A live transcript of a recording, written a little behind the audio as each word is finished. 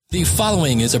The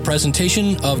following is a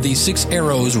presentation of the Six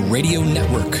Arrows Radio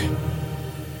Network.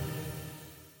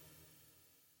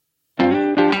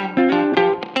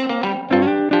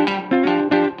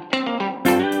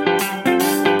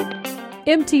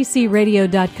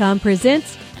 MTCRadio.com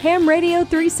presents Ham Radio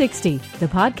 360, the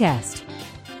podcast.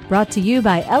 Brought to you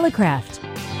by Elecraft.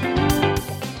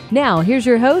 Now, here's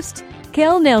your host,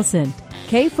 Kel Nelson,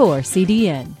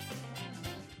 K4CDN.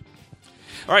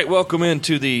 All right, welcome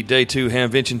into the Day 2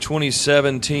 Hamvention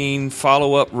 2017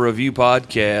 follow-up review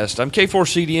podcast. I'm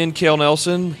K4CDN, Kel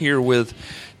Nelson, here with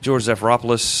George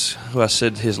Zafiropoulos, who I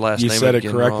said his last name said it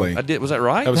again correctly. wrong. I did. Was that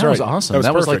right? That was That right. was awesome.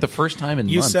 That was like the perfect. first time in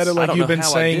You months. said it I like don't you've know been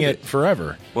how I saying did it it.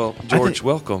 forever. Well, George,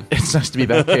 welcome. It's nice to be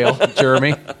back, Cale.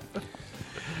 Jeremy.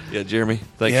 Yeah, Jeremy,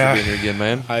 thanks for being here again,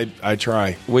 man. I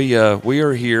try. We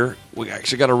are here. We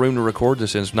actually got a room to record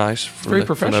this in. It's nice. Very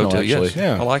professional, hotel. actually. Yes,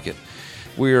 Yeah. I like it.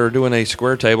 We are doing a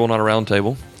square table, not a round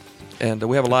table. And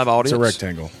we have a live audience. It's a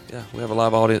rectangle. Yeah, we have a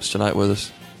live audience tonight with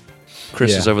us.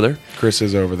 Chris Yeah. is over there. Chris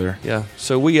is over there. Yeah.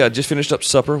 So we just finished up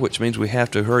supper, which means we have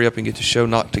to hurry up and get the show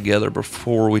knocked together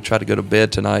before we try to go to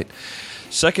bed tonight.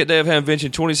 Second day of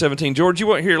Hamvention 2017. George, you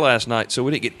weren't here last night, so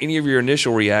we didn't get any of your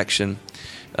initial reaction.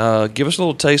 Give us a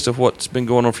little taste of what's been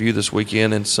going on for you this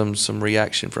weekend and some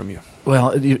reaction from you.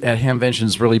 Well, at Hamvention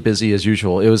is really busy as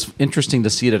usual. It was interesting to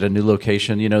see it at a new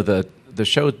location. You know, the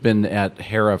show had been at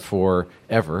Hera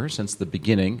forever, since the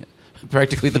beginning,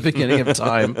 practically the beginning of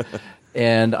time.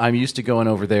 And I'm used to going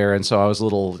over there, and so I was a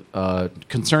little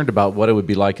concerned about what it would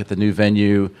be like at the new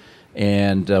venue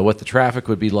and what the traffic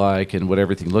would be like and what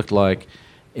everything looked like.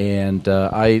 And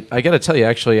I got to tell you,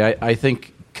 actually, I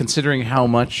think considering how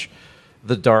much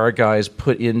the Dara guys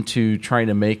put into trying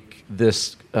to make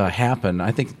this happen,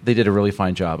 I think they did a really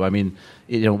fine job. I mean,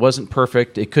 it wasn't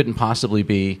perfect. It couldn't possibly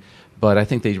be, but I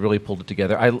think they really pulled it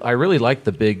together. I really liked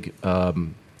the big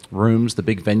rooms, the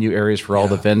big venue areas for all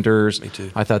the vendors. Me too.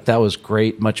 I thought that was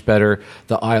great, much better.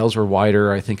 The aisles were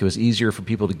wider. I think it was easier for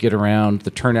people to get around.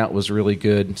 The turnout was really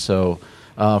good. So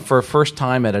for a first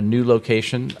time at a new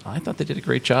location, I thought they did a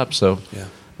great job. So Yeah.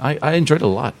 I enjoyed it a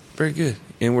lot. Very good.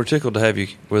 And we're tickled to have you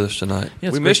with us tonight. Yeah,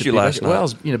 it's we great missed to you be last back. night. Well, I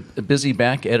was busy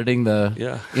back editing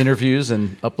the interviews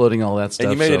and uploading all that stuff.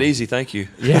 and you made so- it easy. Thank you.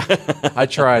 Yeah, I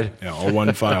tried. Yeah, all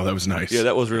one file. That was nice. Yeah,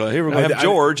 that was really. Here we're going to have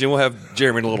George, and we'll have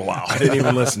Jeremy in a little while. I didn't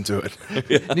even listen to it.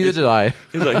 Neither did I.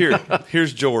 He was like,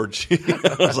 here's George.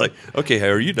 I was like, okay, hey,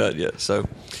 are you done yet? So,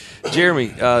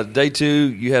 Jeremy, Day 2,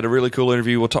 you had a really cool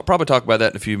interview. We'll probably talk about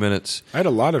that in a few minutes. I had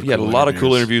a lot of. You had a lot of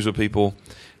cool interviews with people.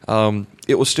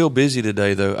 It was still busy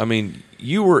today, though. I mean,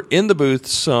 you were in the booth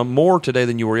some more today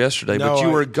than you were yesterday, No, but you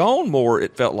were gone more,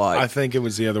 it felt like. I think it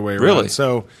was the other way around. Really?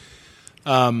 So,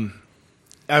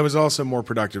 I was also more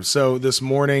productive. So this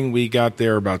morning we got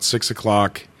there about 6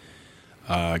 o'clock.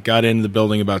 Got into the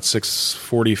building about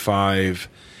 6:45,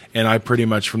 and I pretty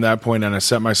much from that point on I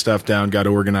set my stuff down, got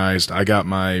organized. I got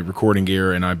my recording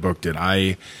gear, and I booked it.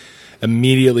 I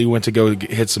immediately went to go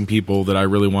hit some people that I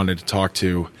really wanted to talk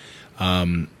to.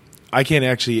 I can't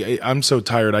actually. I'm so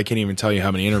tired. I can't even tell you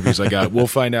how many interviews I got. We'll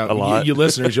find out. A lot. You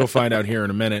listeners, you'll find out here in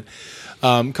a minute.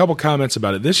 Couple comments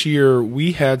about it. This year,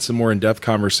 we had some more in-depth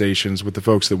conversations with the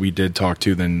folks that we did talk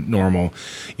to than normal.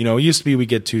 You know, it used to be we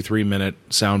get 2-3 minute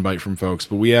soundbite from folks,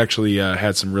 but we actually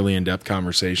had some really in-depth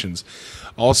conversations.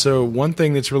 Also, one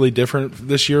thing that's really different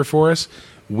this year for us,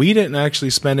 we didn't actually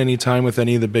spend any time with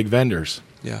any of the big vendors.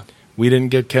 Yeah. We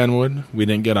didn't get Kenwood. We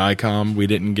didn't get ICOM. We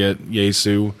didn't get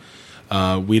Yaesu.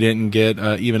 We didn't get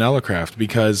even Elecraft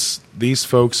because these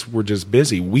folks were just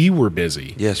busy. We were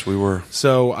busy. Yes, we were.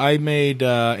 So I made,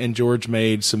 and George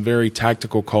made some very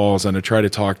tactical calls on to try to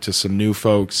talk to some new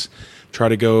folks, try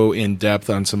to go in depth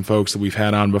on some folks that we've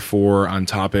had on before on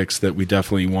topics that we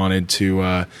definitely wanted to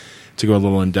go a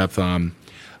little in depth on.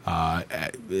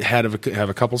 Have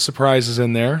a couple surprises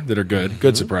in there that are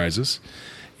good surprises.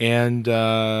 And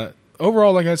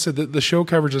overall, like I said, the show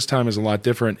coverage this time is a lot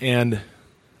different. And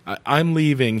I'm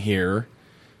leaving here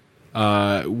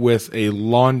with a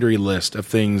laundry list of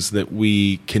things that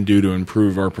we can do to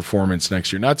improve our performance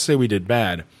next year. Not to say we did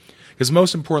bad, because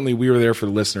most importantly, we were there for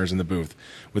the listeners in the booth.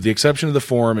 With the exception of the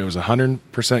forum, it was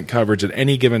 100% coverage at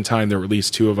any given time. There were at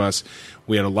least 2 of us.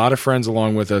 We had a lot of friends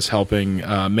along with us helping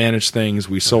manage things.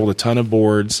 We sold a ton of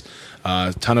boards,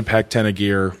 a ton of Pack-10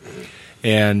 gear.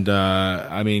 And,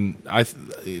 I mean,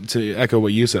 to echo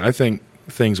what you said, I think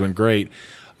things went great.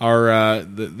 Our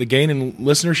the gain in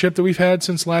listenership that we've had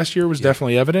since last year was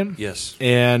definitely evident. Yes.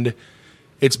 And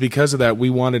it's because of that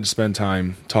we wanted to spend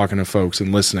time talking to folks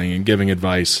and listening and giving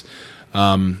advice.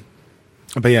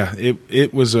 But yeah,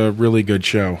 it was a really good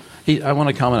show. I want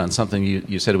to comment on something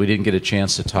you said. We didn't get a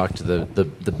chance to talk to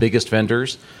the biggest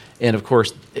vendors. And of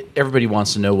course, everybody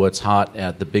wants to know what's hot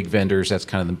at the big vendors. That's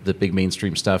kind of the big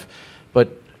mainstream stuff.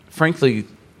 But frankly,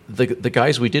 the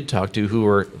guys we did talk to who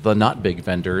were the not big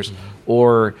vendors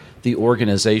or the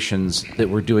organizations that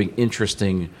were doing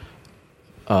interesting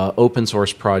open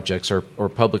source projects or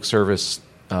public service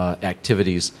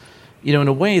activities, in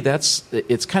a way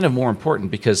it's kind of more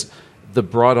important because the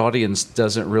broad audience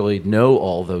doesn't really know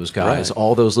all those guys, Right.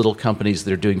 all those little companies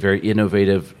that are doing very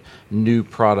innovative new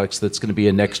products that's going to be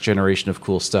a next generation of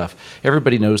cool stuff.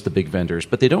 Everybody knows the big vendors,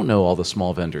 but they don't know all the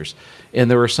small vendors.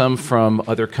 And there were some from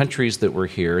other countries that were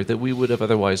here that we would have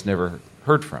otherwise never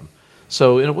heard from.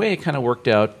 So in a way, it kind of worked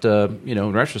out,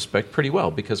 in retrospect, pretty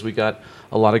well because we got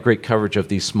a lot of great coverage of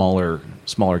these smaller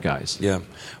guys. Yeah.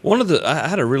 I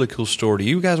had a really cool story. Do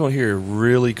you guys want to hear a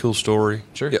really cool story?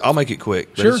 Sure. Yeah, I'll make it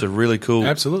quick. But Sure. It's a really cool.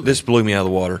 Absolutely. This blew me out of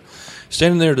the water.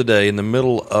 Standing there today in the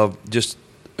middle of just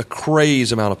a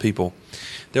crazy amount of people,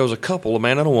 there was a couple, a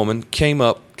man and a woman, came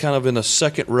up kind of in a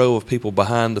second row of people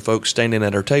behind the folks standing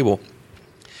at our table.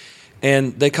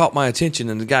 And they caught my attention,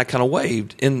 and the guy kind of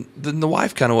waved, and then the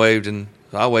wife kind of waved, and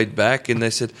I waved back, and they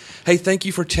said, "Hey, thank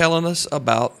you for telling us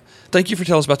about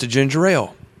the ginger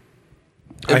ale."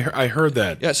 I heard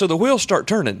that. Yeah, so the wheels start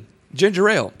turning. Ginger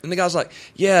ale. And the guy's like,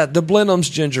 "Yeah, the Blenheim's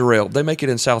ginger ale. They make it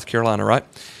in South Carolina, right?"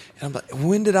 And I'm like,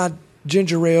 "When did I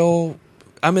ginger ale?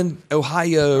 I'm in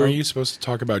Ohio." Are you supposed to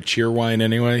talk about Cheerwine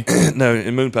anyway? No,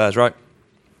 in Moon Pies, right?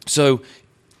 So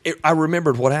I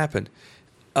remembered what happened.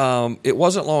 It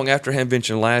wasn't long after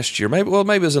Hamvention last year. Maybe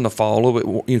it was in the fall, a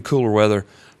little bit cooler weather.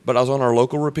 But I was on our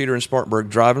local repeater in Spartanburg,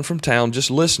 driving from town, just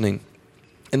listening.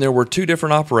 And there were two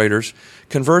different operators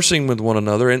conversing with one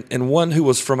another, and one who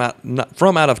was from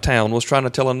out of town was trying to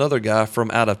tell another guy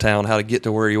from out of town how to get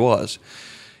to where he was.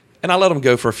 And I let him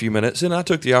go for a few minutes, and I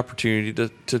took the opportunity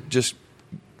to just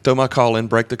throw my call in,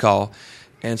 break the call,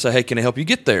 and say, "Hey, can I help you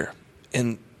get there?"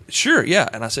 And sure, yeah.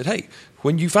 And I said, "Hey,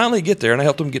 when you finally get there," and I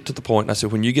helped him get to the point, and I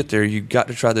said, "When you get there, you got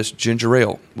to try this ginger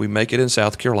ale. We make it in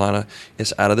South Carolina.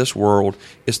 It's out of this world.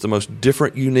 It's the most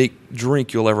different, unique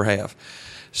drink you'll ever have."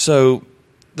 So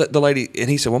the lady, and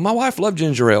he said, "Well, my wife loved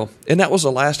ginger ale." And that was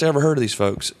the last I ever heard of these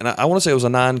folks. And I want to say it was a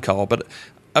 9 call, but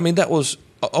I mean, that was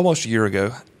almost a year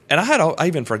ago. And I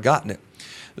even forgotten it.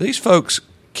 These folks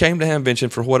came to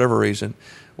Hamvention for whatever reason,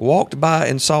 walked by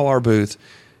and saw our booth,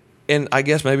 and I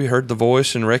guess maybe heard the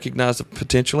voice and recognized it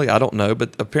potentially. I don't know,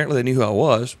 but apparently they knew who I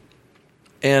was.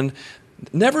 And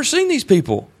never seen these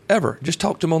people, ever. Just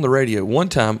talked to them on the radio one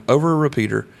time over a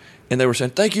repeater, and they were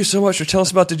saying, "Thank you so much for telling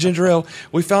us about the ginger ale.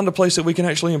 We found a place that we can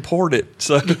actually import it."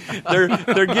 So they're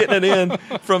getting it in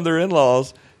from their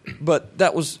in-laws. But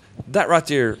that right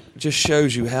there just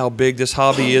shows you how big this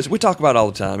hobby is. We talk about it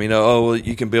all the time, well,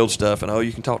 you can build stuff, and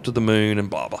you can talk to the moon and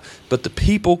blah, blah. But the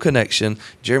people connection,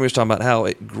 Jeremy was talking about how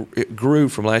it grew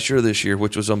from last year to this year,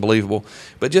 which was unbelievable.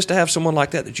 But just to have someone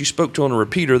like that you spoke to on a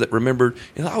repeater that remembered,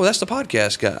 that's the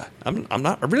podcast guy. I'm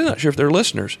really not sure if they're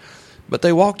listeners. But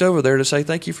they walked over there to say,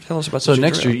 "Thank you for telling us about the ginger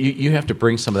ale." So next year, you have to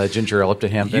bring some of that ginger ale up to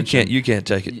Hamvention. You can't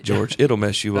take it, George. It'll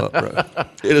mess you up, bro.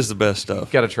 It is the best stuff.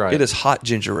 Gotta try it. It is hot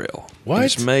ginger ale. What?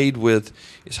 It's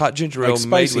hot ginger ale Like made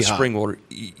spicy with hot. spring water.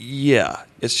 Yeah,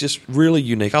 it's just really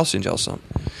unique. I'll send y'all some.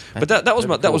 But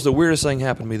that was the weirdest thing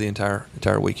happened to me the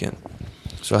entire weekend.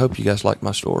 So I hope you guys like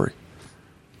my story.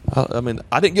 I mean,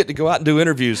 I didn't get to go out and do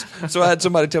interviews, so I had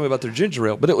somebody tell me about their ginger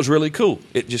ale. But it was really cool.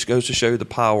 It just goes to show you the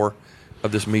power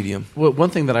of this medium. Well,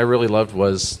 one thing that I really loved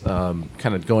was kind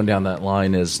of going down that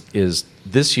line is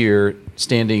this year,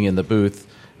 standing in the booth,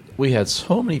 we had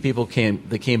so many people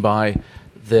that came by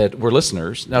that were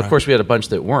listeners. Now, of course, we had a bunch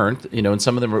that weren't, and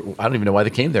some of them were, I don't even know why they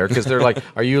came there, because they're like,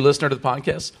 "Are you a listener to the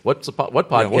podcast? What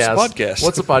podcast? Yeah, what's a podcast?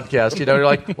 What's a podcast?" You're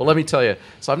like, "Well, let me tell you."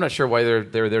 So I'm not sure why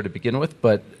they were there to begin with,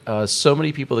 but so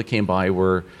many people that came by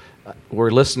were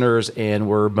listeners and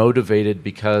were motivated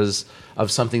because of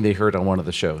something they heard on one of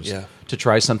the shows. Yeah. To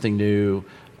try something new,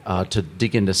 to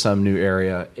dig into some new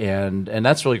area, and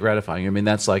that's really gratifying. I mean,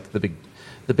 that's like the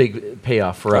big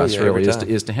payoff for us, yeah, really,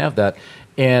 every is to have that.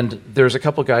 And there's a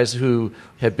couple guys who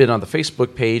have been on the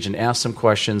Facebook page and asked some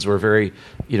questions, were very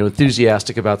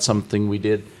enthusiastic about something we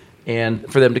did, and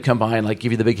for them to come by and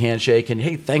give you the big handshake and,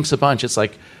 "Hey, thanks a bunch," it's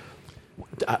like,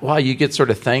 wow, you get sort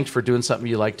of thanked for doing something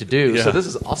you like to do. Yeah. So this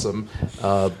is awesome.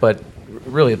 But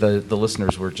really, the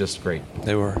listeners were just great.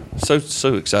 They were so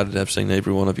excited to have seen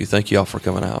every one of you. Thank you all for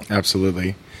coming out.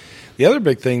 Absolutely. The other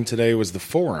big thing today was the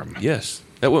forum. Yes,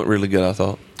 that went really good, I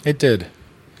thought. It did.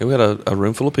 And we had a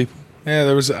room full of people. Yeah,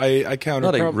 there was. I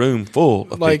counted Not a room full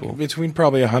of people. Between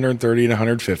probably 130 and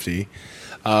 150.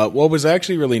 What was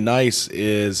actually really nice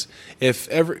is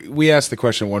we asked the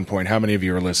question at one point, how many of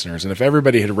you are listeners? And if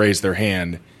everybody had raised their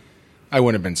hand, I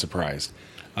wouldn't have been surprised.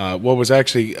 What was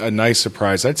actually a nice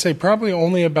surprise, I'd say probably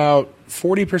only about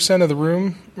 40% of the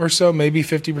room or so, maybe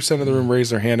 50% of the room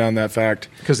raised their hand on that fact.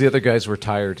 Because the other guys were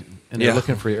tired, and they're Yeah.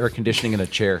 looking for air conditioning and a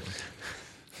chair.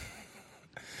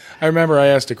 I remember I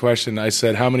asked a question. I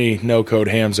said, how many no-code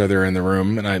hams are there in the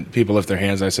room? And people lift their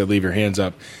hands. I said, leave your hands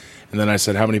up. And then I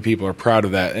said, how many people are proud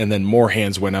of that? And then more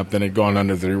hands went up than had gone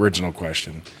under the original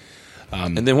question.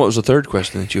 And then what was the third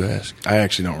question that you asked? I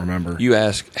actually don't remember. You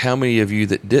asked how many of you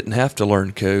that didn't have to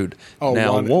learn code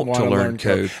now want to wanna learn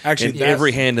code. Actually, and that's-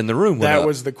 every hand in the room went That up.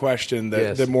 was the question that,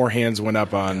 Yes. that more hands went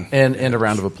up on. And a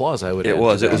round of applause, I would add It to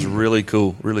was. It that. was really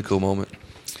cool moment.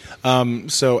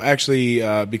 So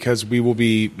actually, because we will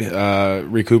be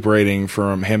recuperating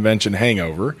from Hamvention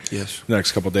hangover Yes. the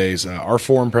next couple of days, our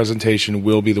forum presentation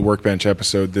will be the Workbench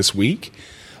episode this week.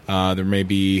 There may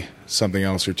be something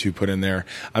else or two put in there.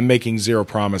 I'm making zero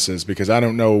promises because I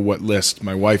don't know what list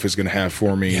my wife is going to have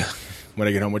for me when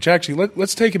I get home, which actually,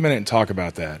 let's take a minute and talk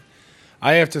about that.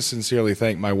 I have to sincerely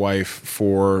thank my wife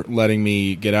for letting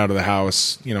me get out of the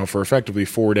house, for effectively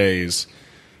 4 days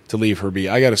to leave her be.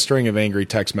 I got a string of angry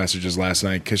text messages last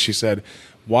night because she said,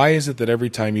 why is it that every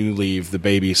time you leave, the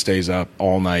baby stays up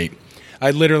all night? I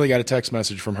literally got a text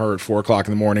message from her at 4 o'clock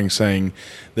in the morning saying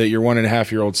that your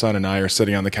 1.5-year-old son and I are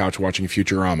sitting on the couch watching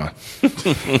Futurama.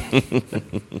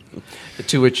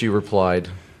 To which you replied,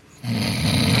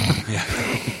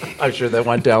 I'm sure that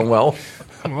went down well.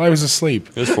 Well, I was asleep.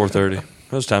 It was 4:30. It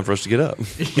was time for us to get up.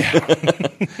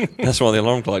 That's why the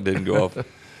alarm clock didn't go off.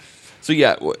 So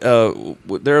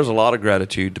there's a lot of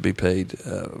gratitude to be paid.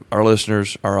 Our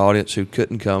listeners, our audience who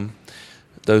couldn't come,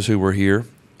 those who were here,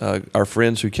 our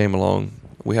friends who came along.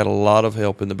 We had a lot of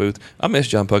help in the booth. I miss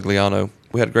John Pugliano.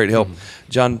 We had great help.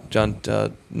 John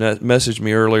messaged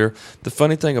me earlier. The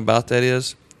funny thing about that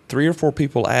is 3 or 4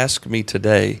 people asked me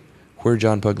today where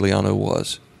John Pugliano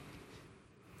was.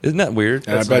 Isn't that weird?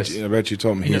 And I That's bet you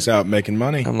told me he's out making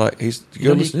money. I'm like, go You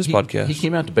know, listen to his podcast. He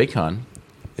came out to Baycon.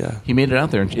 Yeah. He made it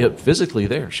out there and physically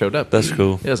there, showed up. That's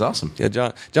cool. It was awesome. Yeah,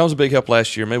 John was a big help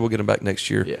last year. Maybe we'll get him back next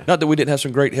year. Yeah. Not that we didn't have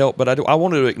some great help, but I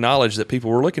wanted to acknowledge that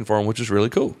people were looking for him, which is really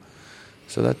cool.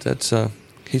 So that's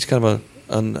he's kind of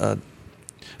an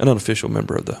unofficial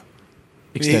member of the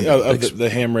Extended. The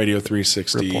Ham Radio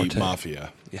 360 Reporte.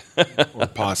 Mafia, or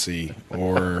Posse,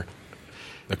 or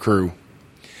the crew.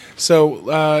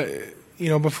 So,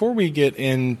 before we get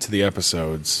into the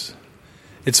episodes,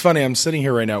 it's funny. I'm sitting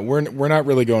here right now. We're not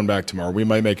really going back tomorrow. We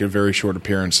might make a very short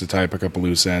appearance to tie up a couple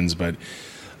loose ends, but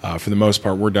for the most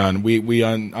part, we're done. We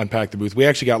unpacked the booth. We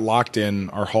actually got locked in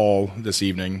our hall this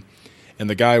evening, and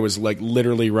the guy was like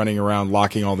literally running around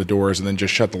locking all the doors and then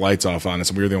just shut the lights off on us,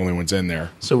 and we were the only ones in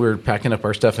there. So we were packing up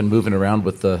our stuff and moving around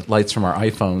with the lights from our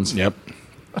iPhones. Yep.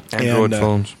 Android And,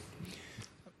 phones.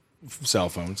 Cell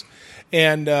phones.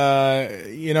 And,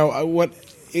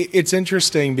 it's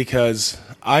interesting because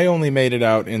I only made it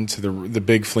out into the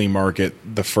big flea market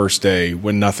the first day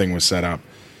when nothing was set up.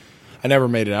 I never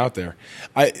made it out there.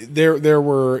 There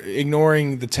were,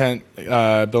 ignoring the tent,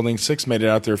 Building 6 made it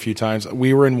out there a few times.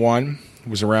 We were in 1,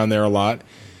 was around there a lot.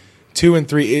 2 and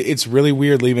 3, it's really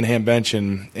weird leaving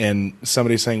Hamvention and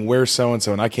somebody saying, where's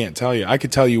so-and-so? And I can't tell you. I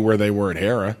could tell you where they were at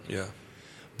Hera. Yeah.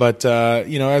 But,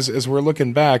 as we're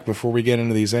looking back before we get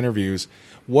into these interviews,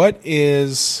 what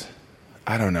is,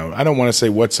 I don't know, I don't want to say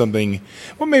what's something,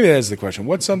 well, maybe that is the question.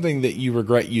 What's something that you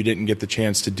regret you didn't get the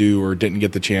chance to do or didn't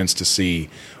get the chance to see?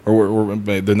 Or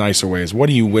the nicer ways, what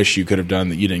do you wish you could have done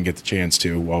that you didn't get the chance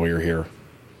to while we were here?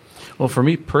 Well, for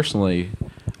me personally,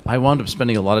 I wound up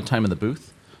spending a lot of time in the booth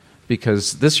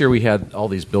because this year we had all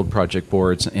these build project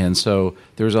boards, and so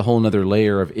there was a whole other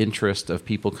layer of interest of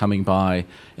people coming by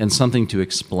and something to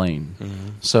explain. Mm-hmm.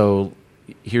 So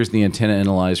here's the antenna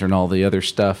analyzer and all the other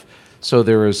stuff. So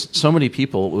there was so many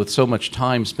people with so much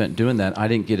time spent doing that. I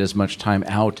didn't get as much time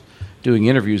out doing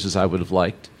interviews as I would have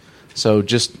liked. So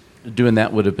just doing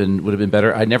that would have been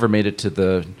better. I never made it to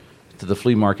the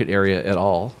flea market area at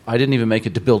all. I didn't even make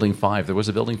it to Building 5. There was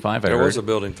a Building 5. There was a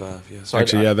Building 5. Yes. So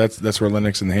Actually, that's where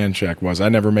Linux and the Hand Shack was. I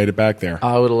never made it back there.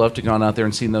 I would have loved to have gone out there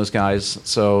and seen those guys.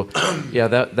 So, yeah,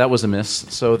 that was a miss.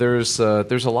 So there's a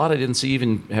lot I didn't see,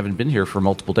 even having been here for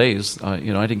multiple days. I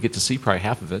didn't get to see probably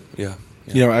half of it. Yeah.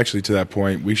 Actually, to that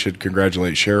point, we should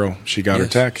congratulate Cheryl. She got her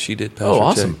tech. She did pass Oh, her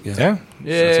awesome. tech. Yeah. That's awesome.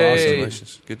 Yay.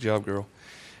 Congratulations. Good job, girl.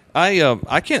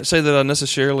 I can't say that I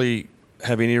necessarily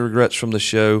have any regrets from the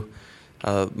show.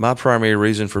 My primary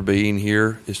reason for being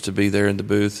here is to be there in the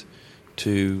booth,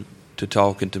 to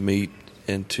talk and to meet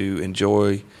and to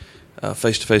enjoy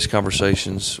face-to-face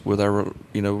conversations with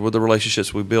with the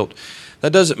relationships we built.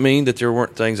 That doesn't mean that there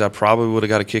weren't things I probably would have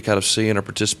got a kick out of seeing or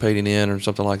participating in or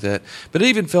something like that. But it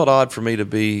even felt odd for me to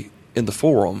be in the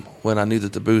forum when I knew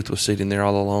that the booth was sitting there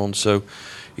all alone. So,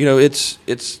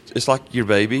 it's like your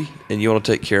baby, and you want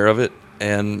to take care of it.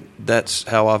 And that's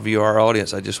how I view our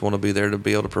audience. I just want to be there to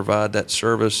be able to provide that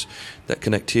service, that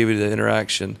connectivity, that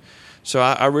interaction. So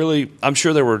I'm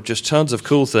sure there were just tons of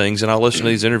cool things, and I'll listen to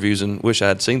these interviews and wish I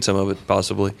had seen some of it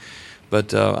possibly.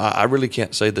 But I really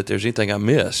can't say that there's anything I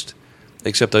missed,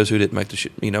 except those who didn't make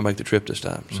the make the trip this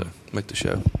time. So make the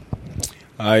show.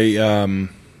 I don't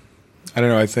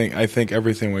know. I think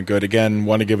everything went good. Again,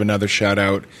 want to give another shout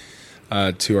out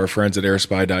to our friends at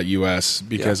airspy.us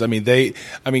because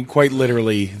quite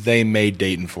literally they made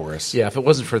Dayton for us. Yeah, if it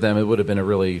wasn't for them, it would have been a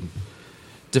really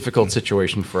difficult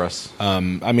situation for us. At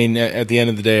the end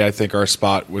of the day, I think our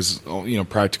spot was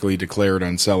practically declared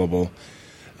unsellable.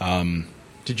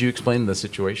 Did you explain the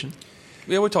situation?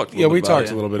 Yeah, we talked. We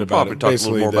talked a little bit about it. Probably talk a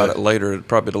little more about it later.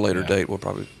 Probably at a later date. We'll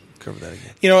probably cover that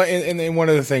again. And one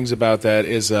of the things about that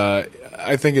is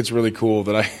I think it's really cool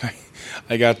that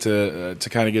I got to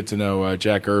kind of get to know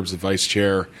Jack Erbs, the vice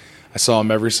chair. I saw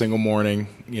him every single morning.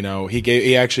 He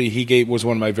was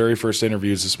one of my very first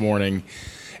interviews this morning,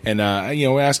 and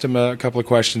asked him a couple of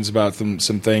questions about some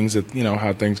things that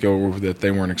how things go that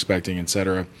they weren't expecting,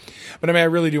 etc. But I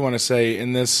really do want to say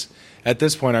at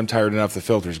this point I'm tired enough. The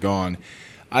filter's gone.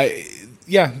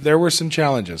 There were some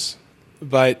challenges,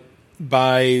 but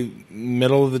by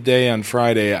middle of the day on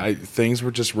Friday, things were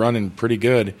just running pretty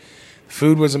good.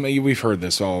 Food was amazing. We've heard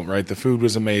this all, right? The food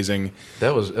was amazing.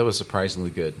 That was surprisingly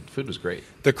good. Food was great.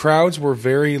 The crowds were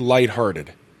very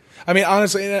lighthearted.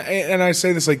 Honestly, and I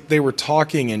say this like they were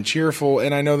talking and cheerful,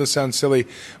 and I know this sounds silly,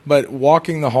 but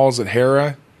walking the halls at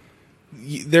Hera,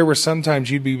 there were sometimes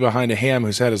you'd be behind a ham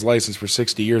who's had his license for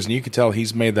 60 years, and you could tell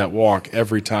he's made that walk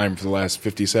every time for the last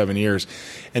 57 years,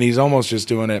 and he's almost just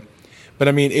doing it. But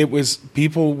it was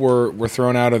people were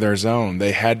thrown out of their zone.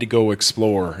 They had to go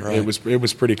explore. Right. It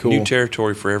was pretty cool. New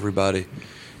territory for everybody,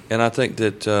 and I think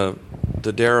that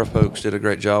the Dara folks did a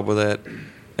great job with that.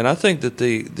 And I think that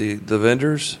the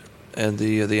vendors and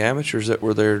the amateurs that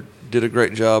were there did a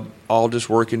great job, all just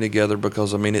working together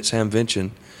because it's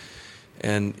Hamvention.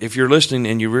 And if you're listening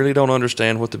and you really don't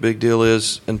understand what the big deal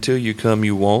is until you come,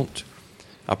 you won't.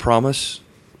 I promise,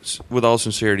 with all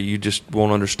sincerity, you just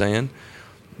won't understand.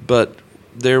 But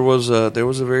there was a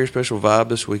very special vibe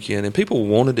this weekend, and people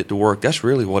wanted it to work. That's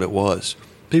really what it was.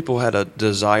 People had a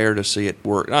desire to see it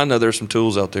work. I know there's some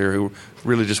tools out there who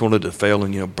really just wanted to fail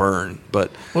and burn.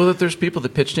 But there's people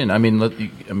that pitched in. The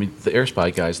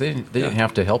AirSpy guys, they didn't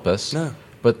have to help us. No.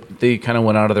 But they kind of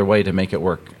went out of their way to make it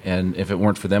work. And if it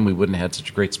weren't for them, we wouldn't have had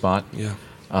such a great spot. Yeah.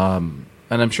 And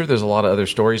I'm sure there's a lot of other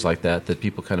stories like that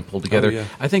people kind of pulled together. Oh, yeah.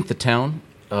 I think the town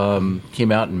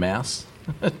came out en masse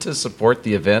to support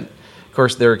the event. Of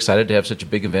course, they're excited to have such a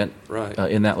big event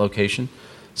in that location.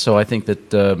 So I think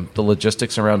that the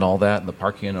logistics around all that and the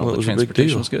parking and all the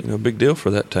transportation was good. A big deal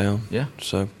for that town. Yeah.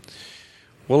 So,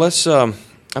 well, let's. I'm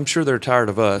sure they're tired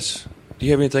of us. Do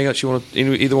you have anything else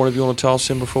either one of you want to toss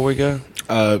in before we go?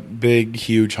 Big,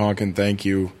 huge honking thank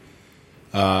you.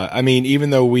 Even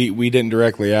though we didn't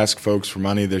directly ask folks for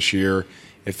money this year,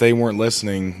 if they weren't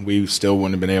listening, we still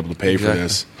wouldn't have been able to pay for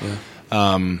this.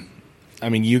 Yeah.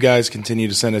 You guys continue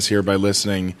to send us here by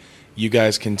listening. You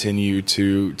guys continue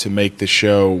to make the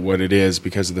show what it is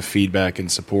because of the feedback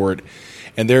and support.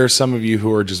 And there are some of you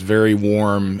who are just very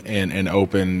warm and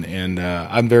open, and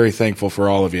I'm very thankful for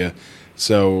all of you.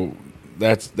 So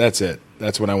that's it.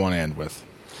 That's what I want to end with.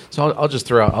 So I'll just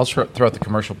throw out the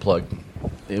commercial plug,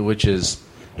 which is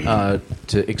to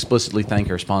explicitly thank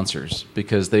our sponsors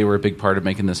because they were a big part of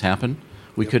making this happen.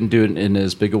 We couldn't do it in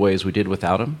as big a way as we did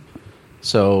without them.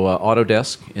 So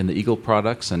Autodesk and the Eagle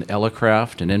Products and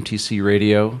Elecraft and MTC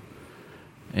Radio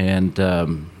and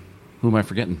who am I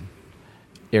forgetting?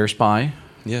 AirSpy.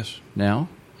 Yes. Now,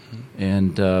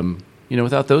 and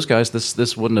without those guys,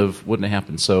 this wouldn't have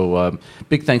happened. So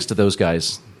big thanks to those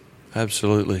guys.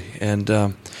 Absolutely, and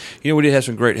we did have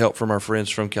some great help from our friends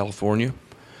from California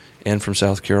and from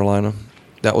South Carolina.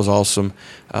 That was awesome.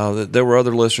 There were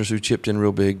other listeners who chipped in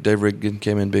real big. Dave Riggan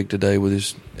came in big today with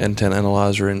his antenna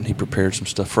analyzer, and he prepared some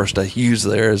stuff for us to use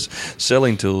there as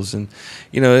selling tools. And,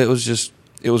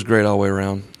 it was great all the way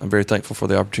around. I'm very thankful for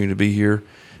the opportunity to be here.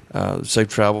 Safe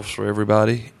travels for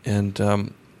everybody.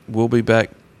 And we'll be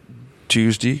back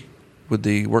Tuesday with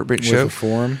the Workbench Show. With the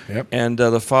forum, yep. And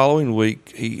the following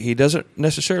week, he doesn't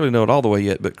necessarily know it all the way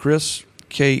yet, but Chris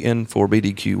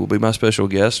KN4BDQ will be my special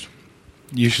guest.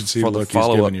 You should see the look he's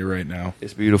giving you right now.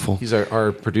 It's beautiful. He's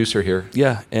our producer here.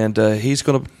 Yeah, and he's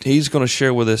gonna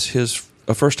share with us his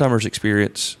first timer's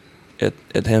experience at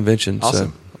Hamvention.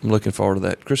 Awesome. So I'm looking forward to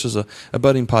that. Chris is a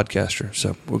budding podcaster,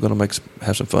 so we're going to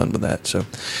have some fun with that. So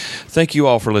thank you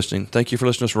all for listening. Thank you for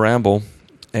listening to us ramble,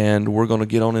 and we're going to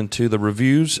get on into the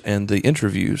reviews and the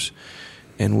interviews,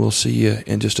 and we'll see you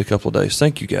in just a couple of days.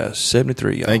 Thank you, guys.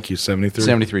 73, y'all. Thank you, 73.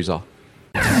 73 is all.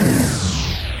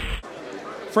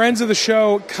 Friends of the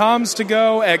show, Comms to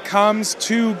Go at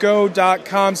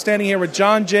comms2go.com. Standing here with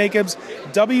John Jacobs,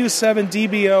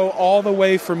 W7DBO, all the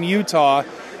way from Utah.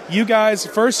 You guys,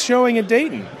 first showing at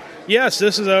Dayton. Yes,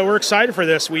 this is. We're excited for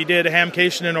this. We did a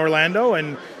Hamcation in Orlando,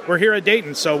 and we're here at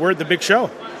Dayton, so we're at the big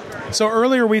show. So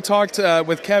earlier we talked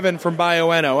with Kevin from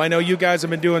Bioenno. I know you guys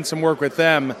have been doing some work with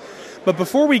them. But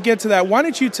before we get to that, why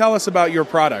don't you tell us about your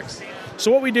products? So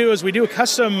what we do is we do a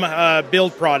custom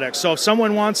build product. So if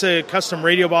someone wants a custom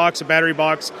radio box, a battery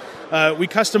box, we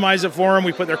customize it for them.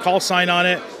 We put their call sign on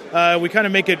it. We kind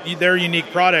of make it their unique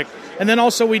product. And then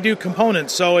also we do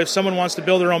components. So if someone wants to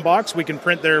build their own box, we can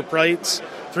print their plates,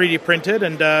 3D printed,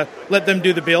 and let them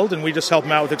do the build, and we just help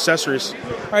them out with accessories.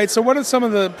 All right, so what are some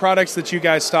of the products that you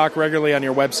guys stock regularly on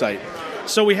your website?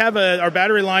 So we have our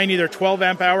battery line, either 12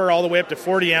 amp hour all the way up to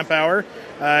 40 amp hour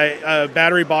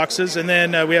battery boxes, and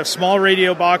then we have small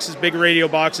radio boxes, big radio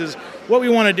boxes. What we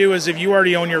want to do is if you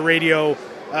already own your radio,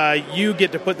 you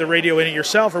get to put the radio in it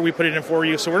yourself, or we put it in for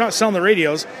you. So we're not selling the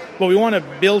radios, but we want to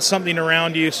build something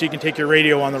around you so you can take your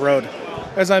radio on the road.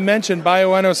 As I mentioned,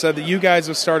 Bioenno said that you guys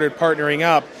have started partnering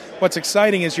up. What's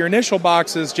exciting is your initial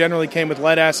boxes generally came with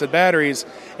lead-acid batteries,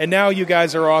 and now you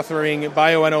guys are offering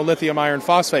Bioenno lithium iron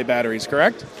phosphate batteries,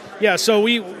 correct? Yeah, so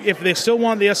if they still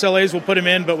want the SLAs, we'll put them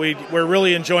in, but we're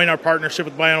really enjoying our partnership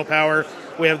with Bioenno Power.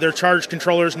 We have their charge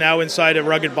controllers now inside a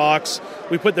rugged box.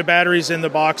 We put the batteries in the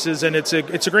boxes, and it's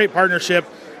a great partnership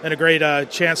and a great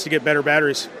chance to get better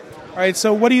batteries. All right,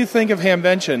 so what do you think of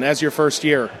Hamvention as your first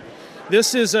year?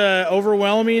 This is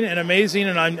overwhelming and amazing,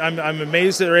 and I'm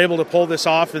amazed that they're able to pull this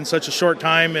off in such a short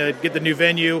time and get the new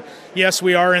venue. Yes,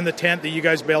 we are in the tent that you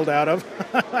guys bailed out of,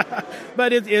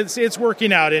 but it's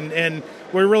working out, and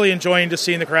we're really enjoying just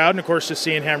seeing the crowd, and of course just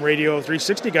seeing Ham Radio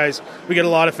 360 guys. We get a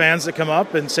lot of fans that come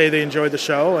up and say they enjoyed the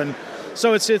show, and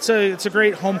so it's a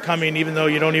great homecoming, even though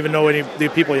you don't even know any of the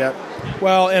people yet.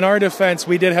 Well, in our defense,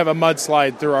 we did have a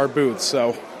mudslide through our booth,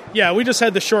 so. Yeah, we just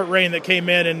had the short rain that came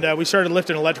in, and we started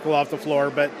lifting electrical off the floor.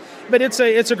 But it's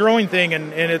a growing thing,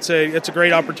 and it's a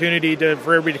great opportunity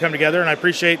for everybody to come together. And I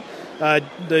appreciate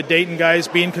the Dayton guys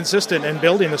being consistent and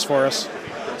building this for us.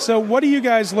 So, what are you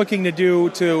guys looking to do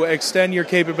to extend your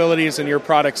capabilities and your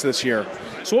products this year?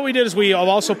 So, what we did is we have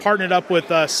also partnered up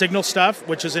with Signal Stuff,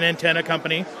 which is an antenna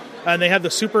company, and they have the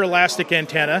super elastic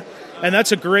antenna, and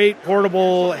that's a great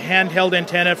portable handheld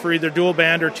antenna for either dual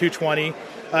band or 220.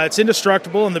 It's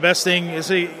indestructible, and the best thing is,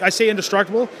 I say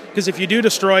indestructible because if you do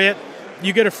destroy it,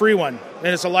 you get a free one, and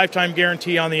it's a lifetime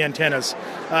guarantee on the antennas.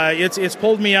 It's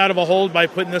pulled me out of a hold by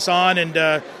putting this on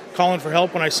and calling for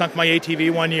help when I sunk my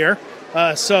ATV one year.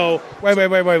 So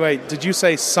Wait. Did you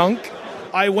say sunk?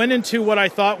 I went into what I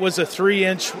thought was a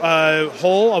 3-inch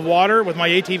hole of water with my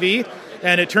ATV,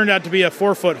 and it turned out to be a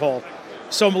 4-foot hole.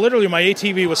 So literally my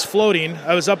ATV was floating.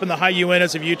 I was up in the high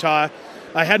Uintas of Utah.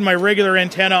 I had my regular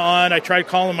antenna on. I tried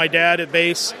calling my dad at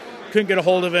base. Couldn't get a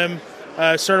hold of him.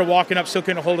 Started walking up, still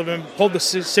couldn't get a hold of him. Pulled the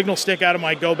signal stick out of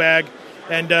my go bag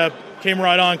and came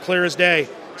right on clear as day.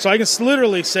 So I can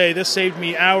literally say this saved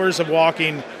me hours of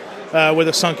walking with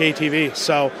a sunk ATV.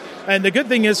 So, and the good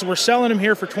thing is we're selling them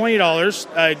here for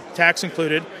 $20, tax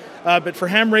included. But for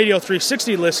Ham Radio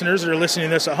 360 listeners that are listening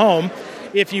to this at home,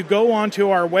 if you go onto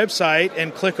our website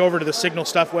and click over to the Signal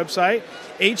Stuff website,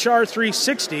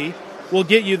 HR360 will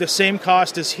get you the same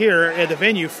cost as here at the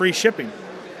venue, free shipping.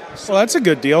 Well, that's a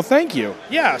good deal. Thank you.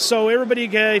 Yeah, so everybody,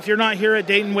 if you're not here at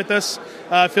Dayton with us,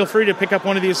 feel free to pick up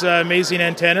one of these amazing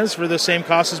antennas for the same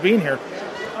cost as being here.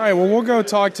 All right, well, we'll go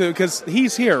talk to, because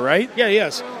he's here, right? Yeah, he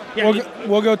is. Yeah,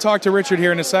 we'll go talk to Richard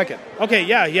here in a second. Okay,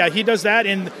 yeah, he does that,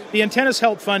 and the antennas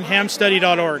help fund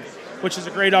hamstudy.org, which is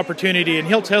a great opportunity, and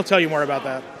he'll tell you more about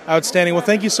that. Outstanding. Well,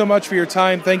 thank you so much for your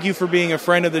time. Thank you for being a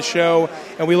friend of the show,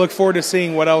 and we look forward to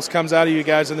seeing what else comes out of you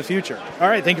guys in the future. All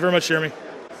right, thank you very much, Jeremy.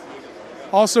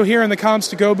 Also here in the Comms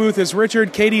to Go booth is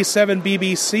Richard,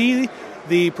 KD7BBC,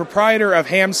 the proprietor of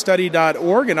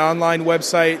hamstudy.org, an online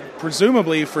website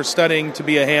presumably for studying to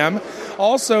be a ham.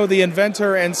 Also the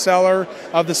inventor and seller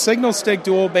of the Signal Stick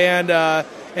dual band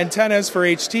antennas for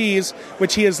HTs,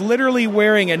 which he is literally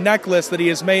wearing a necklace that he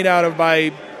has made out of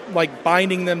by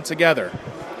binding them together.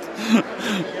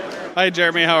 Hi,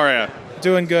 Jeremy. How are you?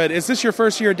 Doing good. Is this your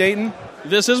first year at Dayton?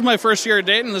 This is my first year at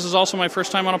Dayton. This is also my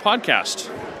first time on a podcast.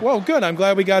 Well, good. I'm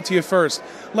glad we got to you first.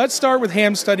 Let's start with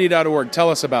hamstudy.org.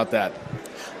 Tell us about that.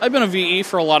 I've been a VE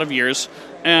for a lot of years.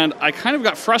 And I kind of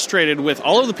got frustrated with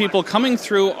all of the people coming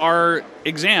through our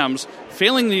exams,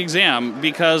 failing the exam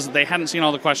because they hadn't seen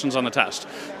all the questions on the test.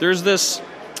 There's this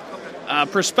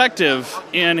perspective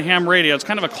in ham radio, it's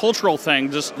kind of a cultural thing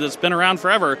that's been around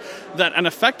forever, that an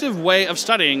effective way of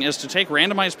studying is to take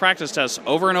randomized practice tests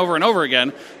over and over and over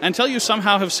again until you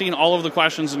somehow have seen all of the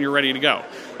questions and you're ready to go.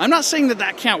 I'm not saying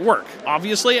that can't work.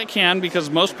 Obviously it can, because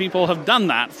most people have done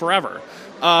that forever.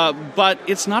 But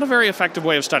it's not a very effective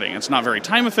way of studying. It's not very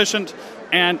time efficient,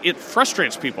 and it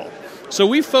frustrates people. So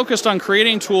we've focused on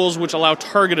creating tools which allow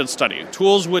targeted study,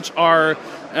 tools which are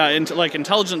like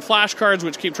intelligent flashcards,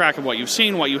 which keep track of what you've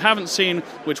seen, what you haven't seen,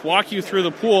 which walk you through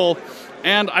the pool.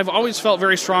 And I've always felt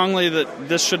very strongly that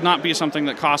this should not be something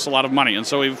that costs a lot of money, and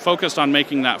so we've focused on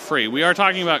making that free. We are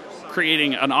talking about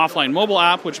creating an offline mobile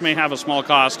app, which may have a small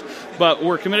cost, but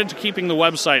we're committed to keeping the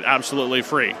website absolutely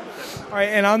free. All right,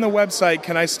 and on the website,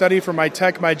 can I study for my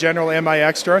Tech, my General, and my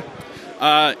Extra?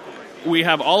 We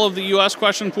have all of the U.S.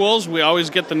 question pools. We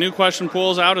always get the new question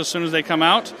pools out as soon as they come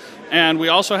out. And we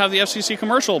also have the FCC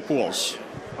commercial pools.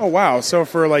 Oh, wow. So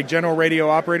for like general radio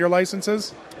operator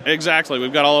licenses? Exactly.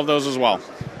 We've got all of those as well.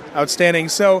 Outstanding.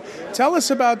 So tell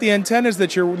us about the antennas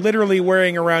that you're literally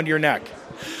wearing around your neck.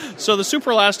 So the super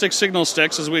elastic signal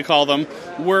sticks, as we call them,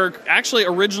 were actually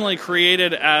originally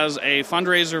created as a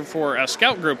fundraiser for a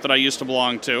scout group that I used to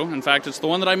belong to. In fact, it's the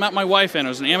one that I met my wife in. It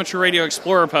was an amateur radio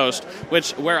explorer post,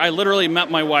 where I literally met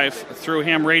my wife through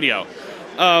ham radio.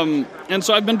 And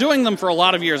so I've been doing them for a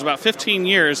lot of years, about 15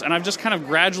 years, and I've just kind of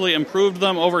gradually improved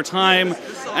them over time.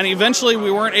 And eventually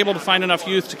we weren't able to find enough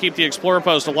youth to keep the Explorer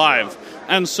Post alive.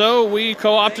 And so we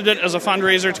co-opted it as a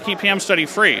fundraiser to keep Ham Study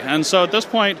free. And so at this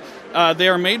point, they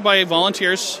are made by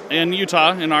volunteers in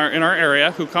Utah, in our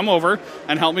area, who come over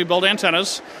and help me build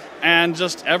antennas. And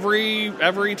just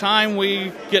every time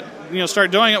we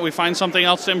start doing it, we find something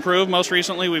else to improve. Most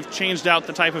recently, we've changed out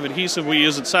the type of adhesive we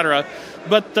use, etc.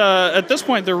 But at this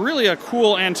point, they're really a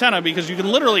cool antenna because you can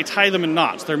literally tie them in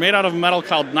knots. They're made out of a metal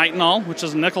called nitinol, which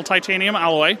is a nickel titanium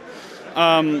alloy.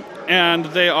 And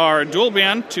they are dual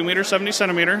band, 2 meter, 70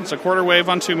 centimeter. It's a quarter wave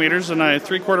on 2 meters and a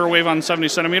 3/4 wave on 70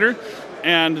 centimeter.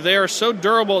 And they are so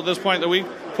durable at this point that we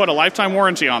put a lifetime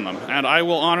warranty on them. And I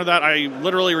will honor that. I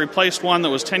literally replaced one that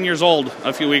was 10 years old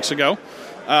a few weeks ago.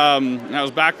 That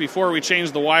was back before we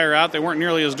changed the wire out. They weren't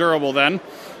nearly as durable then.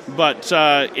 But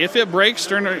if it breaks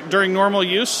during normal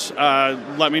use,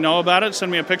 let me know about it.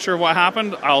 Send me a picture of what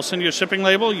happened. I'll send you a shipping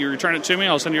label. You return it to me.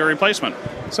 I'll send you a replacement.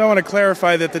 So I want to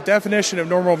clarify that the definition of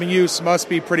normal use must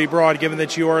be pretty broad, given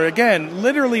that you are, again,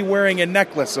 literally wearing a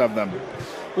necklace of them.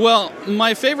 Well,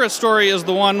 my favorite story is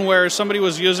the one where somebody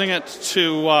was using it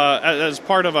as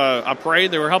part of a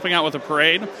parade. They were helping out with a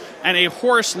parade, and a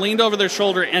horse leaned over their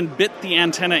shoulder and bit the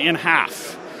antenna in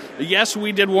half. Yes,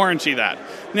 we did warranty that.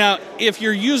 Now, if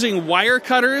you're using wire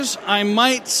cutters, I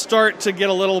might start to get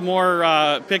a little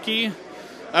more picky.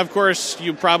 Of course,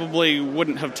 you probably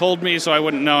wouldn't have told me, so I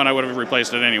wouldn't know, and I would have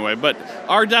replaced it anyway. But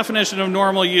our definition of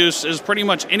normal use is pretty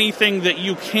much anything that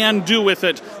you can do with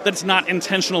it that's not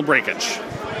intentional breakage.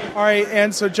 All right,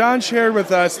 and so John shared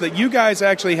with us that you guys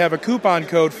actually have a coupon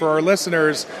code for our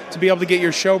listeners to be able to get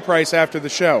your show price after the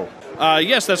show.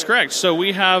 Yes, that's correct. So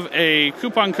we have a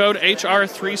coupon code,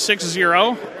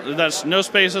 HR360. That's no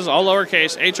spaces, all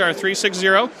lowercase,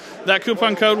 HR360. That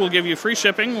coupon code will give you free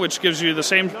shipping, which gives you the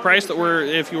same price that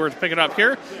if you were to pick it up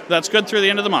here. That's good through the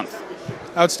end of the month.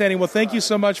 Outstanding. Well, thank you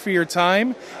so much for your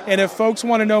time. And if folks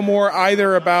want to know more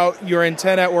either about your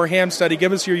antenna or Ham Study,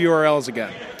 give us your URLs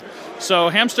again. So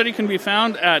Ham Study can be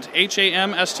found at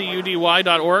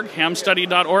hamstudy.org,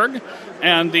 hamstudy.org,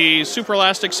 and the super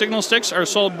elastic signal sticks are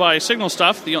sold by Signal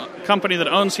Stuff, the company that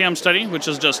owns Ham Study, which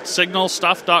is just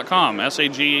signalstuff.com,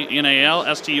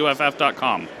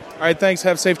 SAGNALSTUFF.com. All right, thanks.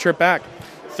 Have a safe trip back.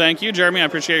 Thank you, Jeremy. I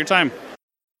appreciate your time.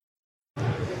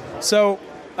 So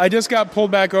I just got pulled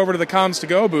back over to the Comms to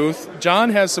Go booth. John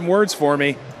has some words for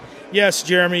me. Yes,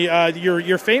 Jeremy,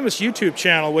 your famous YouTube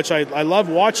channel, which I love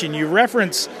watching, you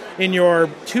reference in your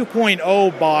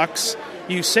 2.0 box,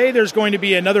 you say there's going to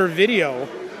be another video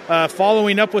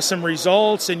following up with some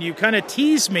results, and you kind of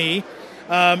tease me.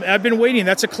 I've been waiting.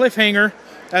 That's a cliffhanger.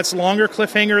 That's a longer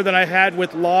cliffhanger than I had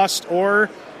with Lost or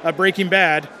Breaking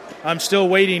Bad. I'm still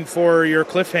waiting for your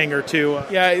cliffhanger to...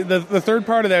 Yeah, the third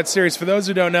part of that series, for those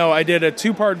who don't know, I did a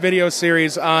 2-part video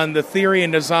series on the theory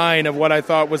and design of what I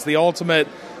thought was the ultimate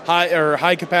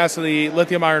high-capacity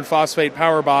lithium iron phosphate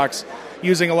power box,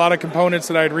 using a lot of components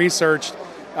that I'd researched.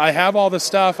 I have all the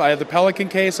stuff. I have the Pelican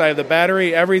case. I have the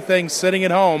battery. Everything sitting at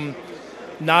home,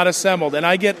 not assembled. And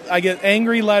I get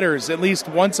angry letters at least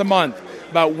once a month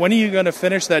about when are you going to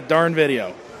finish that darn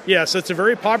video. Yes, it's a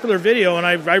very popular video, and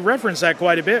I referenced that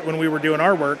quite a bit when we were doing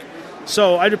our work.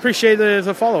 So I'd appreciate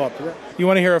the follow-up. You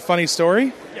want to hear a funny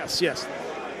story? Yes.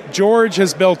 George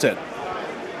has built it.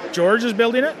 George is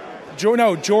building it?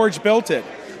 George built it.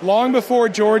 Long before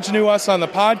George knew us on the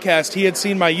podcast, he had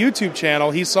seen my YouTube channel.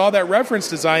 He saw that reference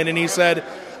design, and he said,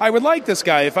 I would like this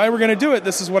guy. If I were going to do it,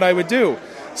 this is what I would do.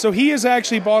 So he has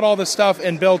actually bought all the stuff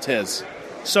and built his.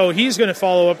 So he's going to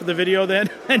follow up with the video then?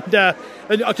 And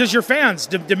because your fans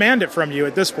demand it from you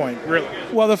at this point, really.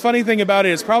 Well, the funny thing about it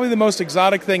is probably the most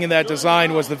exotic thing in that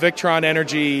design was the Victron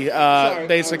Energy,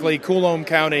 basically Coulomb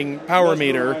counting power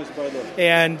meter.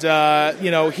 And,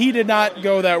 he did not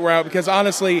go that route because,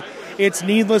 honestly, it's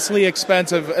needlessly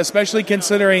expensive, especially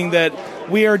considering that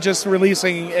we are just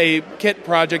releasing a kit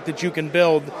project that you can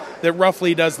build that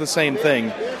roughly does the same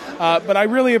thing. But I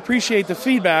really appreciate the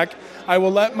feedback. I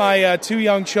will let my 2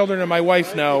 young children and my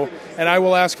wife know, and I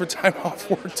will ask for time off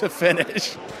work to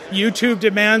finish. YouTube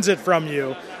demands it from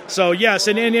you. So, yes,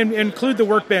 and include the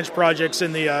workbench projects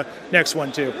in the next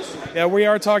one, too. Yeah, we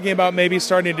are talking about maybe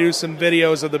starting to do some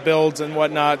videos of the builds and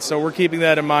whatnot, so we're keeping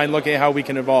that in mind, looking at how we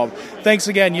can evolve. Thanks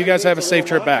again. You guys have a safe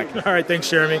trip back. All right, thanks,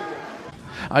 Jeremy.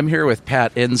 I'm here with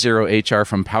Pat N0HR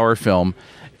from PowerFilm.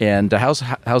 And how's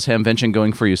Hamvention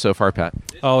going for you so far, Pat?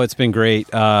 Oh, it's been great.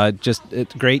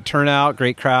 It's great turnout,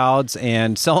 great crowds,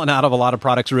 and selling out of a lot of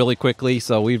products really quickly.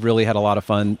 So we've really had a lot of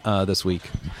fun this week.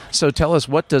 So tell us,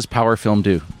 what does PowerFilm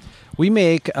do? We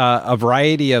make a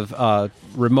variety of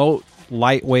remote,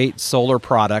 lightweight solar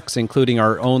products, including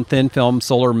our own thin film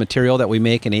solar material that we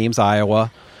make in Ames,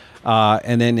 Iowa,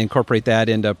 and then incorporate that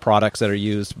into products that are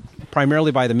used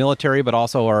primarily by the military, but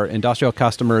also our industrial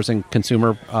customers and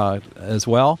consumer as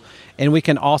well. And we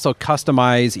can also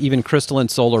customize even crystalline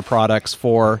solar products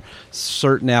for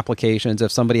certain applications.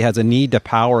 If somebody has a need to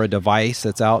power a device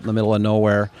that's out in the middle of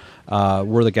nowhere,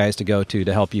 we're the guys to go to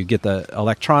help you get the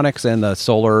electronics and the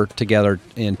solar together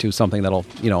into something that'll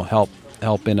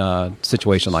help in a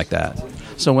situation like that.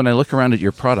 So when I look around at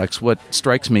your products, what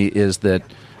strikes me is that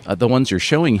the ones you're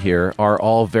showing here are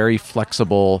all very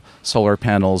flexible solar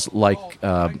panels, like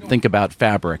think about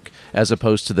fabric, as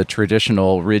opposed to the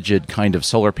traditional rigid kind of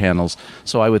solar panels.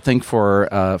 So I would think for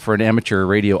an amateur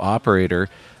radio operator,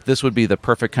 this would be the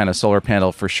perfect kind of solar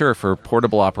panel for sure for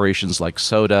portable operations like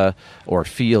SOTA or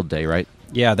field day, right?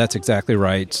 Yeah, that's exactly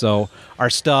right. So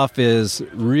our stuff is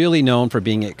really known for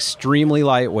being extremely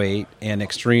lightweight and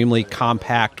extremely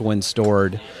compact when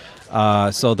stored.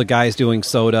 So the guys doing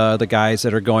SOTA, the guys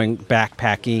that are going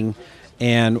backpacking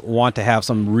and want to have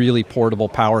some really portable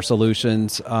power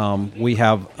solutions, we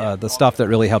have the stuff that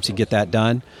really helps you get that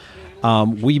done.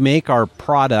 We make our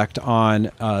product on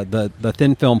the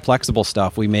thin film flexible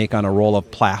stuff we make on a roll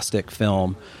of plastic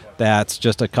film that's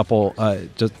just a couple,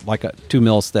 just like a 2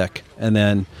 mils thick, and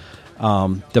then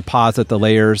deposit the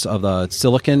layers of the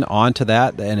silicon onto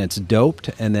that, and it's doped,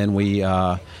 and then we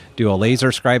do a laser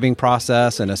scribing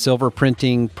process and a silver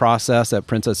printing process that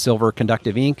prints a silver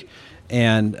conductive ink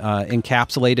and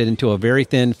encapsulate it into a very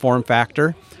thin form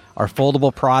factor. Our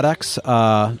foldable products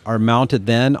are mounted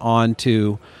then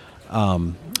onto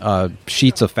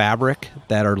sheets of fabric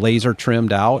that are laser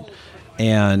trimmed out,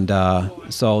 and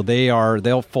so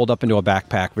they'll fold up into a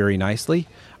backpack very nicely.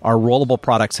 Our rollable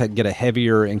products get a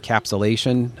heavier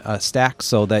encapsulation stack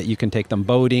so that you can take them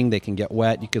boating, they can get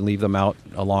wet, you can leave them out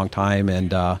a long time,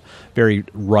 and very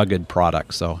rugged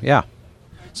products. So, yeah.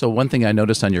 So one thing I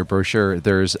noticed on your brochure,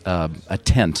 there's a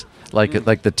tent, like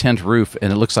the tent roof,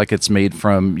 and it looks like it's made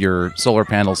from your solar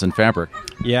panels and fabric.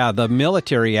 Yeah, the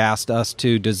military asked us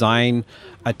to design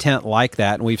a tent like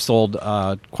that, and we've sold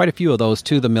quite a few of those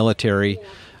to the military.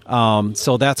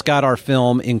 So that's got our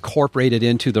film incorporated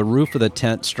into the roof of the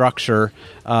tent structure.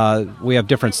 We have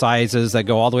different sizes that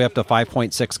go all the way up to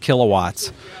 5.6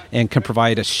 kilowatts and can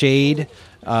provide a shade.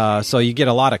 So you get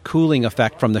a lot of cooling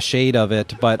effect from the shade of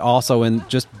it, but also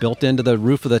just built into the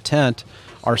roof of the tent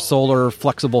are solar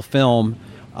flexible film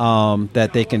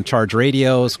that they can charge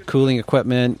radios, cooling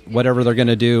equipment, whatever they're going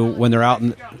to do when they're out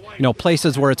in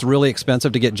places where it's really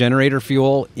expensive to get generator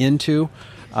fuel into.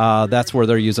 That's where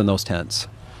they're using those tents.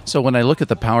 So when I look at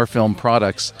the PowerFilm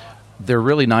products, they're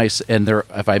really nice, and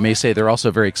if I may say, they're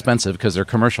also very expensive because they're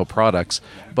commercial products.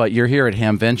 But you're here at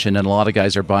Hamvention, and a lot of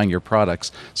guys are buying your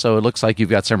products. So it looks like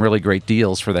you've got some really great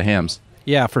deals for the hams.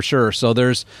 Yeah, for sure. So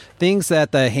there's things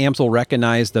that the hams will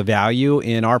recognize the value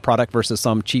in our product versus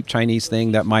some cheap Chinese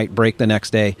thing that might break the next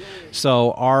day.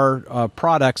 So our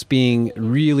products being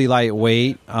really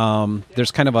lightweight,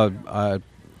 there's kind of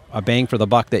a bang for the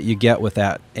buck that you get with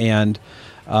that. And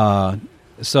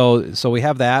So we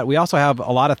have that. We also have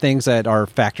a lot of things that are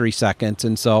factory seconds,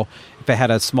 and so if it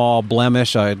had a small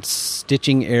blemish, a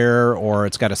stitching error, or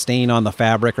it's got a stain on the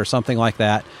fabric or something like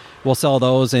that, we'll sell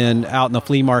those out in the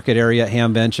flea market area at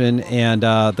Hamvention, and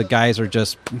the guys are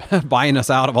just buying us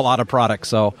out of a lot of products.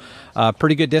 So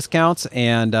pretty good discounts,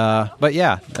 and but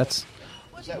yeah, that's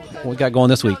what we got going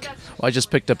this week. Well, I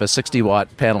just picked up a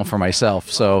 60-watt panel for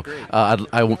myself, so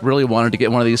I really wanted to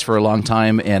get one of these for a long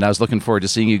time, and I was looking forward to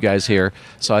seeing you guys here,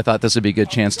 so I thought this would be a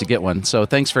good chance to get one. So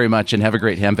thanks very much, and have a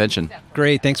great Hamvention.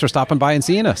 Great. Thanks for stopping by and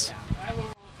seeing us.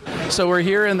 So we're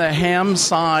here in the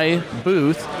Ham-Sci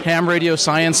booth, Ham Radio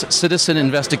Science Citizen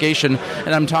Investigation,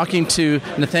 and I'm talking to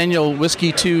Nathaniel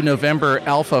Whiskey 2 November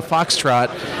Alpha Foxtrot,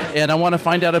 and I want to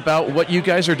find out about what you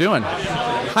guys are doing.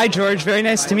 Hi, George. Very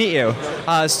nice to meet you.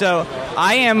 So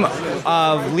I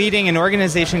am leading an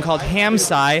organization called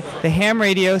Ham-Sci, the Ham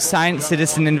Radio Science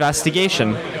Citizen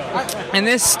Investigation. And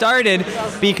this started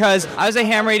because I was a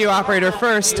ham radio operator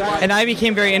first, and I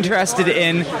became very interested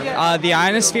in the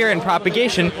ionosphere and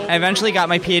propagation. I eventually got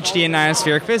my PhD in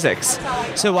ionospheric physics.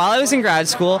 So while I was in grad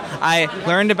school, I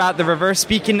learned about the Reverse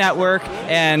Beacon Network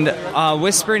and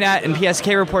WhisperNet and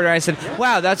PSK Reporter. I said,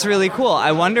 wow, that's really cool.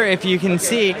 I wonder if you can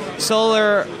see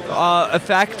solar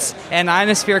effects and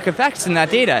ionospheric effects in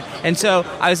that data. And so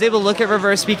I was able to look at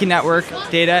Reverse Beacon Network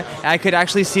data, and I could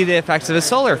actually see the effects of a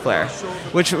solar flare,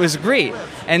 which was great.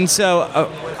 And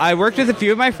so I worked with a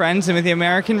few of my friends and with the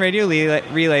American Radio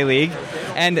Relay League,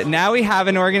 and now we have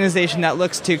an organization that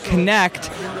looks to connect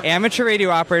amateur radio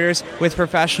operators with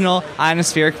professional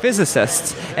ionospheric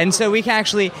physicists. And so we can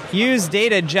actually use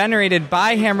data generated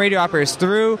by ham radio operators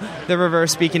through the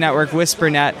Reverse Beacon Network,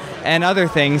 WhisperNet, and other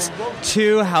things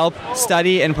to help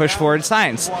study and push forward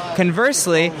science.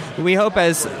 Conversely, we hope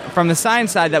from the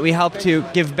science side that we help to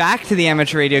give back to the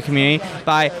amateur radio community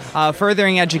by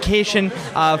furthering education,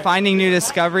 finding new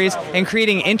discoveries, and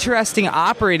creating interesting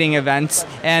operating events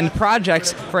and projects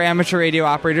for amateur radio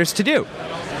operators to do.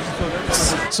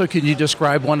 So can you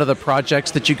describe one of the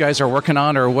projects that you guys are working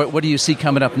on, or what do you see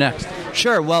coming up next?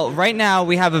 Sure. Well, right now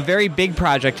we have a very big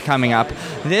project coming up.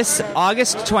 This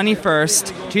August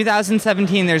 21st,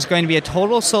 2017, there's going to be a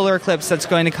total solar eclipse that's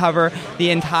going to cover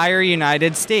the entire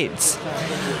United States.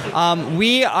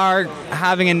 We are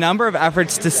having a number of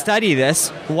efforts to study this.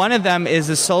 One of them is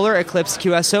the Solar Eclipse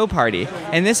QSO Party.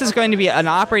 And this is going to be an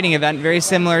operating event very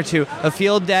similar to a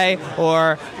field day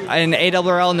or an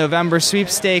ARRL November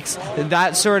sweepstakes,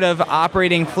 that sort of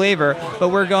operating flavor. But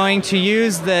we're going to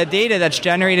use the data that's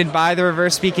generated by the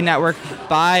Reverse Beacon Network,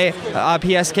 by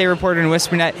PSK Reporter and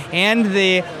WhisperNet, and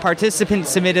the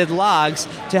participant-submitted logs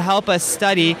to help us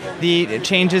study the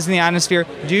changes in the ionosphere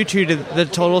due to the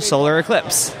total solar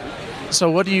eclipse. So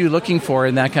what are you looking for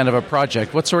in that kind of a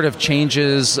project? What sort of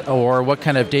changes or what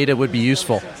kind of data would be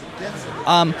useful?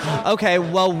 Okay,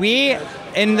 well,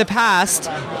 in the past,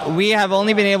 we have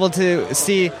only been able to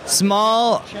see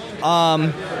small...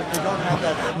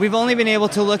 we've only been able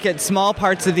to look at small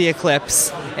parts of the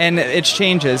eclipse and its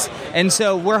changes. And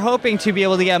so we're hoping to be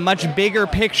able to get a much bigger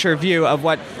picture view of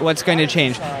what's going to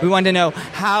change. We want to know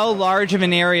how large of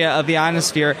an area of the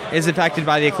ionosphere is affected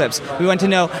by the eclipse. We want to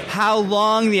know how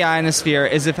long the ionosphere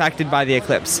is affected by the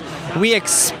eclipse. We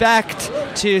expect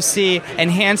to see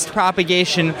enhanced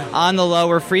propagation on the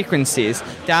lower frequencies,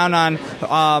 down on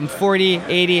 40,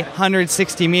 80,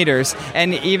 160 meters,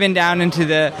 and even down into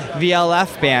the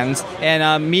VLF bands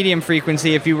and medium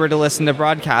frequency if you were to listen to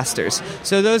broadcasters.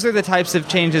 So those are the types of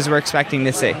changes we're expecting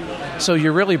to see. So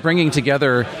you're really bringing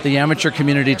together the amateur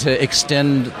community to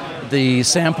extend the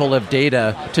sample of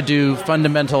data to do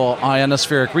fundamental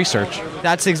ionospheric research.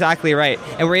 That's exactly right.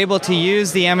 And we're able to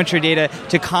use the amateur data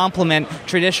to complement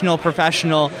traditional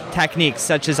professional techniques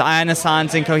such as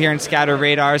ionosondes, incoherent scatter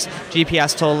radars,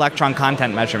 GPS total electron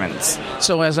content measurements.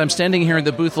 So as I'm standing here in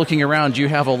the booth looking around, you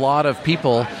have a lot of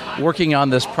people working on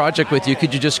this project with you.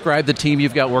 Could you describe the team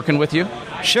you've got working with you?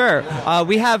 Sure.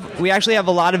 We actually have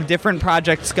a lot of different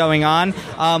projects going on.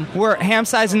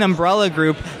 Ham-Sci is an umbrella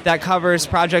group that covers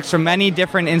projects from many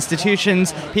different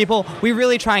institutions, people. We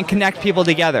really try and connect people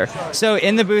together. So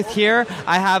in the booth here,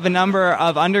 I have a number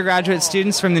of undergraduate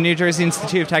students from the New Jersey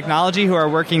Institute of Technology who are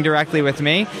working directly with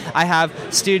me. I have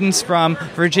students from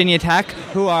Virginia Tech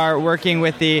who are working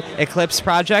with the Eclipse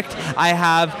project. I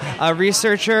have a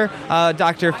researcher,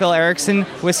 Dr. Phil Erickson,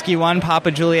 Whiskey 1, Papa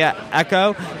Julia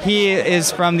Echo. He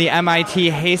is from the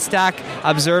MIT Haystack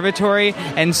Observatory,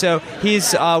 and so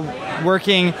he's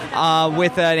working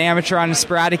with an amateur on a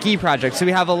sporadic E project. So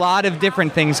we have a lot of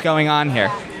different things going on here.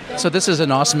 So this is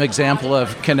an awesome example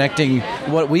of connecting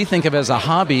what we think of as a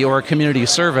hobby or a community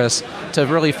service to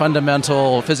really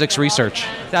fundamental physics research.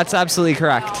 That's absolutely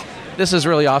correct. This is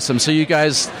really awesome. So you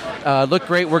guys look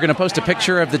great. We're going to post a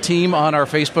picture of the team on our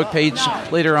Facebook page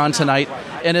later on tonight.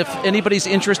 And if anybody's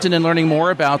interested in learning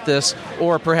more about this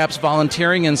or perhaps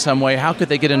volunteering in some way, how could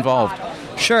they get involved?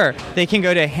 Sure. They can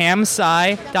go to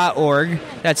hamsci.org.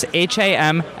 That's HAMSCI.org.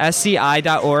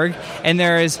 And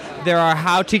there are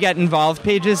how to get involved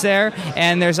pages there.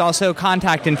 And there's also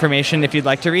contact information if you'd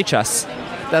like to reach us.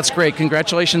 That's great.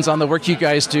 Congratulations on the work you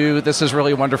guys do. This is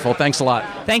really wonderful. Thanks a lot.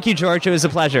 Thank you, George. It was a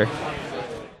pleasure.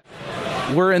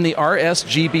 We're in the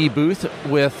RSGB booth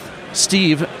with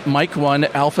Steve, Mike 1,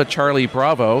 Alpha Charlie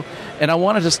Bravo, and I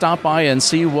wanted to stop by and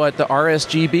see what the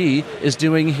RSGB is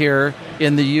doing here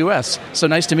in the U.S. So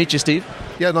nice to meet you, Steve.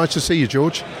 Yeah, nice to see you,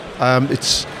 George.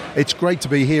 It's great to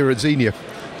be here at Xenia.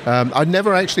 I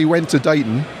never actually went to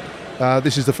Dayton.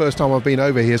 This is the first time I've been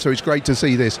over here, so it's great to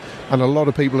see this. And a lot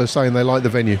of people are saying they like the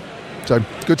venue. So,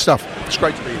 good stuff. It's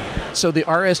great to be here. So the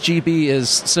RSGB is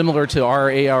similar to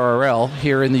our ARRL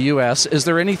here in the U.S. Is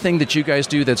there anything that you guys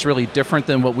do that's really different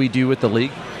than what we do with the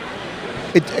league?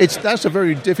 That's a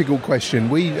very difficult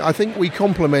question. I think we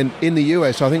complement in the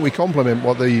US. I think we complement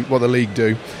what the league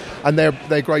do, and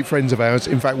they're great friends of ours.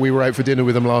 In fact, we were out for dinner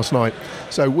with them last night.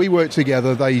 So we work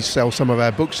together. They sell some of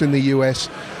our books in the US,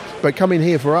 but coming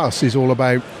here for us is all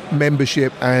about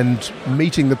membership and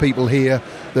meeting the people here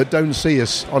that don't see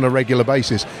us on a regular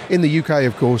basis. In the UK,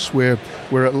 of course, we're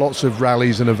at lots of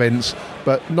rallies and events,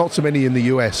 but not so many in the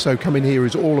US. So coming here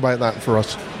is all about that for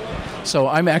us. So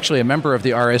I'm actually a member of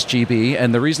the RSGB,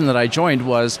 and the reason that I joined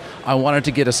was I wanted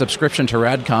to get a subscription to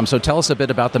Radcom. So tell us a bit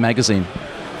about the magazine.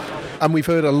 And we've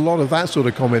heard a lot of that sort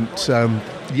of comment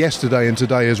yesterday and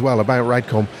today as well about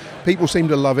Radcom. People seem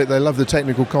to love it. They love the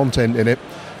technical content in it.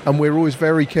 And we're always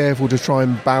very careful to try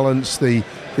and balance the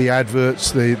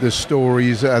adverts, the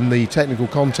stories, and the technical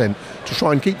content to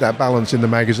try and keep that balance in the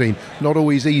magazine. Not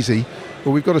always easy, but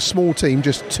we've got a small team,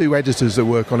 just 2 editors that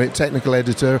work on it, technical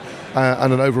editor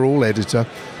and an overall editor.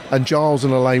 And Giles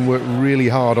and Elaine work really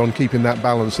hard on keeping that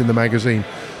balance in the magazine.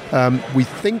 We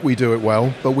think we do it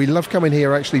well, but we love coming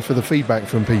here actually for the feedback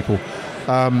from people.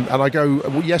 And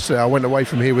yesterday I went away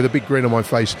from here with a big grin on my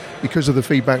face because of the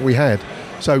feedback we had.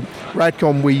 So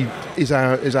Radcom is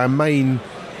our main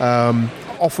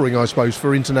offering, I suppose,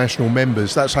 for international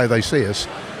members. That's how they see us,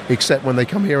 except when they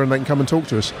come here and they can come and talk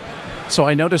to us. So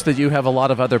I noticed that you have a lot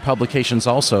of other publications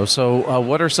also. So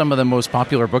what are some of the most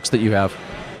popular books that you have?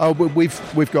 Oh,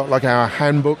 we've got like our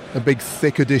handbook, a big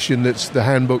thick edition that's the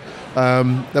handbook,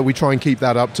 that we try and keep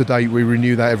that up to date. We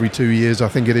renew that every 2 years, I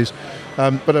think it is.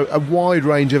 But a wide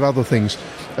range of other things.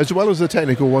 As well as the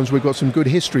technical ones, we've got some good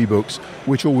history books,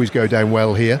 which always go down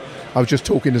well here. I was just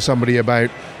talking to somebody about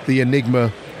the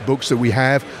Enigma books that we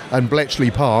have and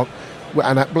Bletchley Park.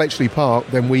 And at Bletchley Park,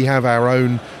 then we have our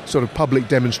own sort of public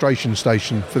demonstration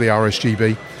station for the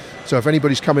RSGB. So if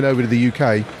anybody's coming over to the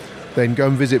UK, then go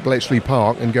and visit Bletchley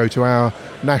Park and go to our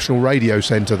National Radio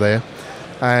Centre there,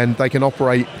 and they can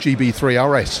operate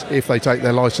GB3RS if they take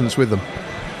their licence with them.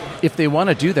 If they want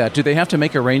to do that, do they have to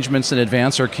make arrangements in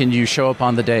advance, or can you show up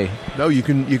on the day? No, you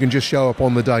can just show up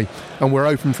on the day. And we're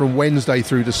open from Wednesday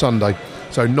through to Sunday,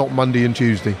 so not Monday and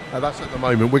Tuesday. That's at the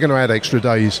moment. We're going to add extra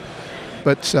days.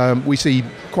 But we see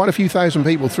quite a few thousand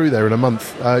people through there in a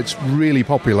month. It's really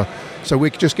popular. So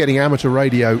we're just getting amateur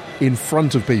radio in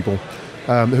front of people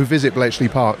who visit Bletchley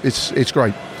Park. It's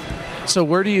great. So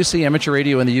where do you see amateur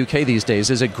radio in the UK these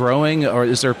days? Is it growing, or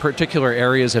is there particular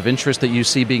areas of interest that you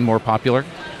see being more popular?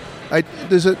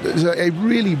 There's a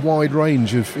really wide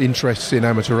range of interests in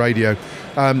amateur radio.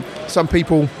 Some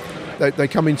people, they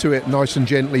come into it nice and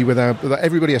gently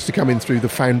everybody has to come in through the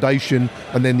foundation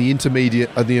and then the intermediate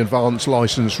and the advanced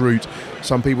license route.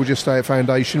 Some people just stay at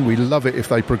foundation. We love it if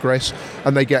they progress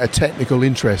and they get a technical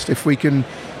interest. If we can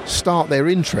start their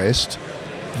interest,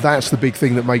 that's the big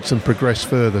thing that makes them progress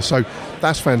further. So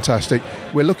that's fantastic.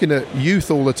 We're looking at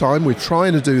youth all the time. We're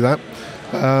trying to do that.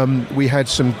 We had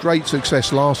some great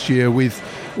success last year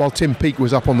while Tim Peake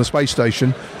was up on the space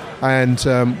station,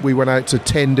 and we went out to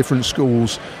 10 different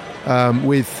schools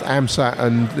with AMSAT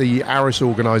and the ARIS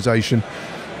organisation.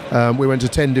 We went to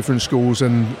 10 different schools,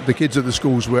 and the kids at the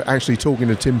schools were actually talking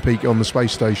to Tim Peake on the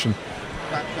space station.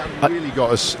 That really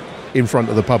got us in front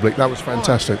of the public. That was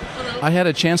fantastic. I had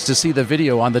a chance to see the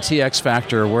video on the TX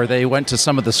Factor where they went to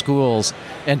some of the schools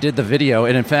and did the video.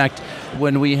 And in fact,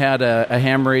 when we had a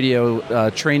ham radio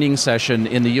training session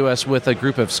in the U.S. with a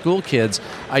group of school kids,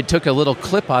 I took a little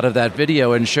clip out of that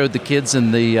video and showed the kids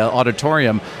in the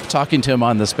auditorium talking to them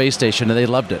on the space station, and they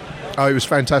loved it. Oh, it was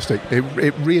fantastic.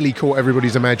 It really caught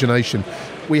everybody's imagination.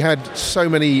 We had so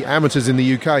many amateurs in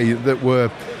the UK that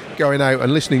were going out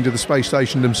and listening to the space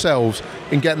station themselves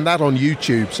and getting that on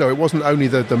YouTube. So it wasn't only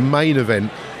the main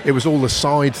event, it was all the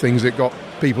side things that got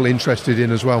people interested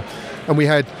in as well. And we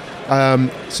had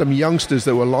some youngsters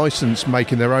that were licensed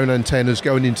making their own antennas,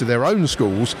 going into their own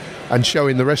schools and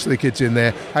showing the rest of the kids in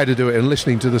there how to do it and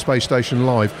listening to the space station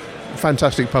live.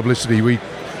 Fantastic publicity.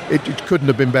 It couldn't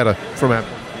have been better from our.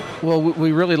 Well,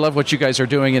 we really love what you guys are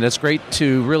doing, and it's great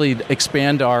to really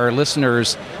expand our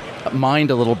listeners'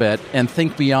 mind a little bit and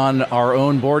think beyond our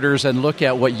own borders and look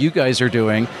at what you guys are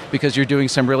doing, because you're doing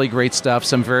some really great stuff,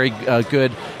 some very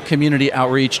good community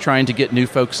outreach, trying to get new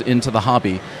folks into the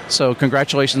hobby. So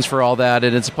congratulations for all that,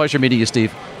 and it's a pleasure meeting you,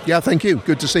 Steve. Yeah, thank you.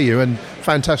 Good to see you, and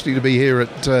fantastic to be here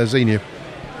at Xenia.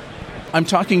 I'm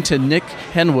talking to Nick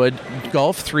Henwood,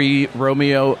 Golf 3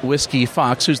 Romeo Whiskey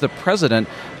Fox, who's the president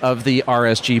of the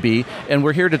RSGB, and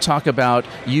we're here to talk about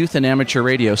youth and amateur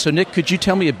radio. So, Nick, could you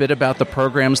tell me a bit about the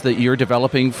programs that you're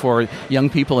developing for young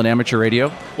people in amateur radio?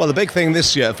 Well, the big thing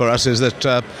this year for us is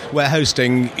that we're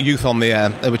hosting Youth on the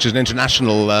Air, which is an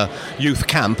international youth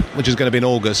camp, which is going to be in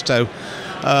August. So,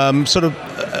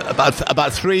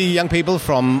 about 3 young people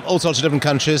from all sorts of different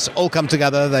countries all come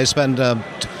together. They spend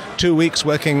 2 weeks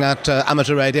working at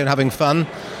amateur radio and having fun,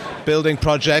 building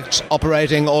projects,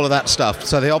 operating, all of that stuff.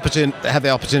 So they have the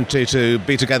opportunity to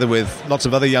be together with lots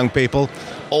of other young people,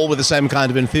 all with the same kind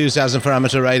of enthusiasm for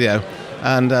amateur radio.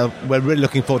 And we're really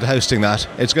looking forward to hosting that.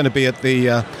 It's going to be at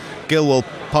the Gilwell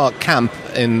Park Camp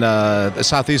in the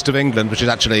southeast of England, which is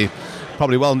actually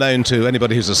probably well known to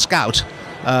anybody who's a scout.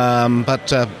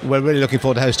 But we're really looking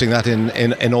forward to hosting that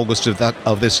in August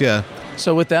of this year.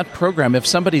 So with that program, if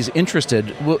somebody's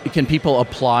interested, can people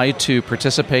apply to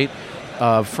participate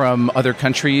from other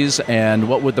countries, and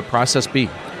what would the process be?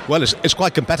 Well, it's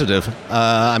quite competitive.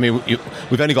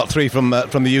 We've only got 3 from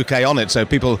the UK on it, so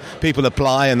people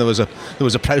apply, and there was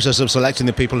a process of selecting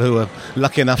the people who were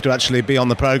lucky enough to actually be on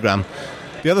the program.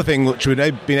 The other thing which we've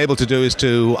been able to do is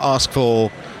to ask for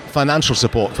financial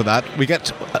support for that. We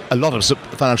get a lot of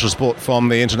financial support from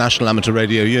the International Amateur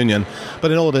Radio Union,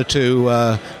 but in order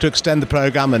to extend the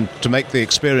program and to make the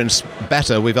experience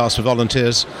better, we've asked for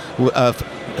volunteers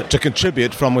to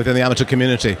contribute from within the amateur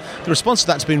community. The response to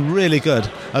that's been really good.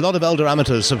 A lot of elder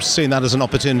amateurs have seen that as an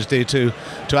opportunity to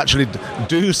actually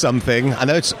do something. I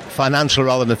know it's financial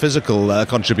rather than a physical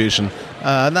contribution,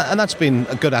 and that's been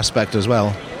a good aspect as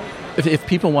well. If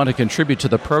people want to contribute to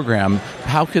the program,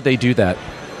 how could they do that?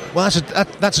 Well,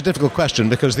 that's a difficult question,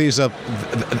 because these are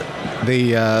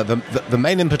the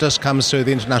main impetus comes through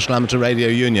the International Amateur Radio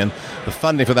Union. The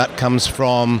funding for that comes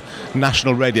from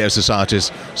national radio societies.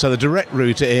 So the direct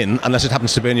route in, unless it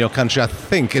happens to be in your country, I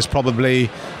think is probably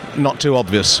not too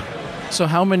obvious. So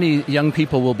how many young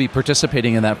people will be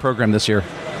participating in that program this year?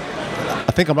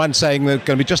 I think I'm right in saying there are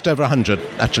going to be just over 100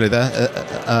 actually there.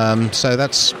 So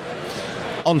that's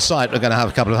on site. We're going to have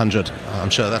a couple of hundred. I'm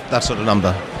sure that sort of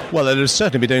number. Well, it'll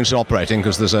certainly be doing some operating,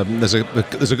 because there's a good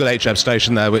HF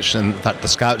station there, which in fact the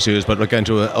Scouts use, but we're going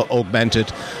to augment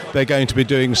it. They're going to be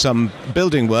doing some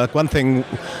building work. One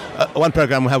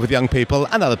program we have with young people,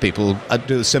 and other people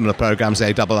do similar programs,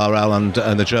 ARRL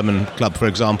and the German club, for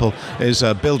example, is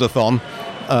a build-a-thon.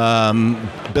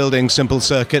 Building simple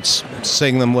circuits,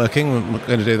 seeing them working. We're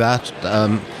going to do that.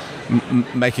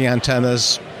 Making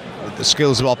antennas, the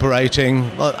skills of operating,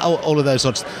 all of those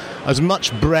sorts. As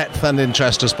much breadth and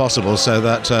interest as possible, so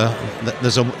that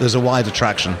there's a wide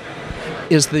attraction.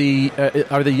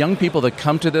 Are the young people that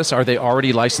come to this, are they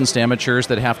already licensed amateurs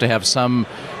that have to have some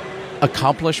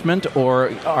accomplishment,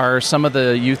 or are some of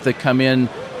the youth that come in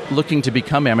looking to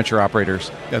become amateur operators?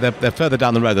 Yeah, they're further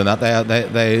down the road than that.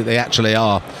 They actually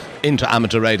are into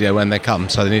amateur radio when they come,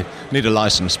 so they need a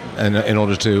license in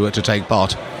order to take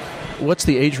part. What's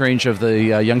the age range of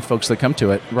the young folks that come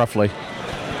to it, roughly?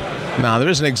 Now, there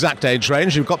is an exact age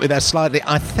range. You've got me there slightly.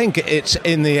 I think it's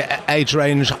in the age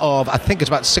range of, I think it's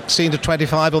about 16 to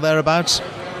 25 or thereabouts.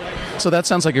 So that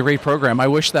sounds like a great program. I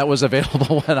wish that was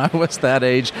available when I was that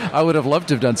age. I would have loved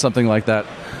to have done something like that.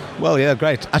 Well, yeah,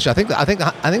 great. Actually, I think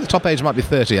the top age might be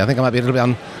 30. I think I might be a little bit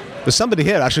on. There's somebody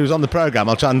here actually who's on the program.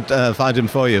 I'll try and find him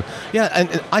for you. Yeah,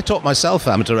 and I taught myself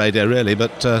amateur radio really,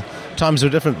 but times were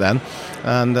different then,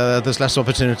 and there's less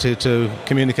opportunity to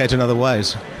communicate in other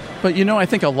ways. But I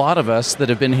think a lot of us that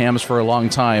have been hams for a long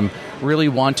time really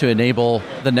want to enable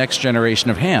the next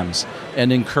generation of hams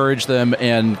and encourage them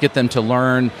and get them to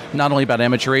learn not only about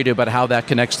amateur radio, but how that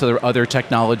connects to the other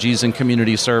technologies and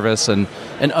community service and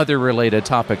other related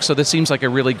topics. So this seems like a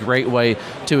really great way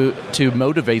to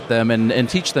motivate them and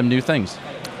teach them new things.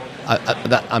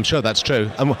 I'm sure that's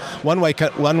true. And one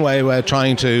way we're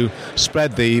trying to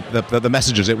spread the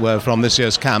messages, it were, from this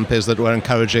year's camp is that we're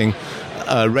encouraging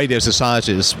radio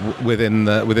societies within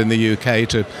the UK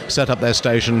to set up their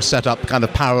stations, set up kind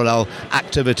of parallel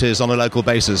activities on a local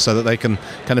basis so that they can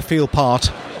kind of feel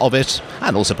part of it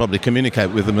and also probably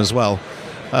communicate with them as well.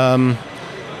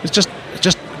 It's just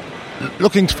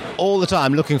looking all the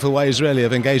time, looking for ways really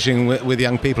of engaging with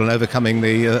young people and overcoming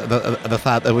the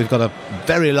fact that we've got a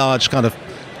very large kind of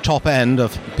top end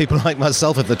of people like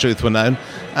myself, if the truth were known,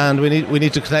 and we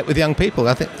need to connect with young people.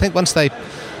 I think once they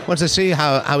see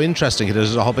how interesting it is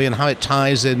as a hobby and how it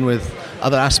ties in with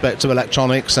other aspects of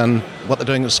electronics and what they're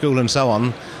doing at school and so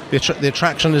on, the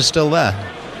attraction is still there.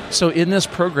 So in this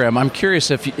program, I'm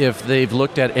curious if they've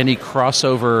looked at any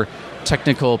crossover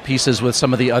technical pieces with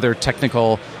some of the other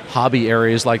technical hobby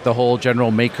areas, like the whole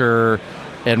general maker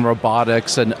and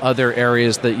robotics and other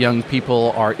areas that young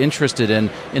people are interested in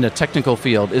a technical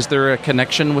field. Is there a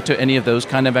connection to any of those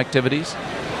kind of activities?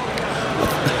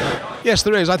 Yes,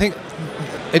 there is. I think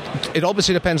it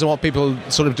obviously depends on what people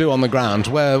sort of do on the ground.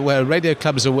 Where radio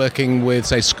clubs are working with,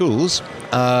 say, schools,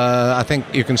 I think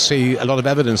you can see a lot of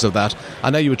evidence of that.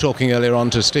 I know you were talking earlier on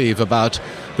to Steve about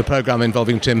the program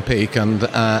involving Tim Peake and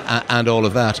all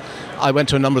of that. I went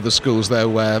to a number of the schools there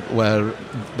where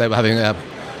they were having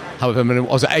however many,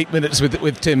 was it 8 minutes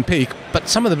with Tim Peake, but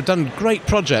some of them have done great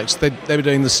projects. They were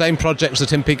doing the same projects that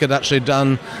Tim Peake had actually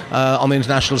done on the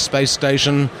International Space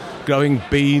Station, growing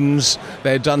beans.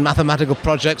 They had done mathematical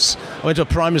projects. I went to a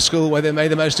primary school where they made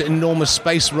the most enormous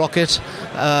space rocket.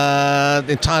 The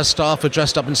entire staff were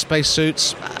dressed up in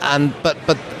spacesuits, but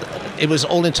it was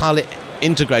all entirely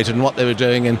integrated in what they were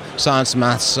doing in science,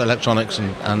 maths, electronics,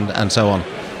 and so on.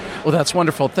 Well, that's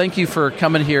wonderful. Thank you for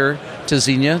coming here to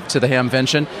Xenia, to the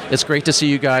Hamvention. It's great to see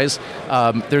you guys.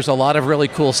 There's a lot of really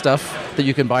cool stuff that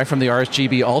you can buy from the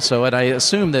RSGB also, and I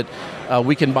assume that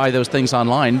we can buy those things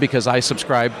online because I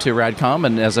subscribe to Radcom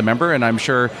and as a member, and I'm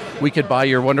sure we could buy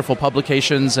your wonderful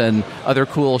publications and other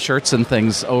cool shirts and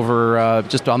things over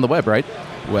just on the web, right?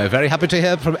 We're very happy to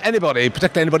hear from anybody,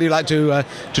 particularly anybody who'd like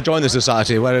to join the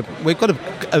society, where we've got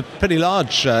a pretty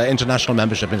large international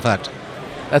membership, in fact.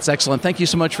 That's excellent. Thank you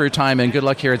so much for your time, and good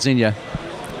luck here at Xenia.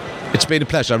 It's been a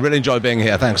pleasure. I really enjoyed being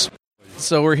here. Thanks.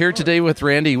 So we're here today with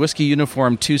Randy, Whiskey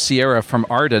Uniform 2 Sierra from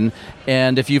Arden.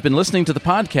 And if you've been listening to the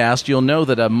podcast, you'll know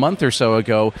that a month or so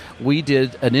ago, we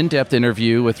did an in-depth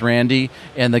interview with Randy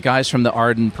and the guys from the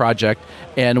Arden project,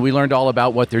 and we learned all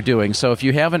about what they're doing. So if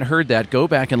you haven't heard that, go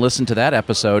back and listen to that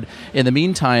episode. In the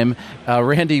meantime,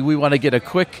 Randy, we want to get a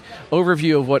quick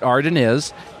overview of what Arden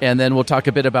is, and then we'll talk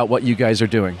a bit about what you guys are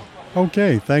doing.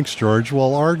 Okay, thanks, George.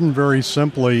 Well, Arden, very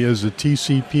simply, is a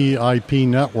TCP IP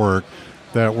network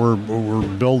that we're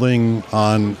building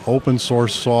on open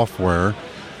source software,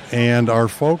 and our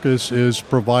focus is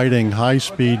providing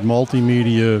high-speed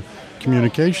multimedia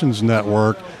communications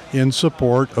network in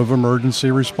support of emergency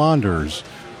responders.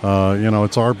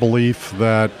 It's our belief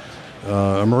that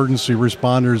emergency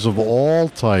responders of all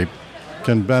type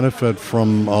can benefit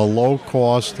from a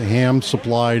low-cost,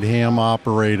 ham-supplied,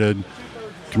 ham-operated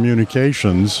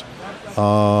communications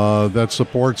that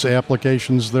supports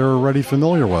applications they're already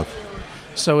familiar with.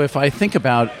 So if I think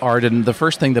about Arden, the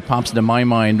first thing that pops into my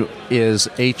mind is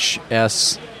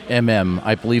HSMM.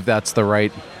 I believe that's the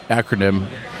right acronym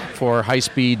for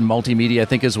high-speed multimedia, I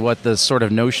think is what the sort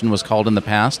of notion was called in the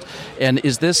past. And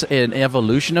is this an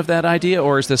evolution of that idea,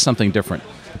 or is this something different?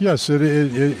 Yes, it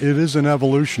is an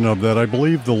evolution of that. I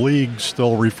believe the League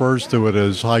still refers to it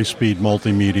as high-speed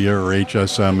multimedia, or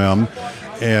HSMM,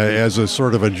 as a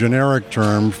sort of a generic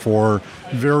term for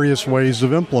various ways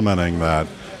of implementing that.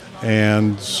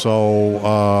 And so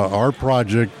our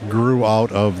project grew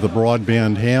out of the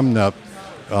broadband HamNet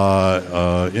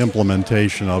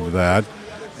implementation of that,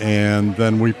 and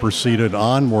then we proceeded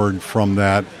onward from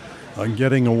that,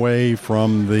 getting away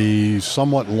from the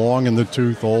somewhat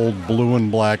long-in-the-tooth old blue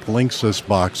and black Linksys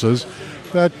boxes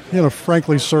that,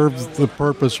 frankly served the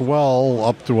purpose well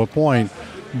up to a point,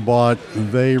 but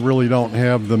they really don't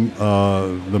have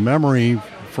the memory,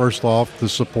 first off, to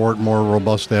support more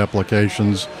robust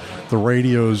applications. The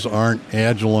radios aren't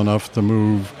agile enough to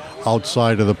move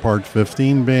outside of the Part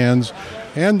 15 bands,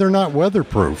 and they're not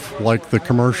weatherproof like the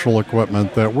commercial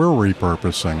equipment that we're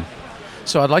repurposing.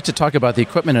 So I'd like to talk about the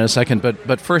equipment in a second,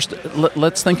 but first,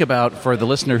 let's think about, for the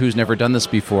listener who's never done this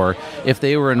before, if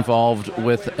they were involved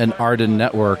with an Arden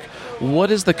network,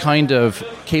 what is the kind of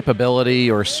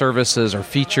capability or services or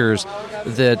features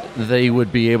that they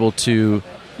would be able to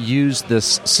use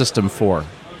this system for?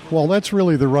 Well, that's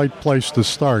really the right place to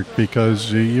start,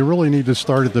 because you really need to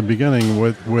start at the beginning,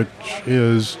 which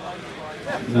is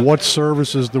what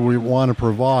services do we want to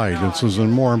provide?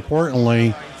 And more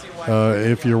importantly,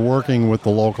 If you're working with the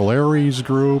local ARES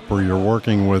group, or you're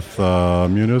working with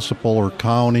municipal or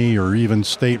county or even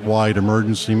statewide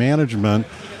emergency management,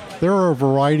 there are a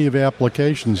variety of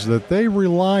applications that they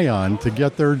rely on to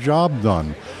get their job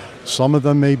done. Some of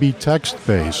them may be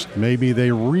text-based. Maybe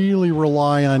they really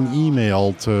rely on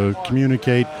email to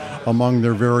communicate among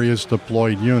their various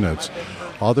deployed units.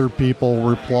 Other people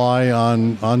rely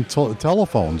on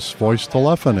telephones, voice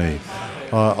telephony.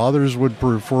 Others would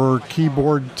prefer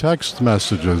keyboard text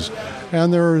messages.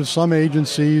 And there are some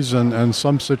agencies and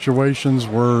some situations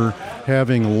where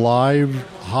having live,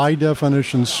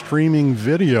 high-definition streaming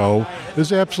video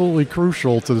is absolutely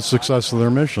crucial to the success of their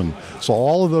mission. So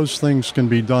all of those things can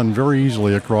be done very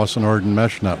easily across an Arden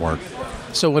mesh network.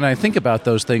 So when I think about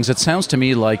those things, it sounds to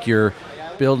me like you're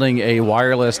building a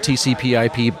wireless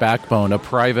TCP/IP backbone, a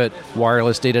private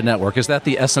wireless data network. Is that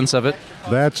the essence of it?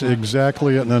 That's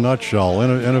exactly it in a nutshell.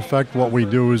 In effect, what we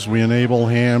do is we enable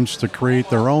hams to create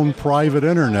their own private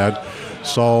internet.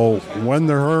 So when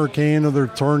the hurricane or the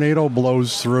tornado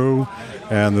blows through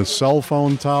and the cell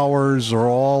phone towers are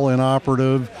all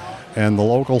inoperative and the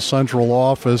local central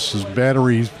office's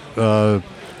battery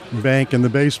bank in the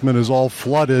basement is all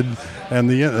flooded and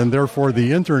therefore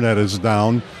the internet is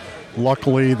down,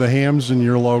 luckily the hams in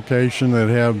your location that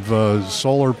have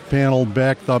solar panel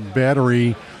backed up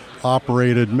battery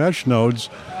operated mesh nodes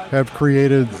have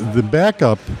created the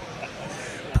backup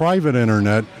private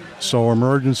internet, so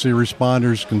emergency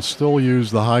responders can still use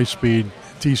the high-speed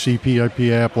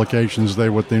TCP/IP applications they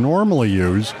normally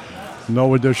use.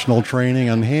 No additional training,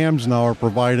 and hams now are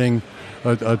providing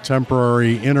a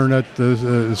temporary internet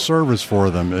service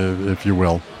for them, if you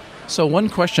will. So one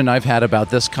question I've had about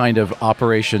this kind of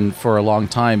operation for a long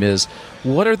time is,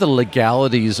 what are the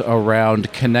legalities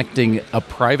around connecting a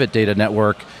private data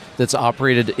network that's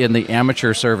operated in the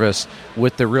amateur service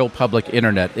with the real public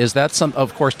internet? Is that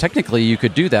of course, technically you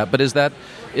could do that, but is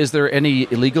there any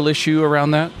legal issue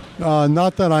around that?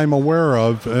 Not that I'm aware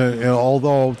of,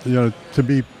 although, to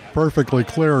be perfectly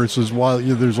clear, this is while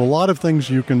there's a lot of things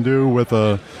you can do with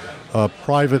a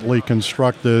privately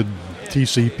constructed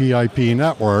TCP/IP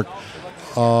network.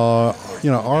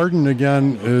 Arden,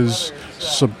 again,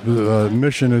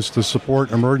 mission is to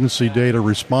support emergency data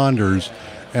responders.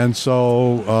 And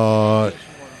so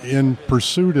in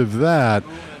pursuit of that,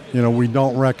 we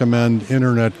don't recommend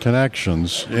internet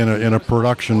connections in a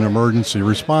production emergency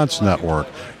response network.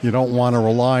 You don't want to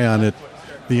rely on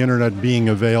the internet being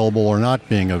available or not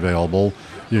being available.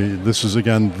 This is,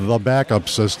 again, the backup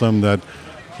system that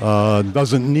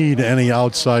doesn't need any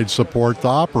outside support to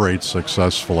operate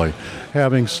successfully.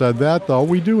 Having said that, though,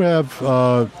 we do have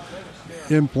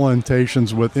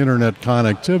implementations with internet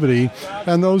connectivity,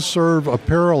 and those serve a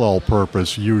parallel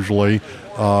purpose usually.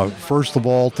 First of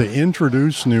all, to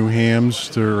introduce new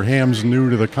hams new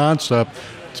to the concept,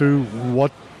 to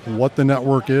what the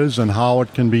network is and how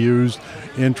it can be used,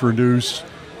 introduce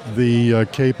the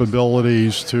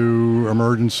capabilities to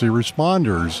emergency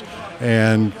responders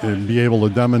and be able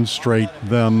to demonstrate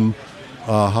them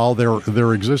how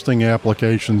their existing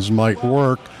applications might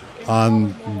work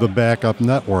on the backup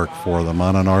network for them,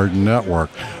 on an Arden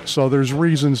network. So there's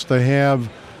reasons to have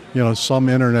some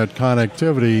internet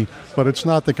connectivity, but it's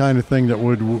not the kind of thing that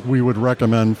we would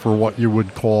recommend for what you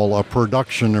would call a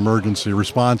production emergency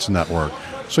response network.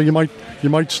 So you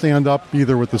might stand up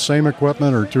either with the same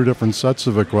equipment or two different sets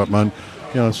of equipment,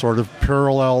 sort of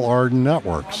parallel Arden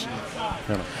networks.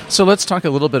 So let's talk a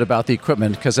little bit about the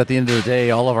equipment, because at the end of the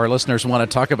day, all of our listeners want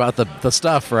to talk about the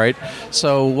stuff, right?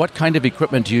 So what kind of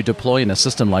equipment do you deploy in a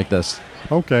system like this?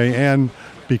 Okay, and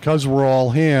because we're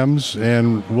all hams,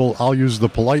 and I'll use the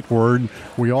polite word,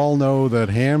 we all know that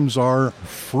hams are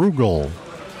frugal.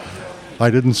 I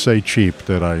didn't say cheap,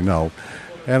 did I? No.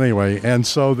 Anyway, and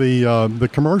so the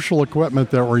commercial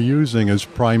equipment that we're using is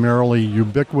primarily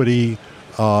Ubiquiti,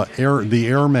 the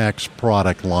AirMax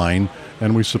product line,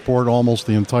 and we support almost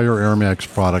the entire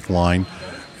AirMax product line.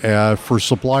 For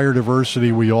supplier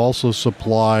diversity, we also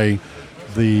supply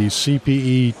the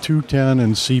CPE 210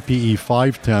 and CPE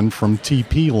 510 from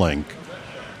TP-Link.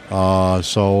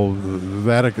 So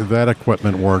that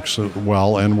equipment works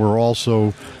well, and we're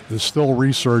also still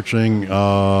researching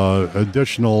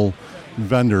additional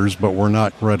vendors, but we're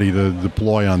not ready to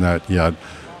deploy on that yet.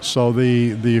 So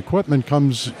the equipment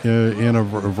comes in a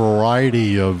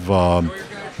variety of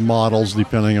models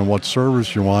depending on what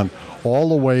service you want, all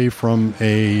the way from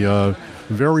a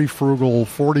very frugal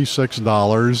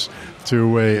 $46 to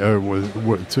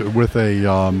with a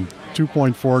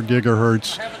 2.4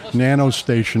 gigahertz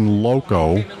NanoStation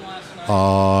Loco,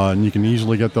 and you can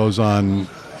easily get those on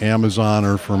Amazon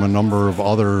or from a number of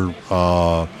other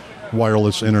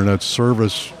wireless internet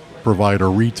service provider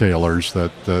retailers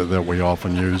that we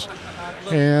often use.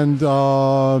 And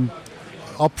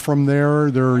up from there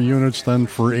are units then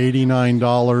for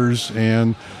 $89,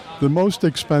 and the most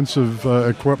expensive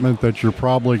equipment that you're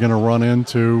probably going to run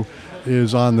into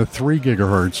is on the 3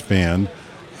 gigahertz band.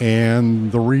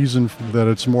 And the reason that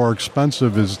it's more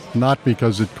expensive is not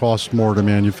because it costs more to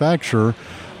manufacture,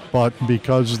 but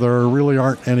because there really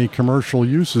aren't any commercial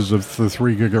uses of the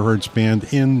 3 gigahertz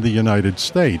band in the United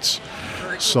States.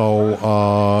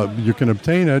 So you can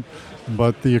obtain it,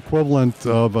 but the equivalent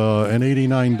of an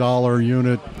 $89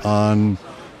 unit on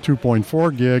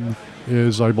 2.4 gig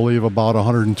is, I believe, about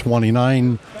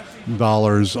 $129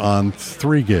 on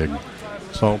 3 gig.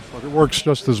 So it works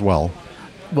just as well.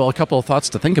 Well, a couple of thoughts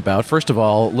to think about. First of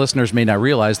all, listeners may not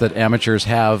realize that amateurs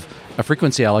have a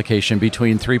frequency allocation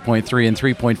between 3.3 and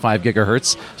 3.5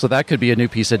 gigahertz, so that could be a new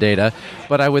piece of data.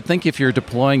 But I would think if you're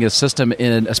deploying a system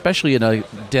especially in a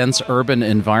dense urban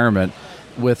environment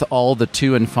with all the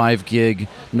 2 and 5 gig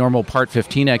normal Part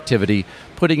 15 activity,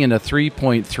 putting in a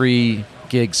 3.3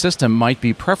 gig system might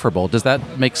be preferable. Does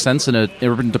that make sense in an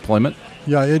urban deployment?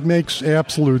 Yeah, it makes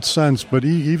absolute sense, but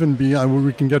even beyond,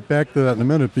 we can get back to that in a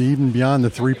minute, but even beyond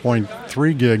the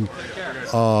 3.3 gig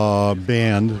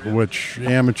band, which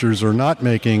amateurs are not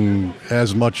making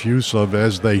as much use of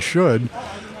as they should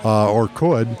or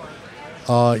could,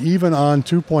 even on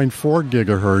 2.4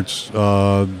 gigahertz,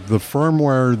 the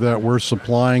firmware that we're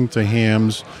supplying to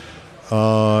hams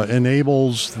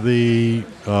enables the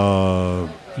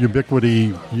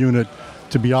Ubiquiti unit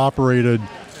to be operated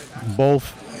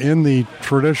both in the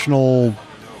traditional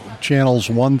channels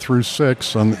 1 through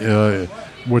 6,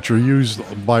 which are used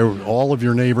by all of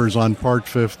your neighbors on Part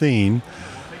 15,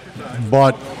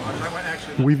 but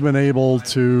we've been able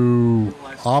to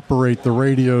operate the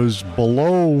radios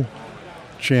below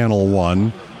channel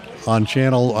 1 on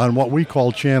what we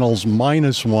call channels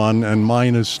 -1 and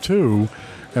 -2.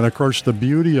 And of course, the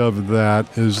beauty of that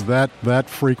is that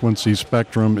frequency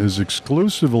spectrum is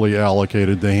exclusively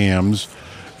allocated to hams.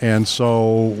 And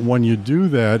so when you do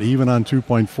that, even on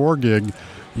 2.4 gig,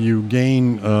 you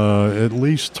gain at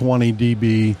least 20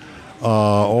 dB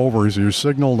over. So your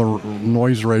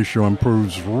signal-to-noise ratio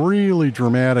improves really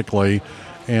dramatically,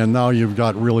 and now you've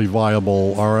got really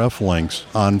viable RF links.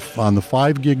 On the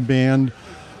 5 gig band,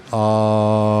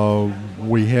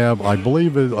 we have, I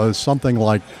believe, something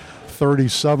like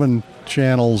 37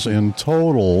 channels in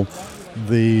total.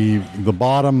 The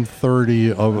bottom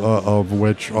 30 of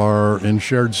which are in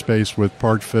shared space with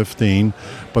Part 15,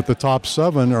 but the top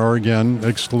 7 are, again,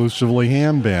 exclusively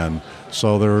ham band.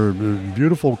 So they're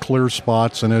beautiful clear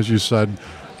spots, and as you said,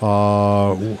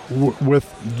 with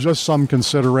just some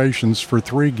considerations for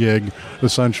 3 gig,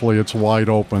 essentially it's wide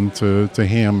open to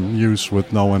ham use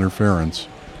with no interference.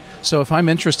 So if I'm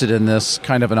interested in this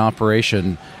kind of an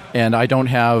operation, and I don't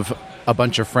have a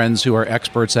bunch of friends who are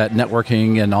experts at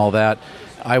networking and all that,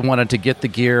 I wanted to get the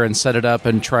gear and set it up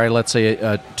and try, let's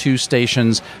say, 2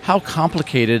 stations. How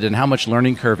complicated and how much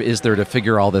learning curve is there to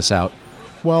figure all this out?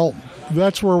 Well,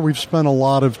 that's where we've spent a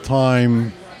lot of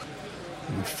time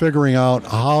figuring out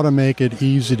how to make it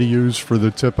easy to use for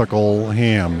the typical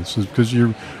ham. Because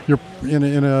you're in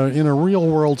a real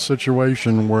world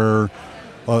situation where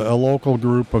a local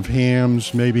group of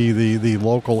hams, maybe the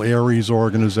local ARES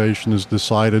organization has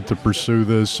decided to pursue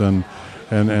this and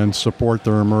support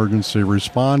their emergency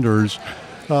responders.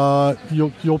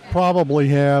 You'll probably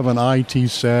have an IT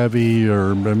savvy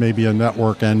or maybe a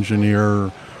network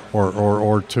engineer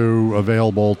or two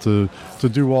available to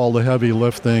do all the heavy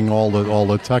lifting, all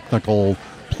the technical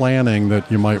planning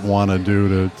that you might want to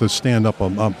do to stand up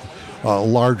a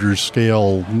larger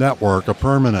scale network, a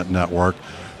permanent network.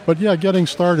 But yeah, getting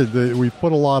started, we've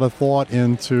put a lot of thought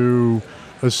into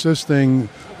assisting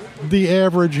the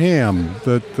average ham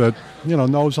that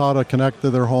knows how to connect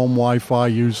to their home Wi-Fi,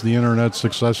 use the internet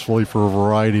successfully for a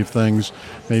variety of things,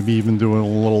 maybe even doing a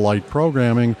little light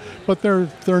programming, but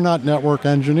they're not network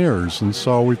engineers. And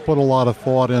so we've put a lot of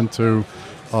thought into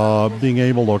being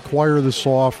able to acquire the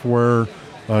software,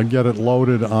 get it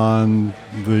loaded on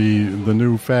the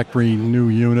new factory, new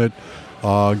unit,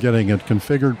 getting it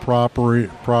configured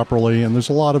properly, and there's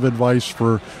a lot of advice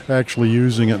for actually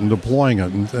using it and deploying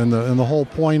it. And the whole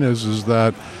point is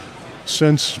that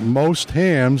since most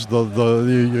hams,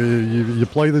 you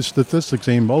play the statistics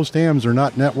game, most hams are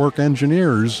not network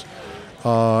engineers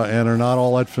and are not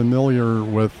all that familiar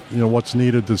with what's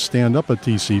needed to stand up a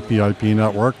TCP/IP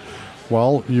network.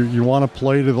 Well, you want to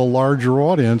play to the larger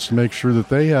audience to make sure that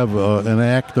they have an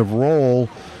active role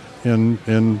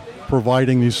in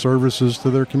providing these services to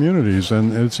their communities,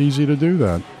 and it's easy to do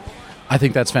that. I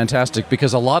think that's fantastic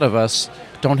because a lot of us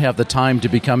don't have the time to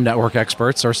become network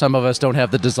experts, or some of us don't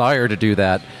have the desire to do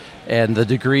that. And the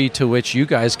degree to which you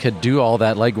guys could do all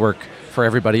that legwork for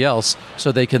everybody else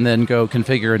so they can then go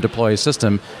configure and deploy a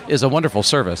system is a wonderful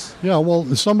service. Yeah, well,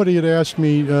 somebody had asked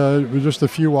me just a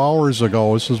few hours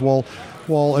ago, it says, well,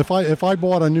 if I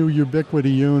bought a new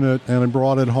Ubiquiti unit and I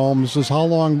brought it home, it says, how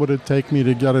long would it take me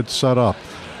to get it set up?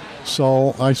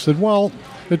 So I said, well,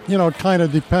 it kind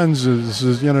of depends,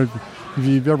 if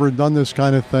you've ever done this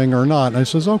kind of thing or not. And I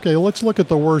says, okay, let's look at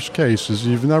the worst cases.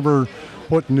 You've never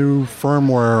put new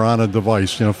firmware on a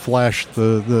device, flash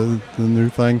the new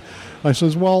thing. I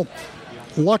says, well,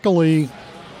 luckily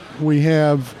we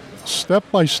have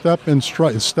step-by-step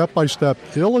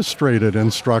illustrated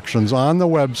instructions on the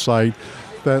website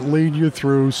that lead you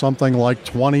through something like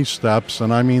 20 steps,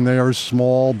 and I mean they are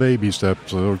small baby steps.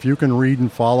 So if you can read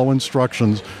and follow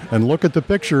instructions and look at the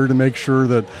picture to make sure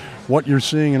that what you're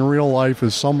seeing in real life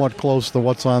is somewhat close to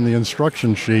what's on the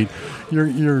instruction sheet,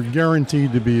 you're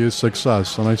guaranteed to be a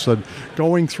success. And I said,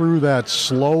 going through that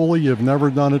slowly, you've never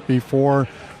done it before,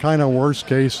 kind of worst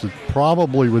case, it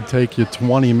probably would take you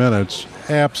 20 minutes,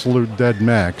 absolute dead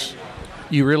max.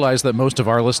 You realize that most of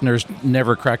our listeners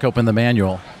never crack open the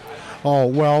manual. Oh,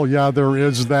 well, yeah, there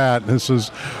is that. This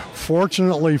is,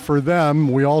 fortunately for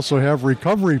them, we also have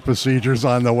recovery procedures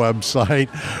on the website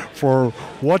for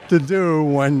what to do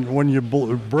when you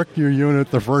brick your unit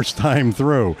the first time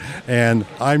through. And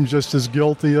I'm just as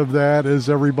guilty of that as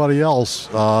everybody else.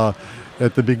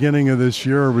 At the beginning of this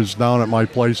year, I was down at my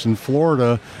place in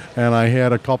Florida, and I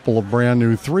had a couple of brand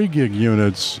new 3 gig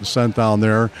units sent down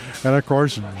there. And of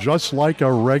course, just like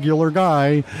a regular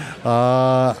guy,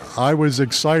 I was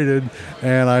excited,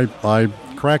 and I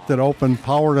cracked it open,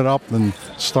 powered it up, and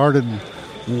started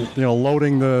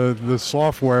loading the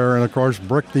software, and of course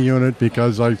bricked the unit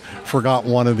because I forgot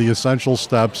one of the essential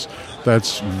steps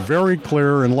that's very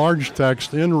clear in large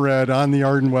text in red on the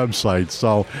Arden website.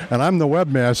 So, and I'm the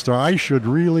webmaster, I should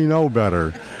really know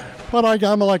better. But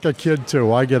I'm like a kid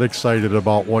too. I get excited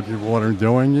about what I'm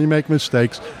doing. You make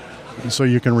mistakes so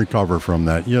you can recover from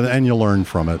that, and you learn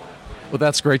from it. Well,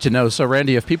 that's great to know. So,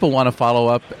 Randy, if people want to follow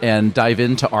up and dive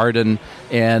into Arden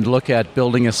and look at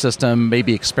building a system,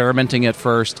 maybe experimenting at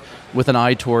first with an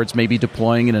eye towards maybe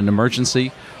deploying in an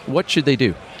emergency, what should they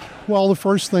do? Well, the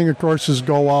first thing, of course, is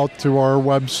go out to our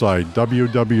website,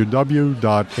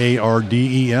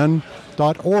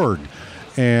 www.arden.org.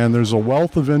 And there's a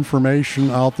wealth of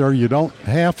information out there. You don't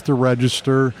have to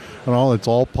register. It's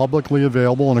all publicly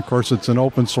available. And, of course, it's an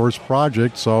open source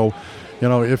project. So,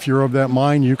 if you're of that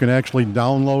mind, you can actually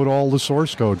download all the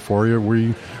source code for you.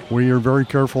 We are very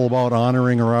careful about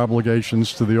honoring our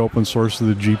obligations to the open source of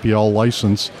the GPL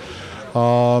license.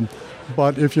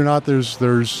 But if you're not, there's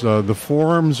the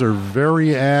forums are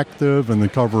very active, and they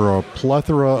cover a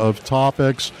plethora of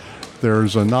topics.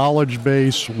 There's a knowledge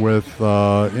base with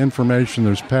information.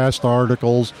 There's past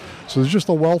articles. So there's just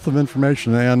a wealth of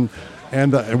information.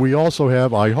 And we also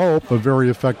have, I hope, a very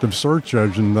effective search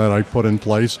engine that I put in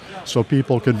place so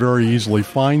people could very easily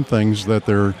find things that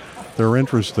they're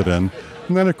interested in.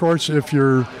 And then, of course, if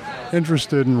you're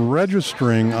interested in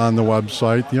registering on the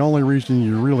website, the only reason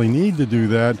you really need to do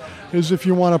that is if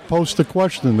you want to post a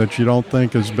question that you don't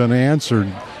think has been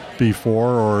answered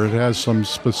before, or it has some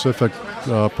specific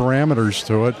parameters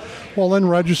to it. Well, then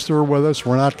register with us.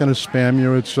 We're not going to spam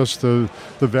you. It's just to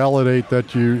validate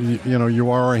that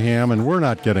you are a ham and we're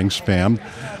not getting spammed.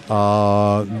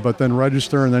 But then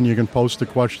register, and then you can post a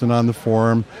question on the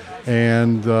forum.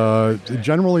 And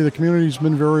generally, the community's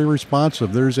been very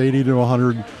responsive. There's 80 to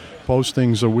 100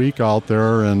 postings a week out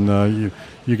there, and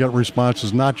you get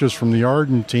responses not just from the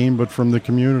Arden team, but from the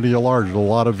community at large. A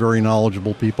lot of very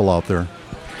knowledgeable people out there.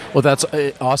 Well, that's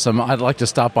awesome. I'd like to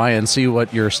stop by and see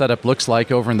what your setup looks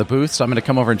like over in the booth, so I'm going to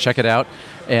come over and check it out.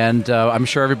 And I'm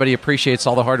sure everybody appreciates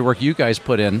all the hard work you guys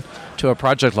put in to a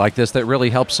project like this that really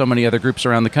helps so many other groups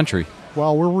around the country.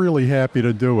 Well, we're really happy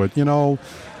to do it.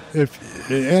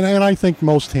 And I think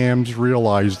most hams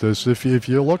realize this. If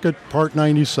you look at Part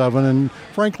 97, and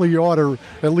frankly, you ought to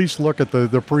at least look at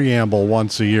the preamble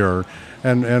once a year.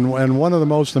 And one of the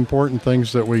most important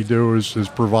things that we do is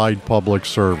provide public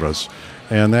service.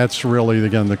 And that's really,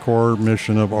 again, the core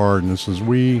mission of Arden.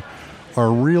 We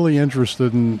are really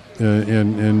interested in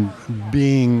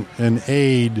being an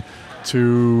aid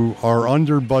to our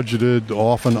under-budgeted,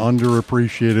 often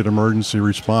underappreciated emergency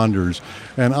responders.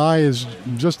 And I, as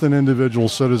just an individual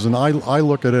citizen, I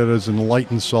look at it as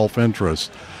enlightened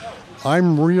self-interest.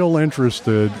 I'm real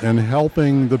interested in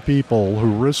helping the people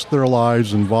who risk their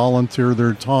lives and volunteer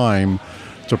their time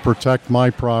to protect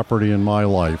my property and my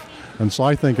life. And so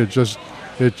I think it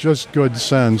it's just good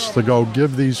sense to go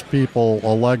give these people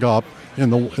a leg up in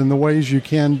the ways you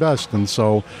can best. And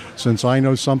so, since I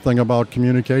know something about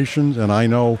communications, and I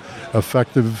know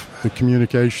effective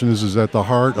communications is at the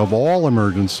heart of all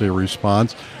emergency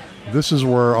response, this is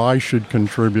where I should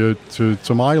contribute to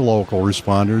my local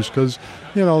responders, because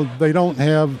they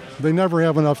never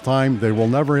have enough time, they will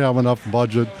never have enough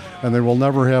budget, and they will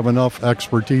never have enough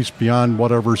expertise beyond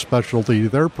whatever specialty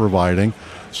they're providing.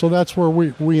 So that's where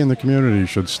we in the community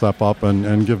should step up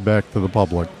and give back to the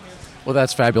public. Well,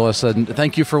 that's fabulous, and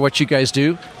thank you for what you guys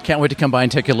do. Can't wait to come by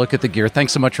and take a look at the gear.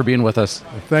 Thanks so much for being with us.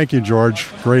 Thank you, George.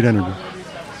 Great interview.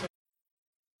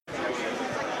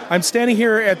 I'm standing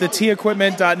here at the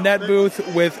teequipment.net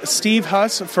booth with Steve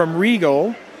Huss from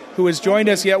Regal, who has joined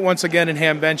us yet once again in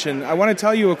Hamvention. I want to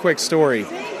tell you a quick story.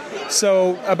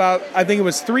 So I think it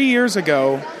was 3 years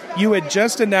ago, you had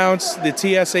just announced the the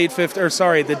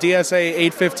DSA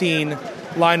 815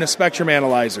 line of spectrum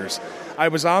analyzers. I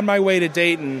was on my way to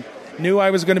Dayton, knew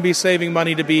I was going to be saving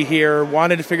money to be here,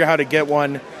 wanted to figure out how to get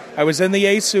one. I was in the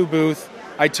ASU booth.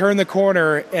 I turned the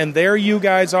corner, and there you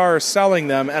guys are selling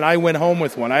them, and I went home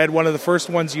with one. I had one of the first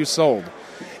ones you sold.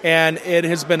 And it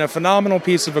has been a phenomenal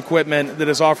piece of equipment that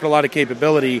has offered a lot of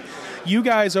capability. You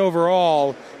guys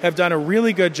overall have done a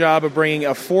really good job of bringing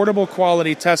affordable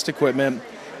quality test equipment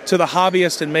to the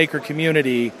hobbyist and maker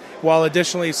community, while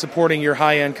additionally supporting your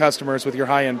high-end customers with your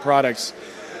high-end products.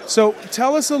 So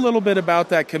tell us a little bit about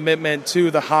that commitment to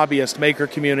the hobbyist maker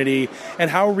community and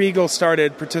how Regal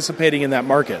started participating in that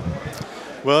market.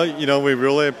 Well, we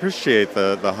really appreciate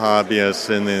the hobbyists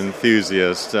and the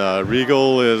enthusiasts.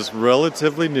 Regal is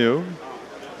relatively new,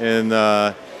 and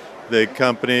the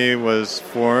company was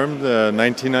formed in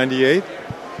 1998.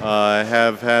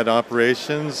 Have had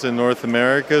operations in North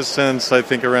America since, I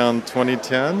think, around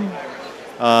 2010.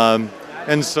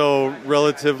 And so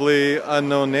relatively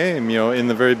unknown name, in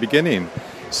the very beginning.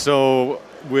 So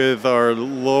with our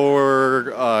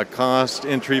lower cost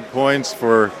entry points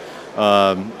for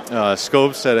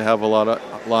scopes that have a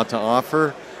lot to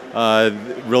offer,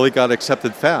 really got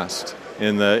accepted fast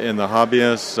in the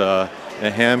hobbyist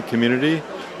and ham community,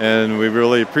 and we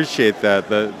really appreciate that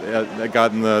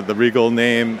gotten the Regal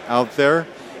name out there,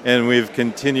 and we've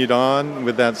continued on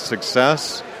with that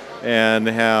success and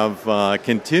have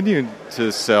continued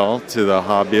to sell to the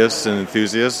hobbyists and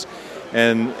enthusiasts,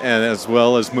 and as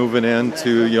well as moving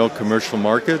into commercial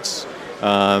markets.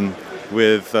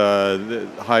 With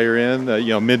higher end,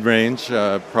 mid-range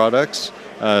products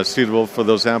suitable for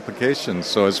those applications.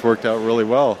 So it's worked out really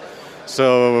well.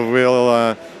 So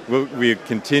we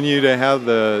continue to have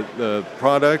the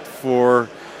product for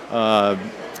the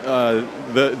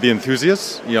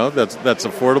enthusiasts. That's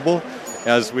affordable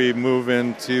as we move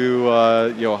into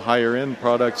higher end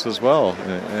products as well.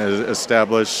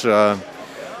 Establish those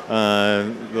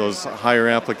higher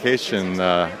application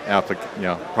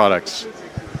products.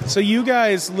 So you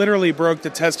guys literally broke the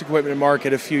test equipment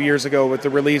market a few years ago with the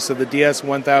release of the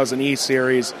DS1000E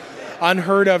series.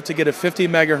 Unheard of to get a 50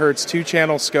 megahertz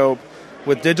 2-channel scope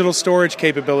with digital storage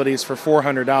capabilities for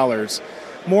 $400.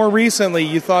 More recently,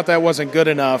 you thought that wasn't good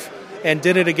enough and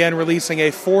did it again, releasing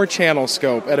a 4-channel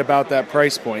scope at about that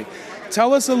price point.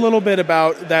 Tell us a little bit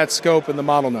about that scope and the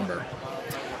model number.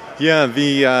 Yeah,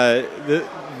 the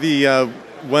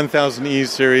 1000E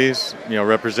series,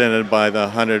 represented by the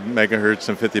 100 megahertz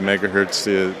and 50 megahertz,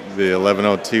 the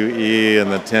 1102E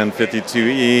and the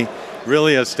 1052E,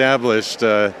 really established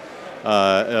an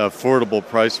affordable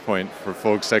price point for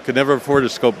folks that could never afford a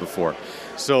scope before.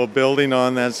 So building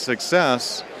on that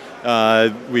success,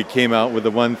 we came out with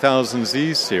the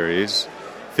 1000Z series,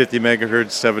 50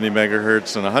 megahertz, 70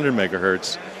 megahertz, and 100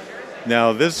 megahertz.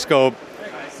 Now this scope,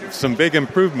 some big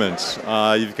improvements.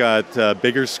 You've got a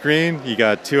bigger screen, you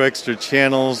got 2 extra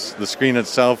channels, the screen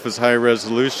itself is higher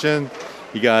resolution,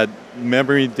 you got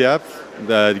memory depth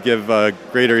that give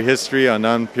greater history on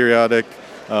non-periodic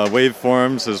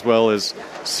waveforms, as well as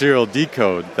serial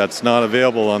decode that's not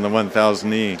available on the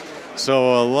 1000E.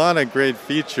 So a lot of great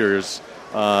features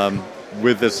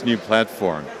with this new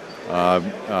platform,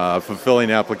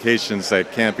 fulfilling applications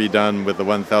that can't be done with the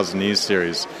 1000E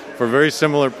series for a very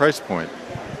similar price point.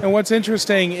 And what's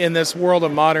interesting in this world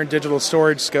of modern digital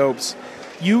storage scopes,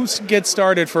 you get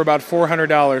started for about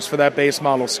 $400 for that base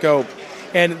model scope,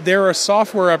 and there are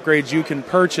software upgrades you can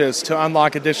purchase to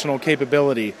unlock additional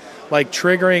capability, like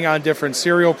triggering on different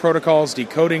serial protocols,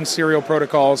 decoding serial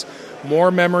protocols,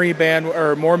 more memory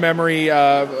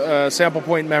sample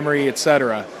point memory,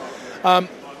 etc.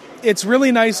 It's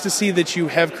really nice to see that you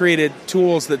have created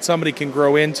tools that somebody can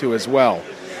grow into as well.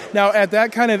 Now, at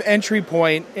that kind of entry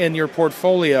point in your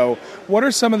portfolio, what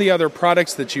are some of the other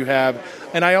products that you have?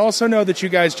 And I also know that you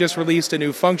guys just released a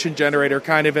new function generator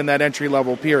kind of in that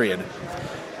entry-level period.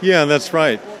 Yeah, that's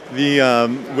right. The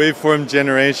waveform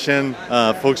generation,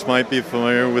 folks might be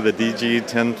familiar with the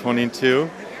DG1022.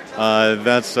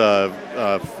 That's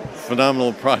a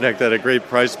phenomenal product at a great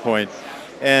price point.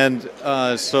 And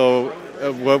so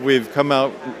what we've come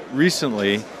out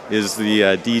recently is the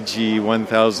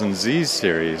DG1000Z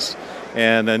series.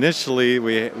 And initially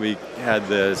we had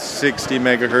the 60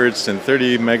 megahertz and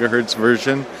 30 megahertz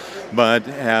version, but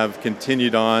have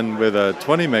continued on with a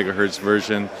 20 megahertz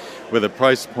version with a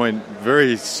price point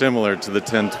very similar to the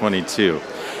 1022.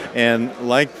 And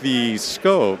like the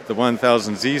scope, the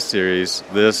 1000Z series,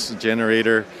 this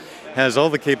generator has all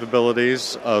the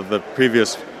capabilities of the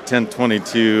previous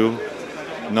 1022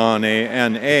 non-A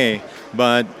and A,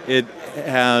 but it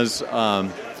has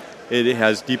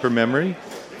deeper memory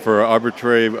for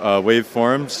arbitrary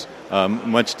waveforms,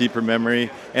 much deeper memory,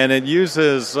 and it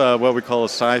uses what we call a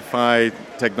sci-fi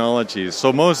technology.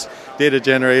 So most data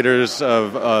generators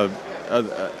at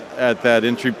that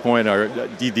entry point are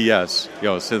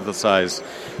DDS, synthesized,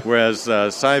 whereas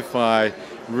sci-fi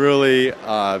really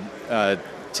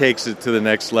takes it to the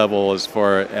next level as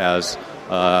far as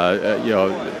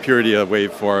purity of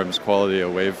waveforms, quality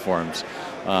of waveforms.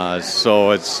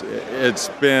 So it's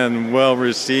been well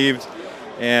received,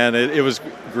 and it was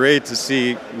great to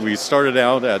see. We started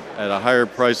out at a higher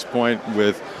price point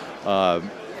with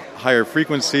higher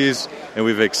frequencies, and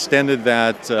we've extended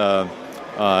that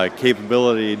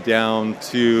capability down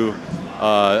to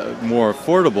more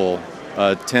affordable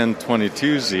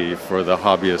 1022Z for the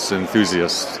hobbyist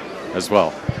enthusiasts as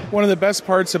well. One of the best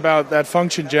parts about that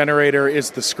function generator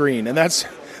is the screen, and that's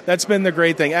been the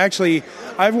great thing. Actually,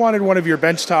 I've wanted one of your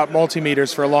benchtop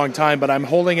multimeters for a long time, but I'm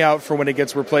holding out for when it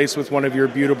gets replaced with one of your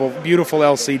beautiful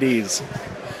LCDs.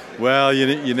 Well,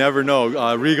 you never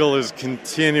know. Regal is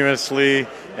continuously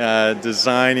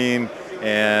designing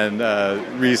and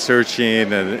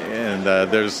researching, and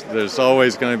there's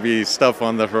always going to be stuff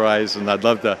on the horizon. I'd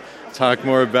love to talk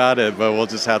more about it, but we'll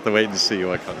just have to wait and see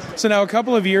what comes. So now, a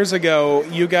couple of years ago,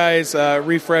 you guys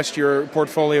refreshed your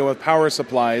portfolio with power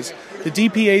supplies. The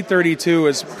DP832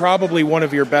 is probably one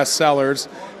of your best sellers.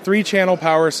 3-channel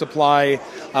power supply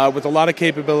with a lot of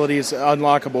capabilities,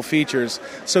 unlockable features.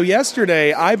 So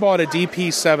yesterday, I bought a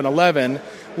DP711,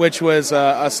 which was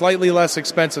a slightly less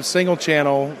expensive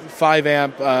single-channel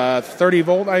 5-amp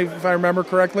 30-volt, if I remember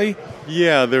correctly.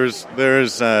 Yeah, there's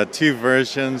two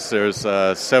versions. There's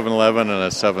a 711 and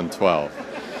a 712.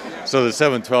 So the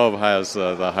 712 has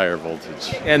the higher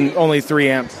voltage. And only 3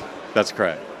 amps. That's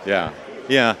correct, yeah.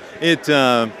 Yeah, it...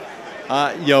 that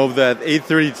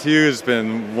 832 has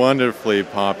been wonderfully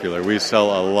popular. We sell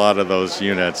a lot of those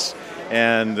units.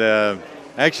 And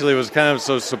actually, it was kind of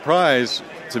so surprised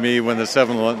to me when the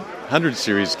 700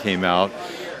 series came out.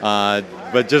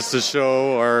 But just to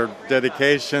show our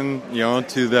dedication,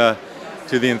 to the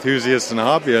enthusiasts and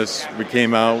hobbyists, we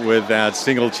came out with that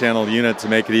single-channel unit to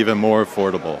make it even more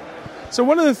affordable. So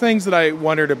one of the things that I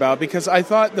wondered about, because I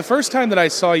thought the first time that I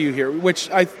saw you here,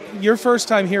 your first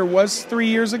time here was 3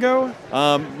 years ago?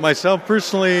 Myself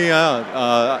personally,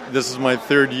 this is my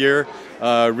third year.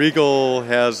 Regal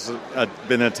has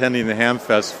been attending the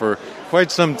HamFest for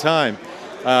quite some time.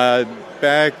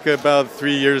 Back about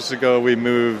 3 years ago, we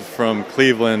moved from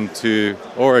Cleveland to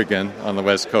Oregon on the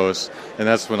West Coast, and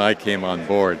that's when I came on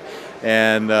board.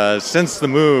 And since the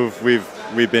move, we've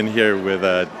been here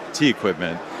with T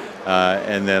equipment.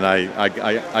 And then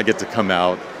I get to come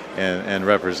out and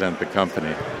represent the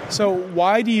company. So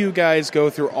why do you guys go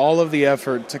through all of the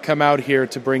effort to come out here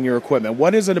to bring your equipment?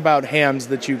 What is it about hams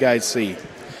that you guys see?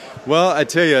 Well, I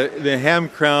tell you, the Ham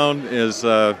Crown has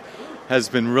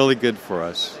been really good for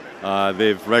us.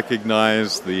 They've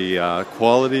recognized the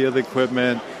quality of the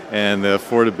equipment and the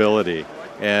affordability,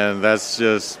 and that's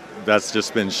just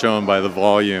been shown by the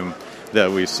volume that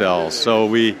we sell. So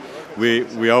we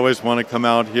always want to come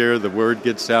out here. The word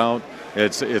gets out.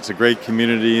 It's a great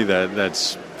community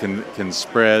that can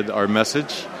spread our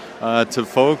message to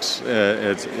folks.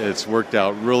 It's worked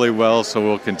out really well, so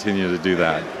we'll continue to do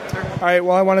that. All right,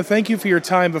 well, I want to thank you for your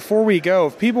time. Before we go,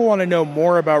 if people want to know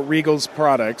more about Regal's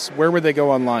products, where would they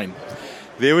go online?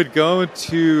 They would go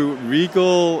to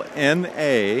regalna.com.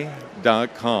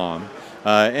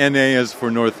 NA is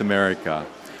for North America.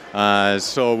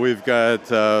 So we've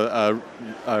got a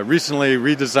recently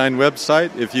redesigned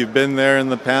website. If you've been there in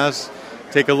the past,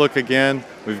 take a look again.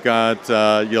 We've got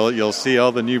you'll see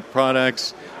all the new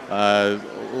products. A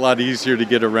lot easier to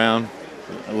get around.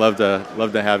 I'd love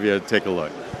to have you take a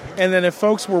look. And then if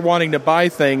folks were wanting to buy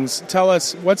things, tell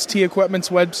us, what's T Equipment's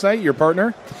website, your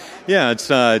partner? Yeah, it's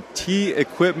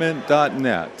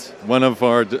tequipment.net, one of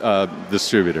our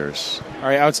distributors. All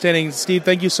right, outstanding. Steve,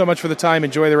 thank you so much for the time.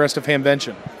 Enjoy the rest of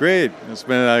Hamvention. Great. It's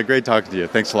been great talking to you.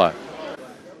 Thanks a lot.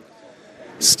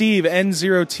 Steve,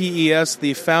 N0TES,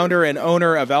 the founder and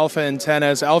owner of Alpha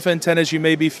Antennas. Alpha Antennas, you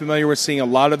may be familiar with seeing a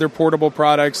lot of their portable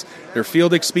products, their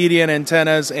field expedient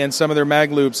antennas, and some of their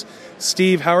mag loops.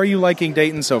 Steve, how are you liking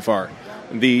Dayton so far?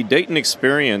 The Dayton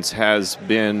experience has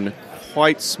been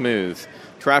quite smooth.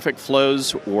 Traffic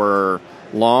flows were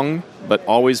long, but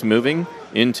always moving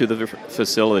into the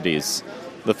facilities.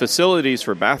 The facilities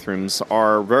for bathrooms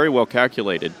are very well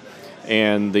calculated,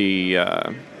 and the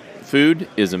food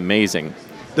is amazing.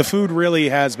 The food really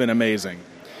has been amazing.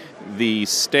 The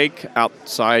steak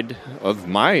outside of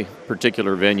my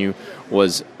particular venue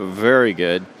was very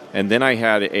good, and then I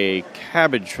had a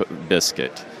cabbage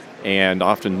biscuit, and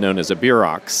often known as a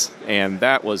bierox, and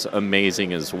that was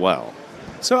amazing as well.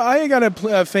 So I got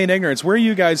to feign ignorance. Where are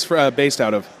you guys based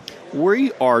out of?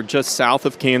 We are just south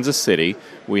of Kansas City.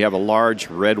 We have a large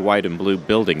red, white, and blue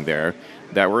building there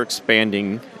that we're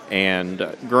expanding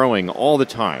and growing all the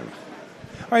time.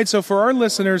 All right, so for our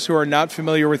listeners who are not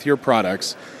familiar with your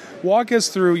products, walk us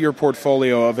through your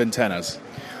portfolio of antennas.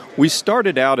 We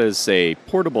started out as a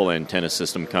portable antenna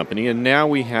system company, and now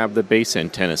we have the base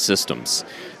antenna systems.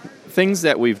 Things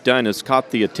that we've done is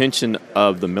caught the attention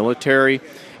of the military,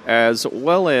 as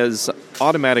well as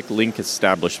automatic link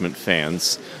establishment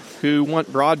fans who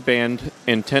want broadband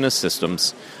antenna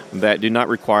systems that do not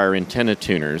require antenna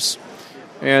tuners.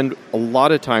 And a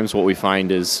lot of times what we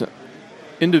find is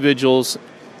individuals,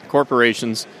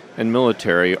 corporations, and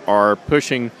military are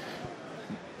pushing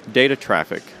data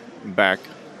traffic back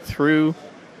through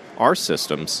our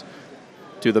systems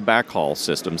to the backhaul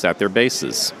systems at their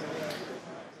bases.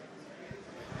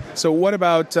 So what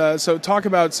about, talk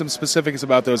about some specifics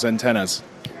about those antennas.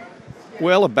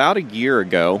 Well, about a year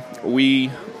ago,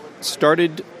 we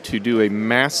started to do a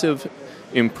massive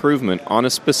improvement on a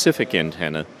specific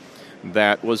antenna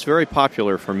that was very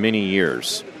popular for many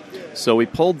years. So we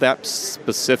pulled that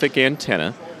specific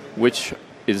antenna, which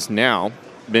is now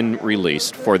been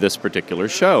released for this particular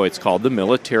show. It's called the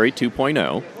Military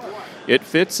 2.0. It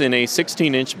fits in a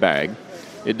 16-inch bag.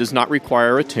 It does not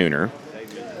require a tuner.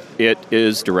 It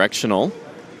is directional,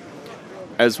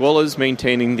 as well as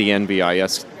maintaining the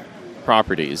NVIS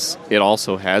properties. It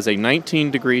also has a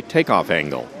 19-degree takeoff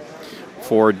angle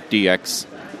for DX.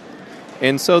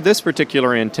 And so this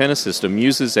particular antenna system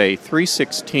uses a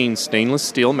 3/16 stainless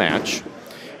steel match,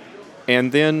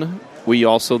 and then we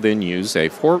also then use a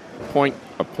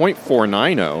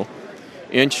 0.490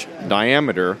 inch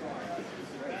diameter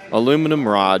aluminum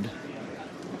rod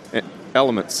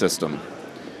element system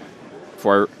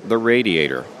for the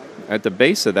radiator. At the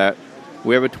base of that,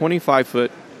 we have a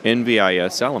 25-foot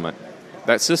NVIS element.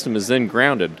 That system is then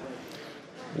grounded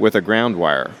with a ground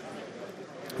wire.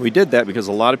 We did that because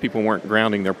a lot of people weren't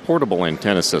grounding their portable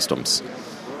antenna systems.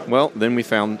 Well, then we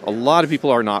found a lot of people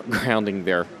are not grounding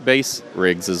their base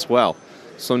rigs as well.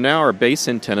 So now our base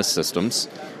antenna systems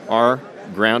are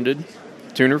grounded,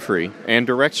 tuner-free, and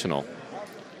directional.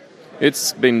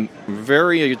 It's been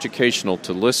very educational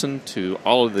to listen to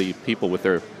all of the people with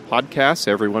their podcasts,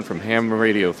 everyone from Ham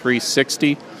Radio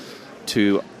 360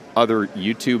 to other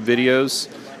YouTube videos,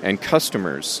 and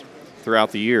customers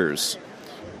throughout the years.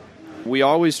 We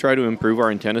always try to improve our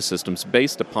antenna systems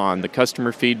based upon the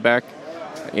customer feedback,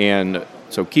 and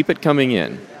so keep it coming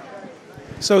in.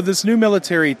 So this new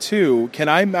Military 2, can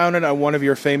I mount it on one of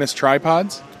your famous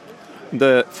tripods?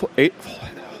 The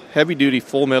heavy-duty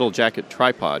full metal jacket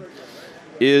tripod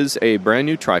is a brand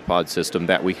new tripod system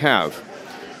that we have.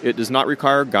 It does not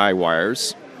require guy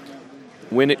wires.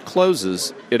 When it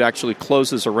closes, it actually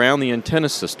closes around the antenna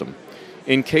system,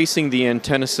 encasing the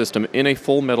antenna system in a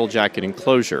full metal jacket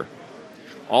enclosure.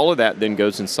 All of that then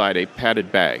goes inside a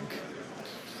padded bag.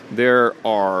 There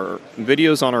are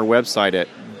videos on our website at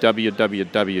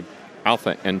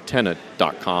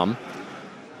www.alphaantenna.com,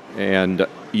 and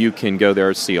you can go there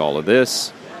and see all of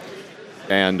this.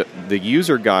 And the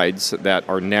user guides that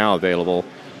are now available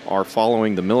are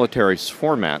following the military's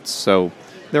formats, so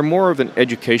they're more of an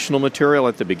educational material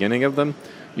at the beginning of them.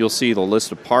 You'll see the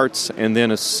list of parts and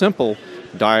then a simple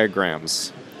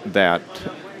diagrams that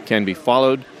can be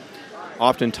followed,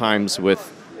 oftentimes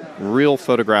with real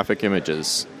photographic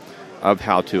images of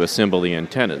how to assemble the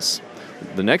antennas.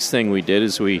 The next thing we did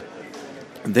is we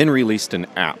then released an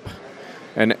app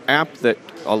that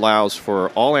allows for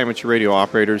all amateur radio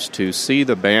operators to see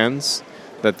the bands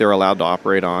that they're allowed to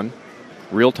operate on,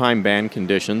 real-time band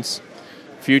conditions,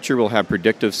 future will have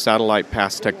predictive satellite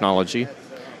pass technology,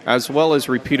 as well as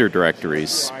repeater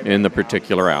directories in the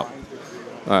particular app.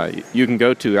 You can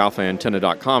go to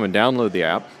alphaantenna.com and download the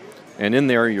app, and in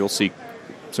there you'll see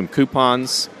some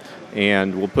coupons,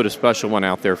 and we'll put a special one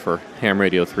out there for Ham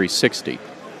Radio 360.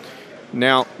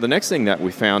 Now, the next thing that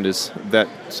we found is that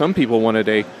some people wanted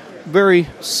a very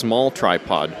small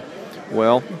tripod.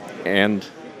 Well, and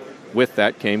with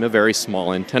that came a very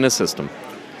small antenna system.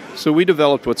 So we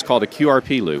developed what's called a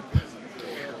QRP loop.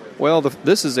 Well,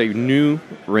 this is a new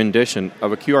rendition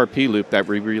of a QRP loop that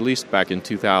we released back in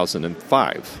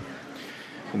 2005.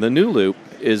 The new loop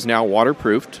is now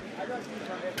waterproofed,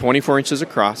 24 inches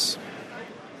across,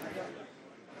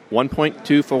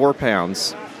 1.24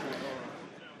 pounds,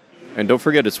 and don't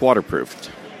forget it's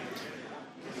waterproofed.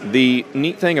 The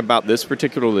neat thing about this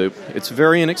particular loop, it's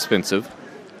very inexpensive,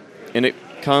 and it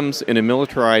comes in a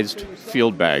militarized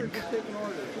field bag.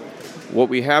 What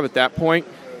we have at that point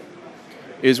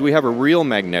is we have a real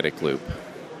magnetic loop.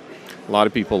 A lot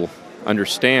of people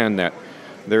understand that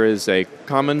there is a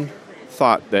common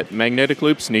thought that magnetic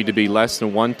loops need to be less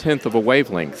than 1/10 of a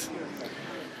wavelength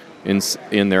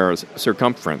in their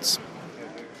circumference.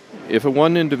 If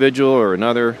one individual or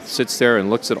another sits there and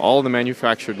looks at all the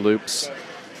manufactured loops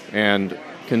and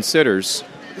considers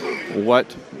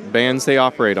what bands they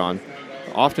operate on,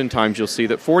 oftentimes you'll see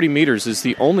that 40 meters is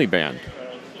the only band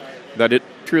that it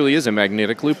truly is a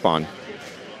magnetic loop on.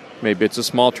 Maybe it's a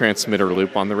small transmitter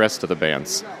loop on the rest of the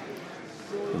bands.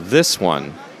 This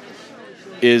one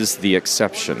is the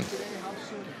exception.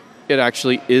 It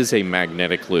actually is a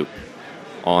magnetic loop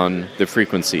on the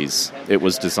frequencies it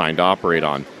was designed to operate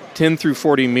on. 10 through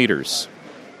 40 meters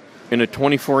in a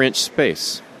 24-inch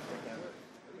space.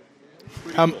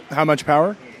 How much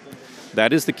power?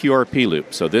 That is the QRP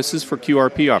loop. So this is for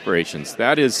QRP operations.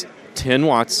 That is 10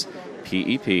 watts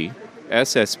PEP,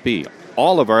 SSB.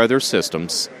 All of our other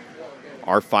systems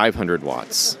are 500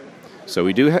 watts. So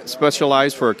we do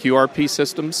specialize for our QRP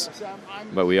systems,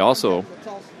 but we also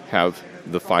have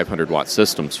the 500-watt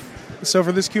systems. So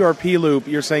for this QRP loop,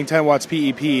 you're saying 10 watts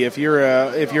PEP. If you're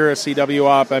a CW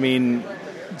op, I mean,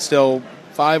 still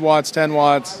 5 watts, 10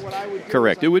 watts?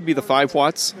 Correct. It would be the 5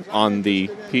 watts on the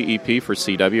PEP for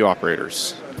CW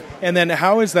operators. And then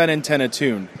how is that antenna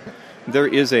tuned? There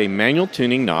is a manual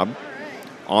tuning knob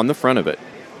on the front of it,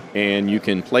 and you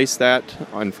can place that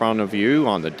in front of you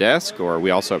on the desk, or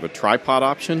we also have a tripod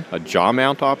option, a jaw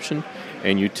mount option,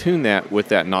 and you tune that with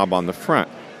that knob on the front.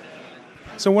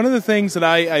 So one of the things that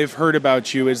I've heard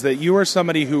about you is that you are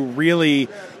somebody who really,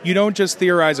 you don't just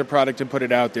theorize a product and put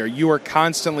it out there. You are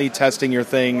constantly testing your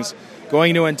things,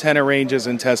 going to antenna ranges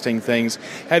and testing things.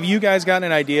 Have you guys gotten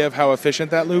an idea of how efficient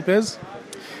that loop is?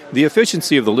 The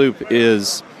efficiency of the loop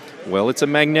is, well, it's a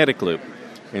magnetic loop.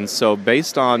 And so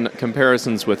based on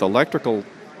comparisons with electrical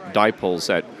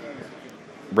dipoles at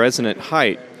resonant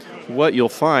height, what you'll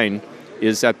find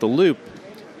is that the loop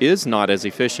is not as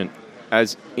efficient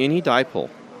as any dipole.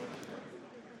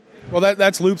 Well,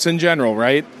 that's loops in general,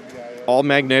 right? All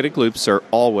magnetic loops are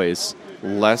always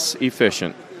less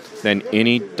efficient than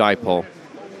any dipole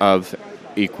of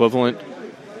equivalent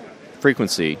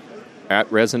frequency at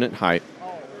resonant height,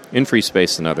 in free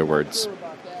space, in other words.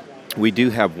 We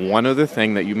do have one other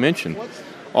thing that you mentioned,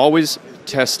 always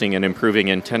testing and improving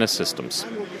antenna systems.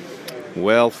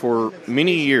 Well, for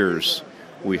many years,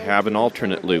 we have an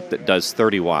alternate loop that does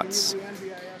 30 watts.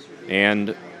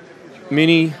 And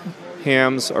many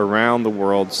hams around the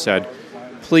world said,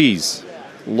 please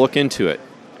look into it.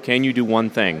 Can you do one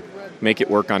thing? Make it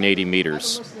work on 80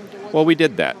 meters. Well, we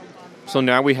did that. So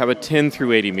now we have a 10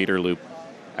 through 80 meter loop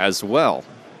as well.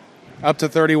 Up to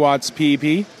 30 watts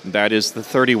PEP? That is the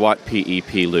 30 watt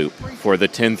PEP loop for the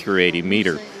 10 through 80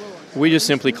 meter. We just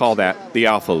simply call that the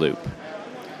alpha loop.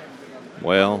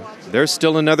 Well, there's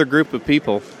still another group of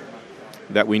people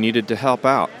that we needed to help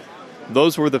out.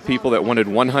 Those were the people that wanted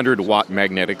 100 watt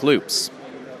magnetic loops.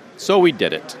 So we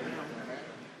did it.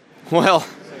 Well,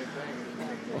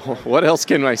 what else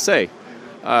can I say?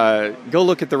 Go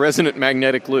look at the resonant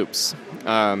magnetic loops.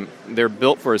 They're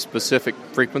built for a specific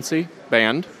frequency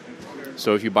band.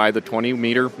 So if you buy the 20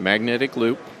 meter magnetic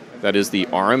loop, that is the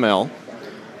RML,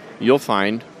 you'll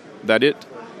find that it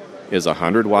is a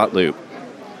 100 watt loop.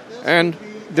 And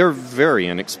they're very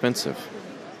inexpensive.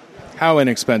 How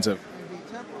inexpensive?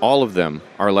 All of them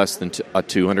are less than a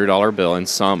 $200 bill, and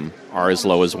some are as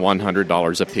low as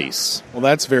 $100 a piece. Well,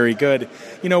 that's very good.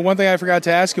 You know, one thing I forgot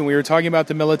to ask you, we were talking about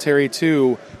the Military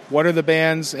 2. What are the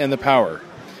bands and the power?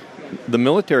 The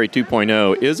Military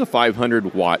 2.0 is a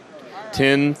 500 watt,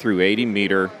 10 through 80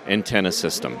 meter antenna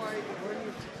system.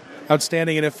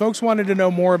 Outstanding. And if folks wanted to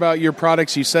know more about your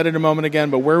products, you said it a moment again,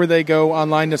 but where would they go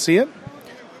online to see it?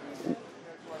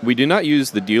 We do not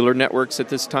use the dealer networks at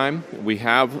this time. We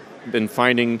have been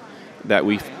finding that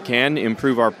we can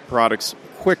improve our products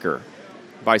quicker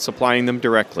by supplying them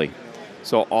directly.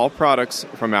 So all products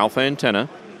from Alpha Antenna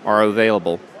are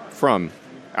available from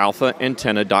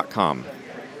alphaantenna.com.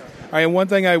 All right, and one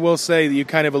thing I will say that you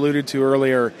kind of alluded to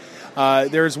earlier,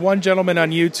 there's one gentleman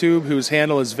on YouTube whose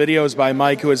handle is Videos by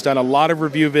Mike, who has done a lot of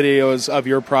review videos of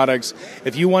your products.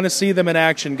 If you want to see them in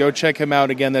action, go check him out.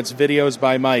 Again, that's Videos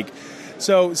by Mike.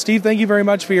 So, Steve, thank you very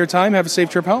much for your time. Have a safe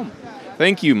trip home.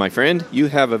 Thank you, my friend. You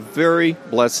have a very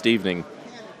blessed evening.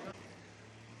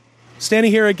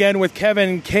 Standing here again with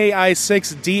Kevin,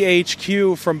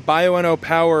 KI6DHQ from Bioenno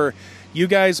Power. You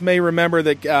guys may remember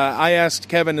that I asked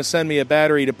Kevin to send me a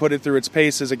battery to put it through its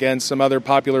paces against some other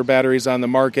popular batteries on the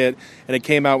market, and it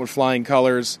came out with flying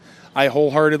colors. I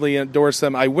wholeheartedly endorse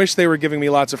them. I wish they were giving me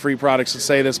lots of free products to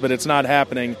say this, but it's not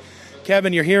happening.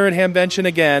 Kevin, you're here at Hamvention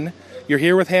again. You're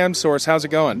here with HamSource. How's it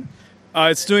going?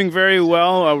 It's doing very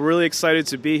well. We're really excited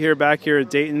to be back here at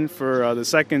Dayton for the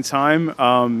second time.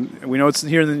 We know it's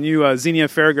here in the new Xenia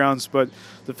Fairgrounds, but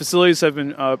the facilities have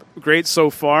been great so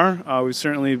far. We've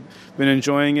certainly been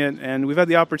enjoying it, and we've had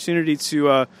the opportunity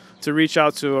to reach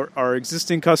out to our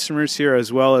existing customers here,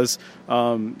 as well as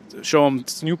show them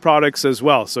new products as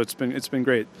well. So it's been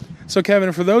great. So,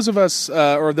 Kevin, for those of us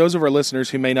or those of our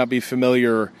listeners who may not be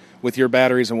familiar with your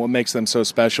batteries and what makes them so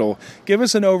special, give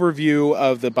us an overview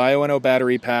of the Bioenno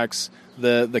battery packs,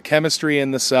 the chemistry in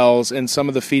the cells, and some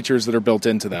of the features that are built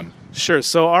into them. Sure.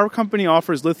 So our company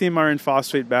offers lithium iron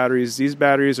phosphate batteries. These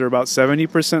batteries are about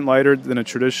 70% lighter than a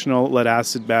traditional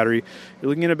lead-acid battery. You're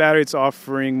looking at a battery that's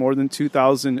offering more than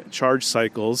 2,000 charge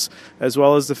cycles, as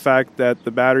well as the fact that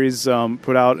the batteries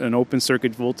put out an open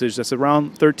circuit voltage that's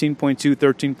around 13.2,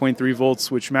 13.3 volts,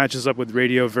 which matches up with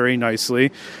radio very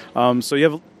nicely. So you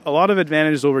have a lot of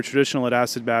advantages over traditional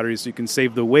lead-acid batteries. You can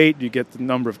save the weight, you get the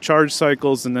number of charge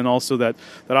cycles, and then also that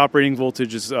operating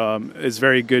voltage is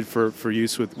very good for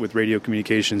use with radio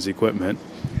communications equipment.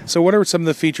 So what are some of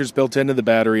the features built into the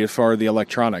battery as far as the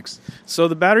electronics? So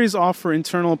the batteries offer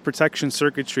internal protection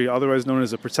circuitry, otherwise known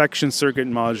as a protection circuit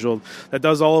module, that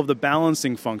does all of the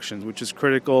balancing functions, which is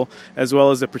critical, as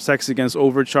well as it protects against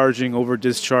overcharging, over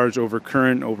discharge, over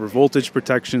current, over voltage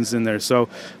protections in there. So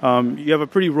you have a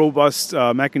pretty robust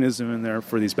mechanism in there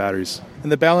for these batteries.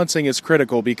 And the balancing is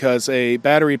critical because a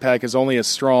battery pack is only as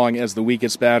strong as the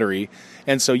weakest battery.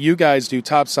 And so you guys do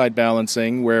topside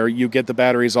balancing where you get the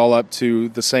batteries all up to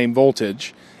the same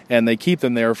voltage and they keep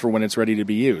them there for when it's ready to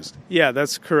be used. Yeah,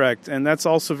 that's correct. And that's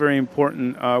also very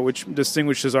important, which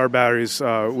distinguishes our batteries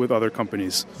with other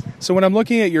companies. So when I'm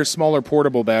looking at your smaller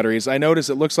portable batteries, I notice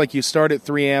it looks like you start at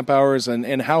 3 amp hours,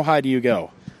 and how high do you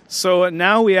go? So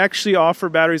now we actually offer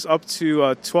batteries up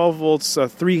to 12 volts,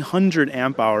 300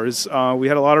 amp hours. We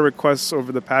had a lot of requests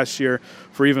over the past year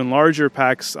for even larger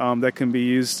packs that can be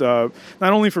used not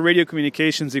only for radio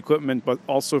communications equipment, but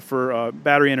also for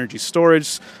battery energy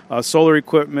storage, solar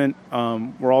equipment.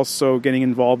 We're also getting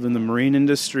involved in the marine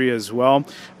industry as well.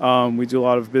 We do a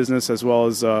lot of business as well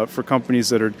as for companies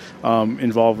that are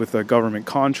involved with government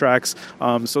contracts.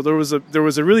 So there was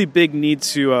a really big need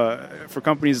for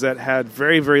companies that had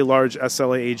very, very large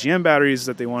SLA AGM batteries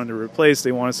that they wanted to replace.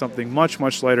 They wanted something much,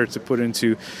 much lighter to put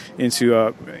into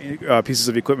pieces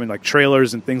of equipment like trailers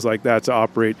and things like that to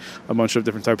operate a bunch of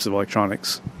different types of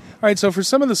electronics. All right, so for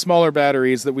some of the smaller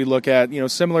batteries that we look at,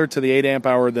 similar to the 8 amp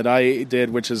hour that I did,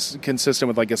 which is consistent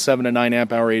with like a 7 to 9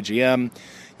 amp hour AGM,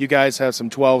 you guys have some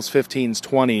 12s, 15s,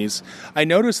 20s. I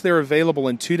noticed they're available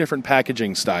in 2 different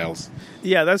packaging styles.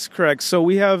 Yeah, that's correct. So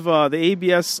we have the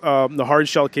ABS, the hard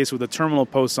shell case with a terminal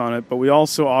post on it, but we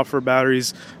also offer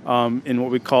batteries in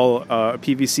what we call a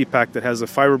PVC pack that has a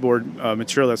fiberboard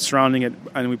material that's surrounding it,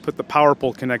 and we put the power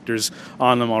pole connectors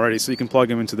on them already so you can plug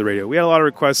them into the radio. We had a lot of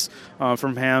requests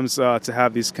from hams to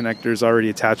have these connectors already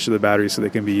attached to the battery so they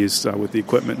can be used with the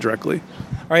equipment directly.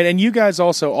 All right, and you guys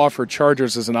also offer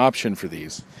chargers as an option for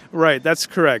these. Right, that's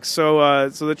correct. So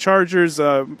the chargers,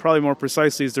 probably more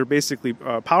precisely, is they're basically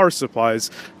power supplies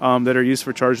that are used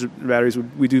for charged batteries.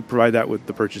 We do provide that with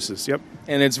the purchases. Yep.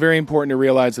 And it's very important to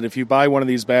realize that if you buy one of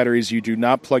these batteries, you do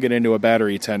not plug it into a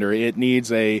battery tender. It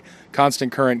needs a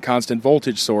constant current, constant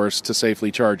voltage source to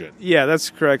safely charge it. Yeah, that's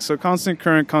correct. So constant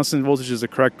current, constant voltage is the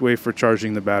correct way for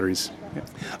charging the batteries. Yeah.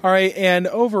 All right, and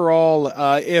overall,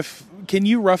 if can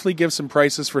you roughly give some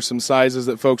prices for some sizes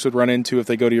that folks would run into if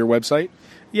they go to your website?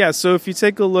 Yeah, so if you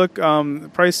take a look,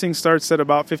 pricing starts at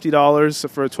about $50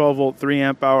 for a 12-volt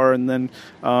 3-amp hour, and then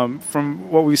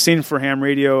from what we've seen for ham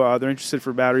radio, they're interested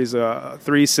for batteries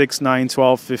 3, 6, 9,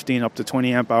 12, 15, up to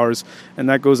 20 amp hours, and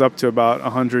that goes up to about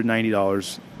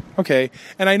 $190. Okay,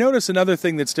 and I noticed another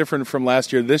thing that's different from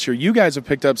last year to this year. You guys have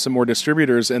picked up some more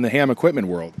distributors in the ham equipment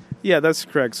world. Yeah, that's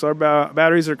correct. So our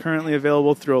batteries are currently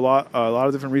available through a lot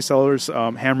of different resellers,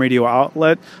 Ham Radio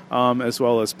Outlet, as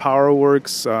well as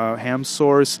PowerWorks, Ham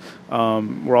Source.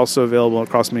 We're also available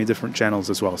across many different channels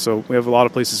as well. So we have a lot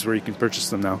of places where you can purchase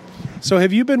them now. So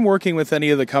have you been working with any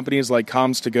of the companies like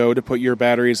Comms2Go to put your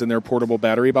batteries in their portable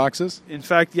battery boxes? In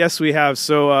fact, yes, we have.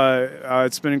 So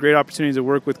it's been a great opportunity to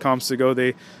work with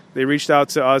Comms2Go. They reached out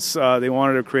to us. They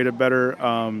wanted to create a better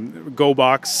Go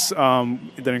box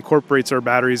that incorporates our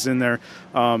batteries in there.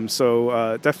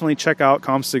 So definitely check out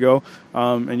Comms2Go,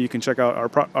 and you can check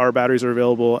out our batteries are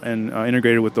available and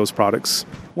integrated with those products.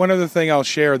 One other thing I'll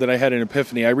share that I had an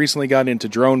epiphany. I recently got into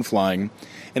drone flying,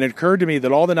 and it occurred to me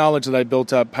that all the knowledge that I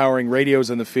built up powering radios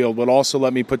in the field would also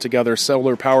let me put together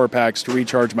solar power packs to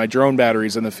recharge my drone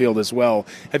batteries in the field as well.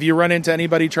 Have you run into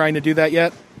anybody trying to do that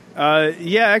yet?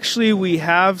 Yeah, actually we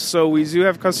have. So we do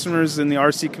have customers in the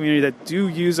RC community that do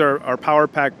use our power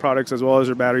pack products as well as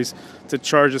our batteries to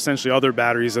charge essentially other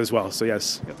batteries as well. So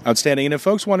yes. Outstanding. And if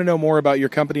folks want to know more about your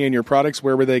company and your products,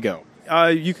 where would they go?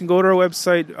 You can go to our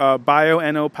website,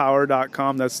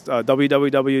 bioennopower.com. That's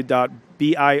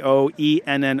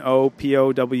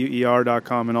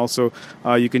www.bioennopower.com. And also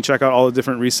you can check out all the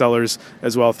different resellers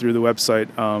as well through the website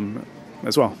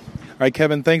as well. All right,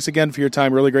 Kevin, thanks again for your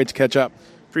time. Really great to catch up.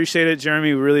 Appreciate it,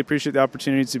 Jeremy. We really appreciate the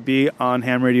opportunity to be on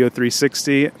Ham Radio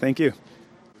 360. Thank you.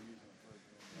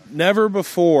 Never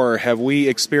before have we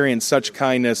experienced such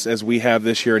kindness as we have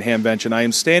this year at Hamvention. I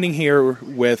am standing here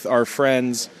with our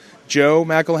friends Joe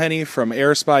McElhenney from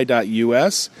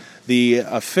airspy.us, the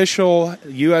official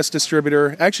U.S.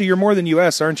 distributor. Actually, you're more than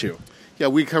U.S., aren't you? Yeah,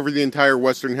 we cover the entire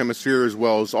Western Hemisphere as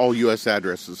well as all U.S.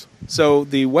 addresses. So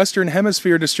the Western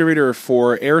Hemisphere distributor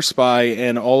for AirSpy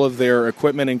and all of their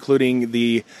equipment, including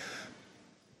the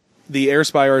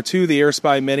AirSpy R2, the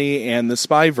AirSpy Mini, and the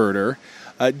SpyVerter.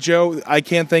 Joe, I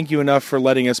can't thank you enough for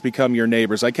letting us become your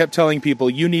neighbors. I kept telling people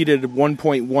you needed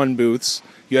 1.1 booths.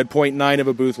 You had 0.9 of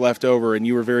a booth left over, and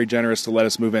you were very generous to let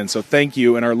us move in. So thank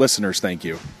you, and our listeners thank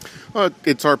you.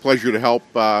 It's our pleasure to help.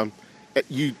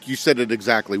 You said it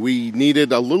exactly. We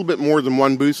needed a little bit more than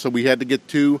one booth, so we had to get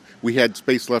two. We had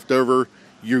space left over.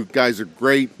 You guys are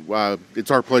great.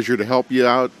 It's our pleasure to help you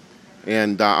out,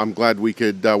 and I'm glad we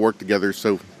could work together,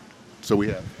 so we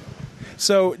have.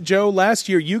 So, Joe, last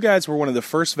year you guys were one of the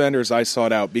first vendors I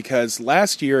sought out because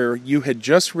last year you had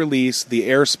just released the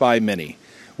AirSpy Mini,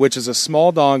 which is a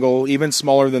small dongle, even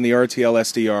smaller than the RTL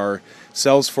SDR,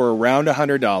 sells for around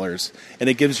 $100, and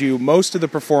it gives you most of the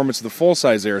performance of the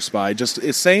full-size AirSpy, just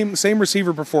same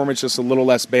receiver performance, just a little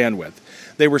less bandwidth.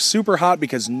 They were super hot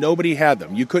because nobody had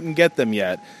them. You couldn't get them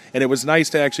yet, and it was nice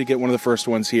to actually get one of the first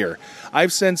ones here.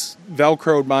 I've since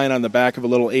Velcroed mine on the back of a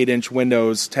little 8-inch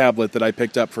Windows tablet that I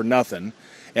picked up for nothing,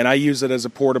 and I use it as a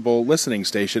portable listening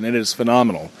station, and it is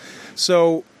phenomenal.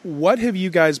 So what have you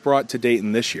guys brought to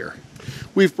Dayton this year?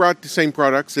 We've brought the same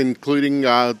products, including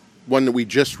one that we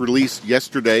just released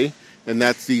yesterday, and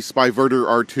that's the SpyVerter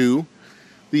R2.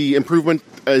 The improvement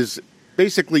is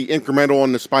basically incremental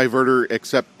on the SpyVerter,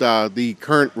 except the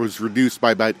current was reduced by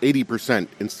about 80%.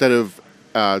 Instead of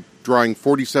drawing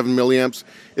 47 milliamps,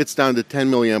 it's down to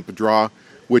 10 milliamp a draw,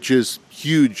 which is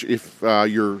huge if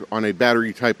you're on a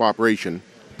battery-type operation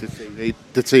to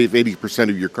save 80%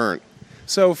 of your current.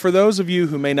 So for those of you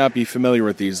who may not be familiar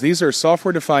with these are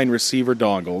software-defined receiver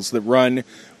dongles that run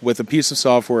with a piece of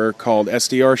software called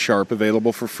SDR Sharp,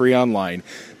 available for free online.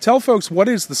 Tell folks, what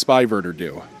does the SpyVerter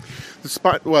do?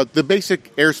 The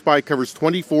basic AirSpy covers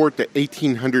 24 to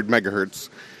 1800 megahertz,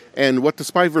 and what the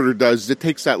SpyVerter does is it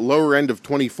takes that lower end of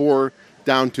 24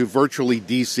 down to virtually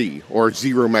DC, or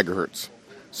 0 megahertz.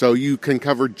 So you can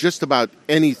cover just about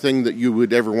anything that you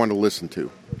would ever want to listen to.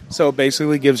 So it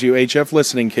basically gives you HF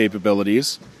listening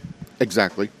capabilities.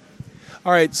 Exactly.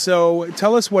 All right, so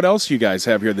tell us what else you guys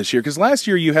have here this year, because last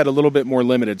year you had a little bit more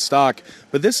limited stock,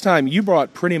 but this time you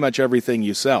brought pretty much everything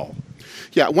you sell.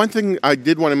 Yeah, one thing I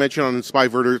did want to mention on the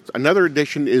SpyVerter, another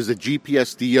addition is a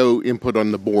GPS DO input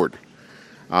on the board.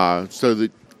 So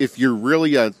that if you're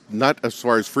really a nut as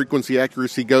far as frequency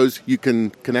accuracy goes, you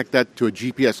can connect that to a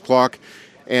GPS clock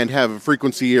and have a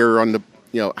frequency error on the,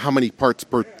 how many parts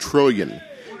per trillion.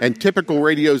 And typical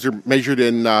radios are measured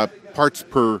in parts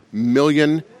per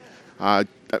million.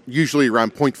 Usually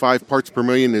around 0.5 parts per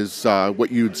million is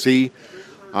what you'd see.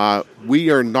 We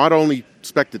are not only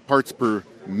spec'd at parts per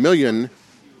million,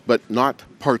 but not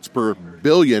parts per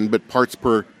billion, but parts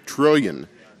per trillion.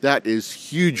 That is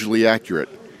hugely accurate.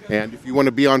 And if you want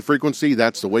to be on frequency,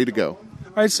 that's the way to go.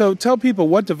 All right, so tell people,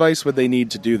 what device would they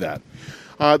need to do that?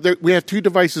 We have two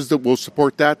devices that will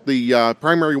support that. The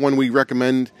primary one we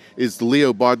recommend is the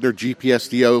Leo Bodner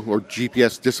GPSDO, or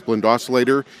GPS Disciplined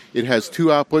Oscillator. It has two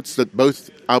outputs that both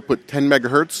output 10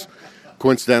 megahertz.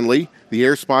 Coincidentally, the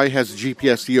AirSpy has a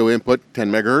GPSDO input,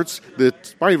 10 megahertz. The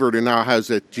SpyVerter now has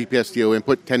a GPSDO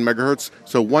input, 10 megahertz.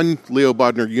 So one Leo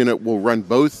Bodner unit will run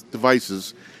both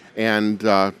devices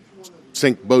and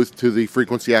sync both to the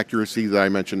frequency accuracy that I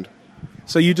mentioned.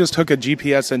 So you just hook a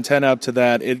GPS antenna up to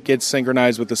that, it gets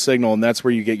synchronized with the signal, and that's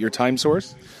where you get your time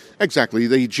source? Exactly.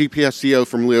 The GPSDO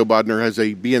from Leo Bodner has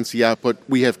a BNC output.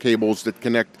 We have cables that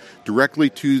connect directly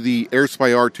to the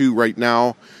AirSpy R2 right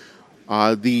now.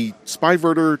 The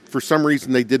SpyVerter, for some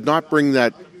reason, they did not bring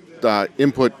that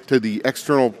input to the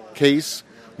external case.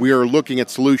 We are looking at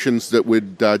solutions that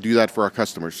would do that for our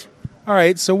customers. All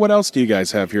right, so what else do you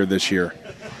guys have here this year?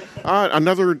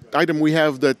 Another item we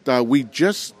have that we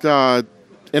just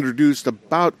introduced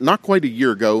about not quite a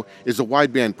year ago is a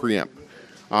wideband preamp.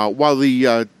 While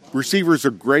the receivers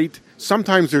are great,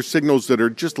 sometimes there's signals that are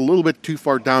just a little bit too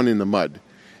far down in the mud.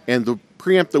 And the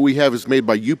preamp that we have is made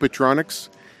by Upatronics.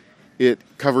 It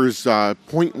covers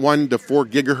 0.1 to 4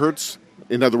 gigahertz.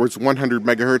 In other words, 100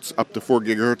 megahertz up to 4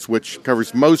 gigahertz, which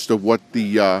covers most of what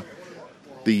the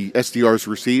SDRs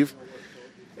receive.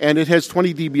 And it has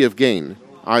 20 dB of gain.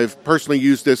 I've personally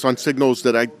used this on signals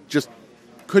that I just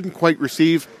couldn't quite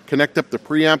receive, connect up the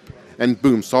preamp, and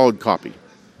boom, solid copy.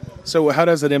 So how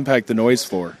does it impact the noise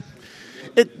floor?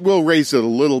 It will raise it a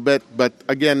little bit, but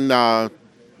again,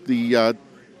 the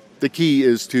key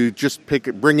is to just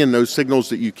bring in those signals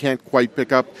that you can't quite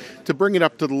pick up, to bring it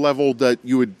up to the level that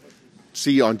you would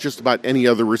see on just about any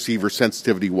other receiver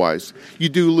sensitivity-wise. You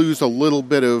do lose a little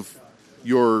bit of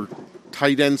your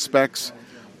tight-end specs,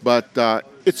 but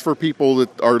it's for people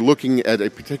that are looking at a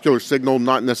particular signal,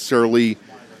 not necessarily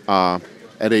at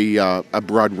a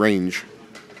broad range.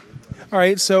 All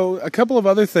right, so a couple of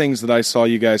other things that I saw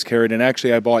you guys carried, and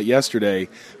actually I bought yesterday.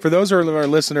 For those of our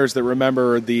listeners that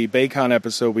remember the Baycon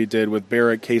episode we did with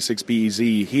Barrett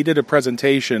K6BEZ, he did a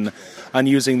presentation on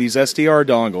using these SDR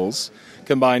dongles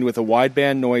combined with a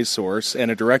wideband noise source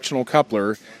and a directional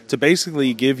coupler to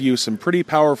basically give you some pretty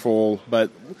powerful,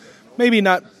 but maybe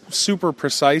not super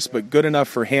precise, but good enough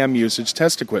for ham usage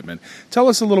test equipment. Tell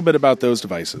us a little bit about those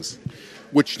devices.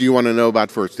 Which do you want to know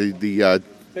about first?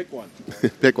 Pick one.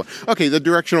 Pick one. Okay, the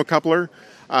directional coupler.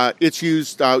 It's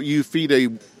used, you feed a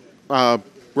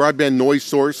broadband noise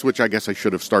source, which I guess I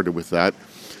should have started with that,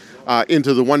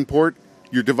 into the one port,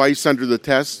 your device under the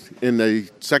test in the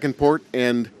second port,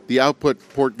 and the output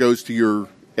port goes to your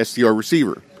SDR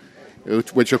receiver,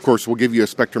 which of course will give you a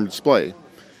spectrum display.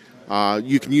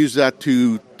 You can use that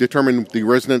to determine the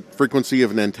resonant frequency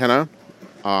of an antenna.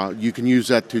 You can use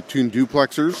that to tune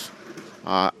duplexers.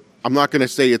 I'm not going to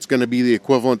say it's going to be the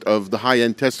equivalent of the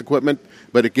high-end test equipment,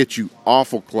 but it gets you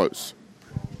awful close.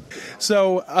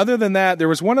 So other than that, there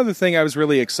was one other thing I was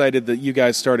really excited that you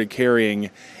guys started carrying,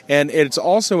 and it's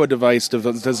also a device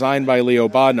designed by Leo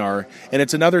Bodnar, and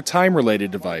it's another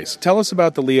time-related device. Tell us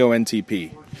about the Leo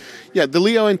NTP. Yeah, the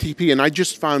Leo NTP, and I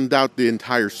just found out the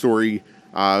entire story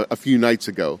a few nights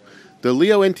ago. The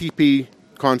Leo NTP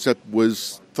concept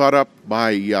was thought up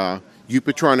by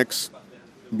Upatronics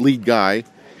lead guy.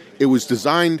 It was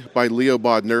designed by Leo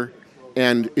Bodner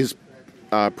and is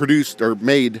produced or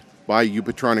made by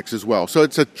Upatronics as well. So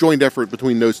it's a joint effort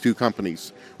between those two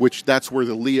companies, which that's where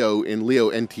the Leo in Leo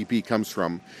NTP comes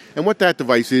from. And what that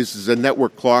device is a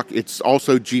network clock. It's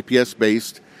also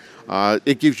GPS-based.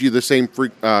 It gives you the same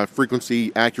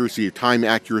frequency accuracy, time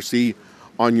accuracy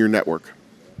on your network.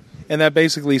 And that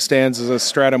basically stands as a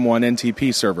Stratum 1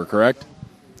 NTP server, correct?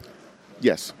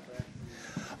 Yes.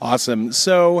 Awesome.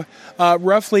 So,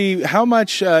 roughly, how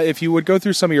much, if you would go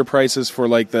through some of your prices for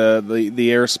like the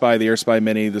AirSpy, the AirSpy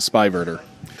Mini, the SpyVerter?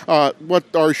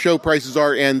 What our show prices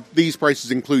are, and these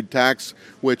prices include tax,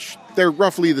 which they're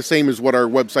roughly the same as what our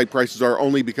website prices are,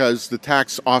 only because the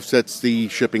tax offsets the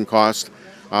shipping cost.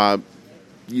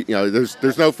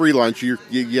 There's no free lunch. You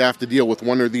have to deal with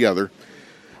one or the other.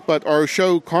 But our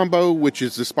show combo, which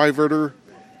is the SpyVerter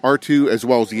R2 as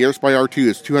well as the AirSpy R2,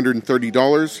 is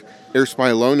 $230.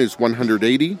 AirSpy alone is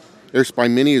 $180.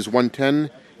 AirSpy Mini is $110,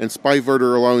 and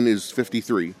SpyVerter alone is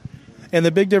 $53. And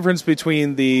the big difference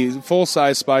between the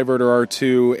full-size SpyVerter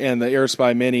R2 and the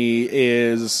AirSpy Mini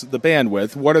is the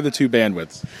bandwidth. What are the two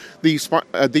bandwidths? The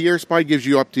AirSpy gives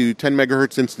you up to 10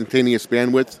 megahertz instantaneous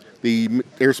bandwidth. The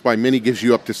AirSpy Mini gives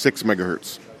you up to 6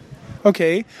 megahertz.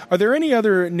 Okay. Are there any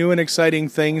other new and exciting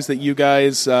things that you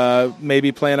guys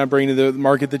maybe plan on bringing to the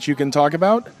market that you can talk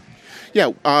about?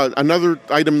 Yeah, another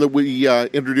item that we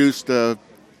introduced a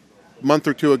month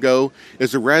or two ago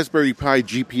is a Raspberry Pi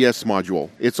GPS module.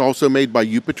 It's also made by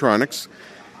Upatronics,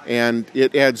 and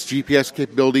it adds GPS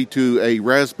capability to a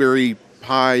Raspberry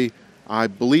Pi. I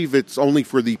believe it's only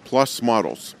for the Plus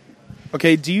models.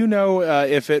 Okay, do you know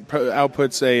if it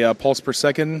outputs a pulse per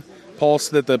second pulse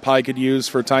that the Pi could use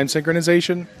for time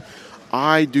synchronization?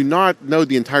 I do not know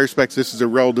the entire specs. This is a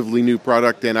relatively new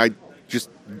product, and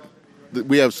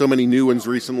we have so many new ones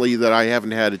recently that I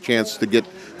haven't had a chance to get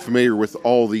familiar with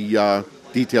all the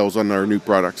details on our new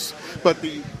products. But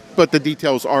the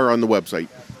details are on the website.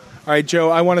 All right, Joe,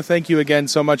 I want to thank you again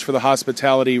so much for the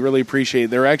hospitality. Really appreciate it.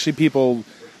 There are actually people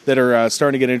that are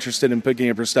starting to get interested in picking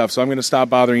up your stuff, so I'm going to stop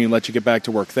bothering you and let you get back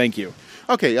to work. Thank you.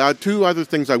 Okay, two other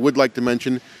things I would like to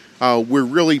mention. We're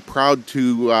really proud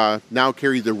to now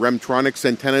carry the Remtronics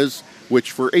antennas,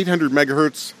 which for 800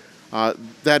 megahertz,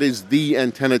 that is the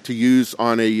antenna to use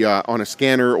on a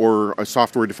scanner or a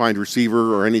software-defined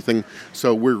receiver or anything.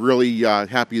 So we're really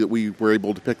happy that we were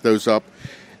able to pick those up.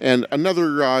 And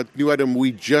another new item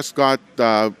we just got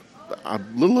a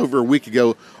little over a week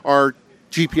ago are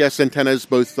GPS antennas,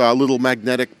 both little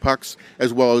magnetic pucks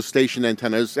as well as station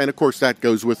antennas. And, of course, that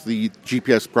goes with the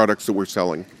GPS products that we're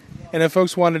selling. And if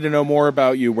folks wanted to know more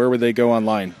about you, where would they go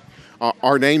online?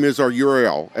 Our name is our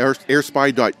URL,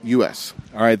 airspy.us.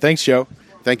 All right, thanks, Joe.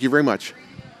 Thank you very much.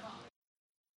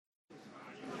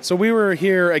 So we were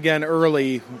here again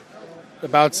early,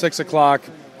 about 6 o'clock,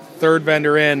 third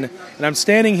vendor in, and I'm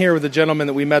standing here with a gentleman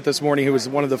that we met this morning who was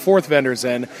one of the fourth vendors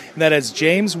in, and that is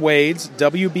James Wades,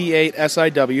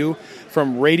 WB8SIW,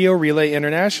 from Radio Relay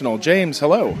International. James,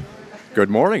 hello. Good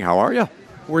morning. How are you?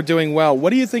 We're doing well. What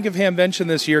do you think of Hamvention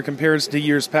this year compared to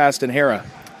years past in Hera?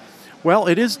 Well,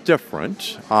 it is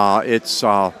different. I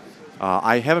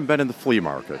haven't been in the flea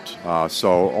market,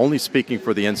 so only speaking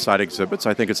for the inside exhibits,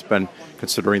 I think it's been,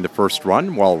 considering the first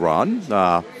run, well run.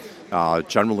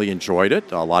 Generally enjoyed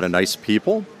it. A lot of nice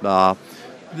people.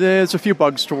 There's a few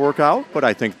bugs to work out, but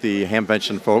I think the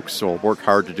Hamvention folks will work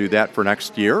hard to do that for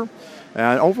next year.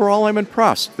 And overall, I'm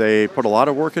impressed. They put a lot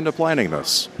of work into planning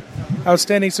this.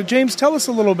 Outstanding. So, James, tell us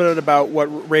a little bit about what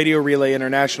Radio Relay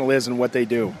International is and what they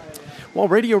do. Well,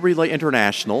 Radio Relay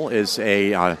International is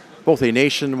both a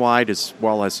nationwide as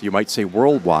well as, you might say,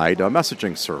 worldwide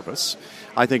messaging service.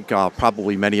 I think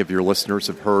probably many of your listeners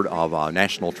have heard of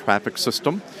National Traffic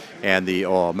System and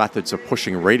the methods of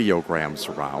pushing radiograms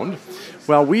around.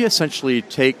 Well, we essentially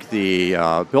take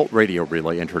the built Radio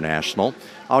Relay International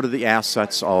out of the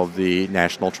assets of the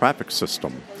National Traffic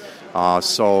System.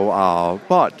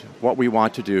 But what we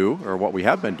want to do, or what we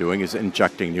have been doing, is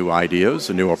injecting new ideas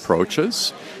and new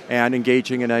approaches and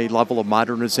engaging in a level of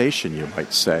modernization, you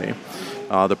might say.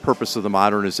 The purpose of the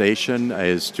modernization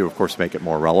is to, of course, make it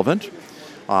more relevant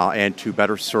and to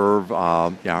better serve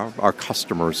our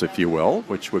customers, if you will,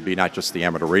 which would be not just the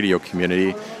amateur radio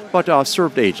community, but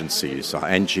served agencies,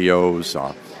 NGOs,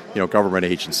 government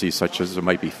agencies such as it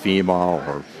might be FEMA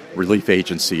or relief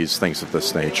agencies, things of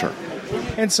this nature.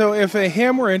 And so if a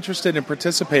ham were interested in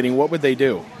participating, what would they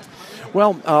do?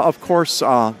 Well, of course,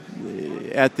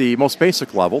 at the most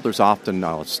basic level, there's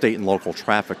often state and local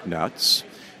traffic nets,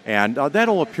 and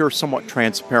that'll appear somewhat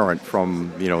transparent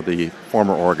from the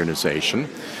former organization.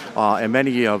 And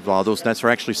many of those nets are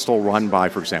actually still run by,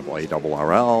 for example,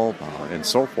 ARRL and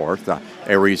so forth,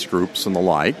 ARES groups and the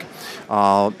like.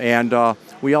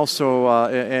 We also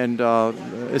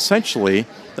essentially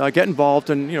get involved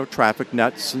in traffic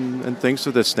nets and things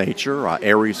of this nature,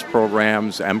 ARES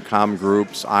programs, MCOM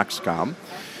groups, OXCOM.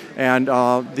 And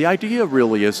the idea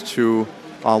really is to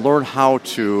learn how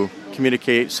to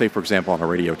communicate, say, for example, on a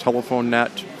radio telephone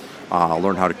net,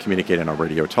 learn how to communicate on a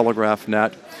radio telegraph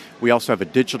net. We also have a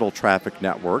digital traffic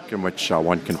network in which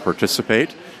one can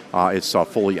participate. It's a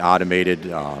fully automated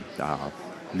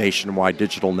nationwide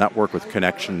digital network with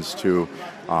connections to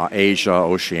Asia,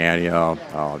 Oceania,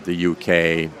 the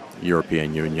UK,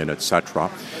 European Union,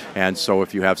 etc. And so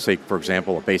if you have, say, for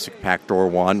example, a basic Pactor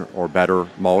 1 or better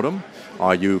modem,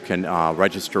 you can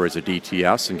register as a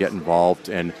DTS and get involved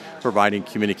in providing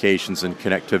communications and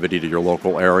connectivity to your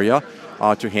local area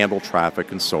to handle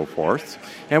traffic and so forth.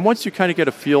 And once you kind of get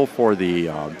a feel for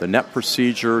the net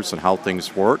procedures and how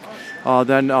things work,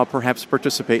 then perhaps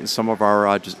participate in some of our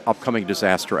upcoming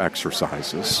disaster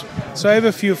exercises. So I have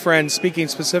a few friends, speaking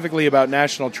specifically about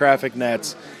national traffic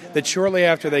nets, that shortly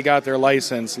after they got their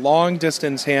license,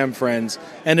 long-distance ham friends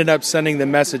ended up sending them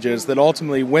messages that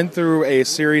ultimately went through a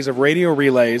series of radio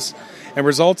relays and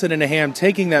resulted in a ham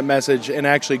taking that message and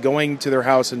actually going to their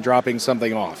house and dropping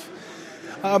something off.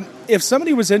 If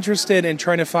somebody was interested in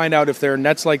trying to find out if there are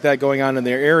nets like that going on in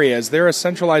their area, is there a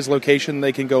centralized location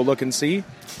they can go look and see?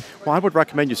 Well, I would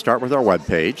recommend you start with our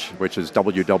webpage, which is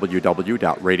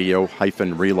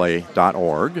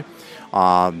www.radio-relay.org.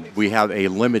 We have a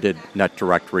limited net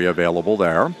directory available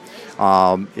there.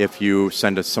 If you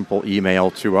send a simple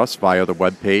email to us via the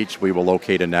webpage, we will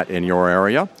locate a net in your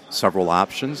area, several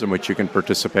options in which you can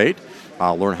participate,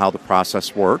 learn how the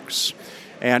process works.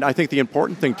 And I think the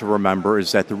important thing to remember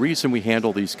is that the reason we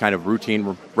handle these kind of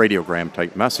routine radiogram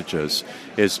type messages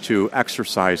is to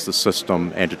exercise the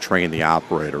system and to train the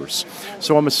operators.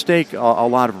 So a mistake a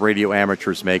lot of radio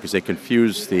amateurs make is they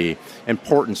confuse the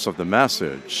importance of the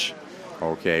message,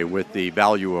 with the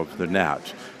value of the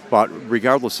net. But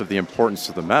regardless of the importance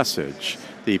of the message,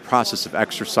 the process of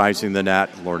exercising the net,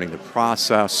 learning the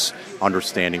process,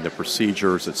 understanding the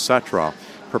procedures, etc.,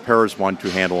 prepares one to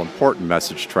handle important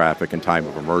message traffic in time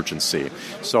of emergency.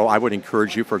 So I would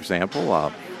encourage you, for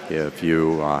example, if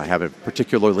you have a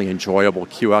particularly enjoyable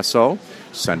QSO,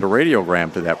 send a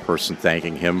radiogram to that person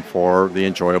thanking him for the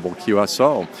enjoyable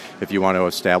QSO. If you want to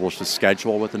establish a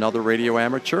schedule with another radio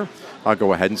amateur,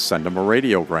 go ahead and send them a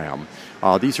radiogram.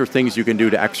 These are things you can do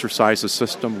to exercise the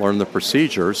system, learn the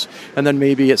procedures, and then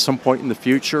maybe at some point in the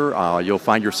future, you'll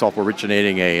find yourself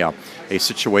originating a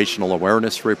situational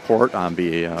awareness report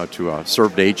to a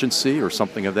served agency or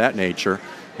something of that nature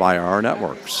via our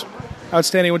networks.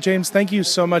 Outstanding. Well, James, thank you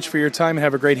so much for your time and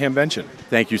have a great hamvention.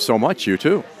 Thank you so much. You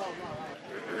too.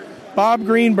 Bob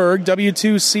Greenberg,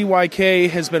 W2CYK,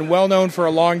 has been well known for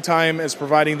a long time as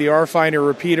providing the RFinder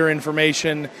repeater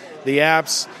information, the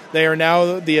apps. They are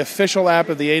now the official app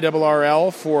of the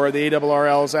ARRL for the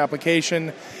ARRL's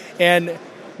application. And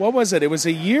what was it? It was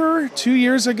 2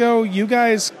 years ago, you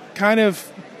guys kind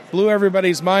of blew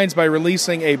everybody's minds by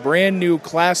releasing a brand new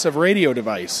class of radio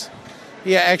device.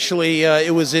 Yeah, actually,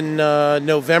 it was in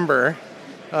November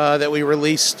that we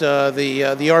released the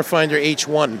RFinder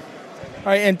H1. All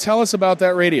right, and tell us about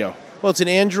that radio. Well, it's an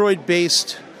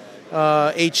Android-based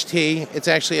HT. It's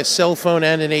actually a cell phone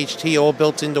and an HT all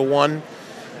built into one.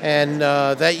 And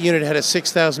that unit had a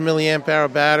 6,000 milliamp hour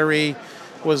battery,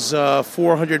 was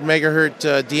 400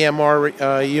 megahertz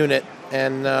DMR unit,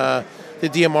 and the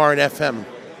DMR and FM.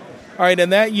 All right,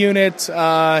 and that unit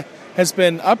has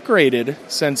been upgraded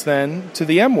since then to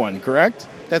the M1, correct?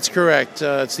 That's correct.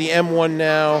 It's the M1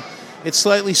 now. It's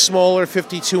slightly smaller,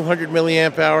 5,200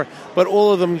 milliamp hour, but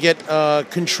all of them get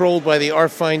controlled by the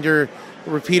RFinder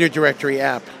repeater directory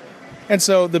app. And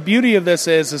so the beauty of this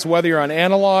is whether you're on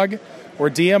analog or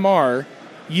DMR,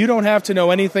 you don't have to know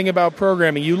anything about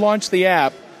programming. You launch the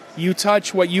app, you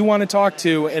touch what you want to talk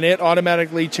to, and it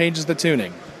automatically changes the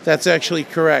tuning. That's actually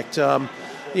correct.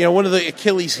 One of the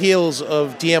Achilles heels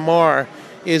of DMR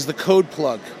is the code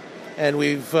plug. And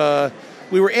we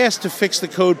were asked to fix the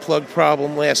code plug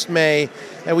problem last May,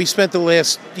 and we spent the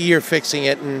last year fixing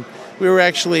it. And we were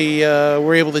actually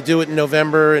were able to do it in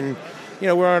November. And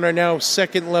we're on our now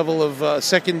second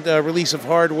release of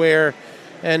hardware,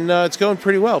 and it's going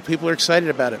pretty well. People are excited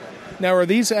about it. Now, are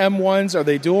these M1s, are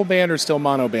they dual band or still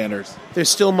mono banders? They're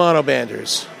still mono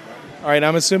banders. All right,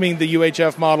 I'm assuming the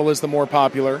UHF model is the more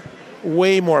popular.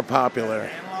 Way more popular.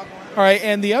 All right,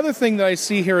 and the other thing that I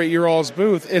see here at your all's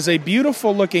booth is a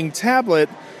beautiful-looking tablet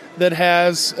that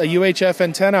has a UHF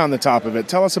antenna on the top of it.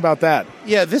 Tell us about that.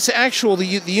 Yeah,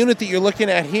 the unit that you're looking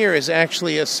at here is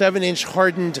actually a 7-inch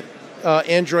hardened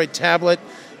Android tablet.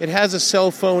 It has a cell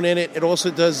phone in it. It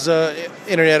also does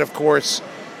internet, of course.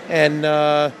 And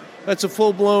it's a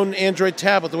full-blown Android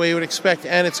tablet, the way you would expect.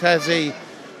 And it has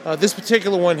this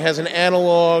particular one has an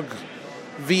analog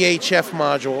VHF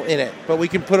module in it, but we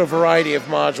can put a variety of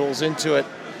modules into it.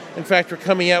 In fact, we're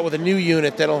coming out with a new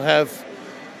unit that'll have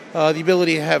the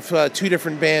ability to have 2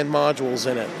 different band modules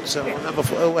in it. So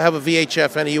we'll have a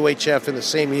VHF and a UHF in the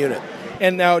same unit.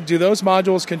 And now, do those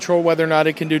modules control whether or not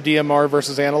it can do DMR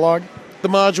versus analog? The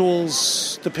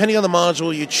modules, depending on the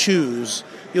module you choose,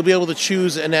 you'll be able to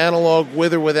choose an analog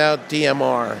with or without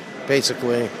DMR,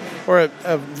 basically, or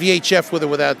a VHF with or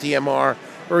without DMR,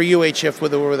 or a UHF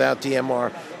with or without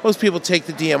DMR. Most people take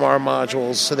the DMR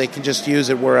modules so they can just use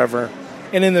it wherever.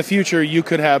 And in the future, you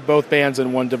could have both bands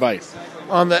in one device.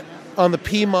 On the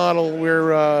P model,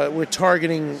 we're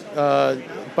targeting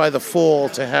by the fall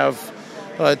to have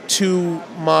 2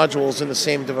 modules in the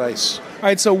same device. All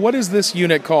right. So, what is this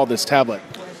unit called? This tablet?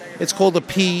 It's called the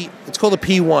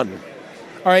P1.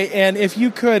 All right, and if you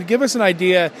could give us an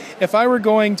idea, if I were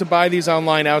going to buy these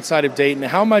online outside of Dayton,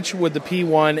 how much would the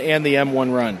P1 and the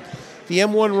M1 run? The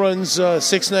M1 runs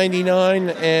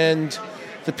 $699, and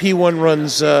The P1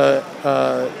 runs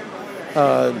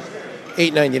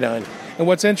 $8.99. And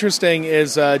what's interesting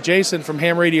is Jason from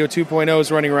Ham Radio 2.0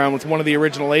 is running around with one of the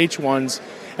original H1s,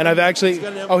 and I've actually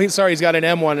he's got an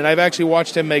M1, and I've actually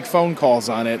watched him make phone calls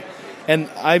on it, and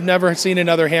I've never seen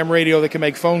another ham radio that can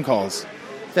make phone calls.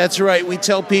 That's right. We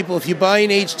tell people if you buy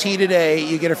an HT today,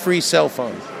 you get a free cell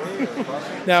phone.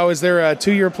 Now, is there a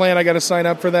 2-year plan? I got to sign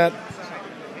up for that.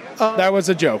 That was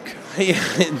a joke.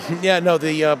 Yeah, no.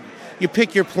 You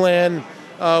pick your plan.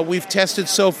 We've tested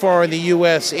so far in the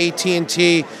U.S.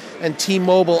 AT&T and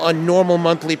T-Mobile on normal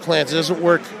monthly plans. It doesn't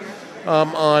work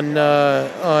on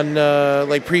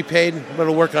like prepaid, but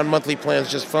it'll work on monthly plans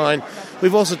just fine.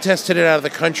 We've also tested it out of the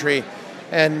country,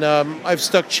 and I've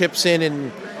stuck chips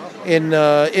in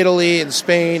Italy and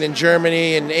Spain and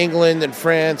Germany and England and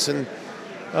France, and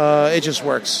it just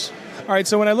works. All right,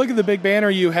 so when I look at the big banner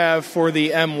you have for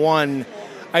the M1,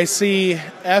 I see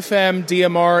FM,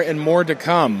 DMR, and more to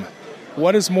come.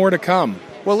 What is more to come?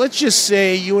 Well, let's just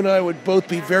say you and I would both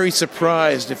be very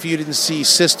surprised if you didn't see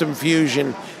System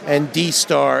Fusion and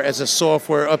D-Star as a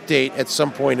software update at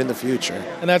some point in the future.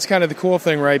 And that's kind of the cool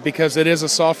thing, right? Because it is a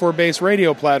software-based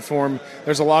radio platform,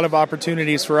 there's a lot of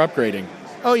opportunities for upgrading.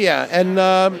 Oh, yeah. And,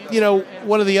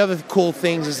 one of the other cool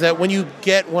things is that when you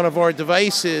get one of our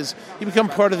devices, you become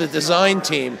part of the design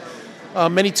team.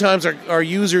 Many times our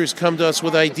users come to us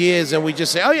with ideas, and we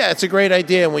just say, oh, yeah, it's a great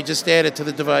idea, and we just add it to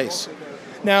the device.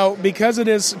 Now, because it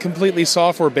is completely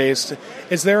software-based,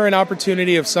 is there an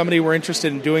opportunity if somebody were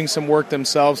interested in doing some work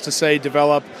themselves to, say,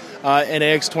 develop an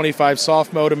AX25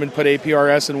 soft modem and put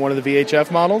APRS in one of the VHF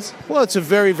models? Well, it's a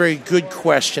very, very good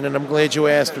question, and I'm glad you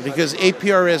asked it, because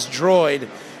APRS Droid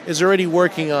is already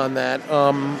working on that.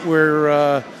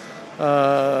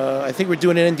 I think we're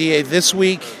doing an NDA this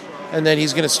week, and then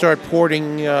he's going to start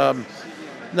porting,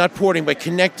 but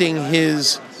connecting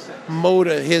his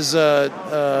modem, his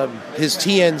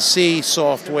TNC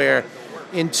software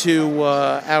into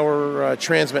our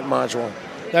transmit module.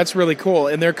 That's really cool,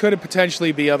 and there could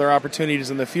potentially be other opportunities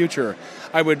in the future.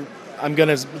 I'm going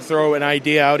to throw an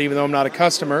idea out, even though I'm not a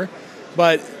customer,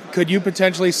 but could you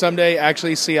potentially someday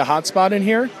actually see a hotspot in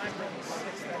here?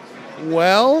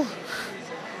 Well,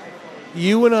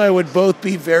 you and I would both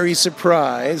be very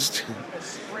surprised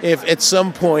if at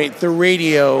some point the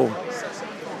radio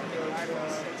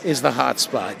is the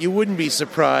hotspot. You wouldn't be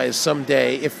surprised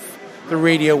someday if the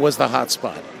radio was the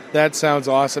hotspot. That sounds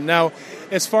awesome. Now,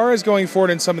 as far as going forward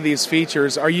in some of these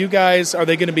features, are they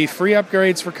going to be free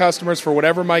upgrades for customers for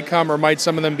whatever might come, or might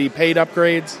some of them be paid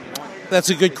upgrades? That's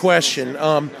a good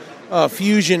question.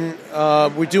 Fusion,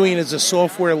 we're doing it as a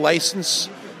software license,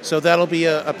 so that'll be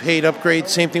a paid upgrade.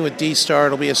 Same thing with D-Star.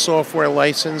 It'll be a software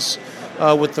license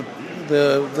with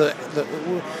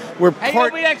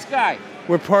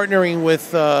we're partnering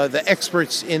with the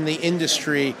experts in the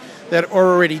industry that are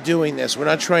already doing this. We're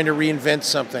not trying to reinvent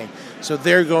something. So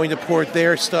they're going to port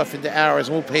their stuff into ours,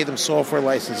 and we'll pay them software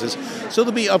licenses. So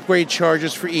there'll be upgrade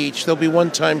charges for each. There'll be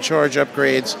one-time charge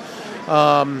upgrades,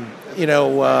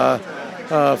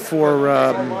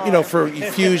 for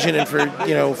Fusion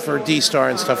and for D-Star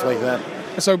and stuff like that.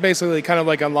 So basically kind of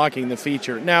like unlocking the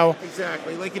feature. Now,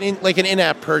 exactly, like an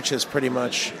in-app purchase, pretty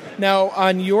much. Now,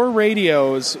 on your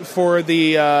radios for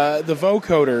the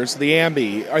vocoders, the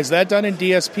Ambi, is that done in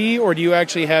DSP, or do you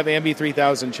actually have Ambi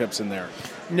 3000 chips in there?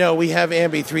 No, we have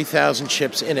Ambi 3000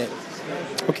 chips in it.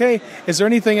 Okay. Is there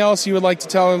anything else you would like to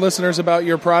tell our listeners about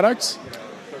your products?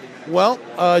 Well,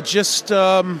 I just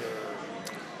want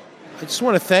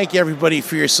to thank everybody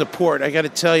for your support. I got to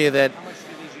tell you that,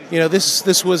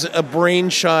 this was a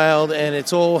brainchild, and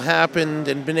it's all happened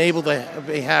and been able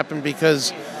to happen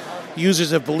because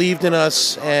users have believed in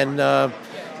us and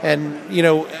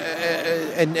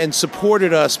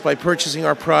supported us by purchasing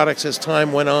our products as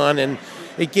time went on, and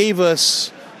it gave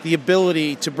us the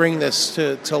ability to bring this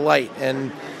to light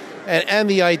and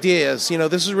the ideas.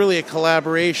 This is really a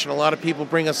collaboration. A lot of people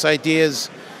bring us ideas,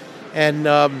 and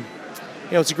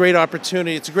it's a great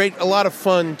opportunity. It's a lot of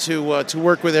fun to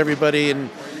work with everybody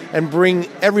and bring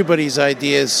everybody's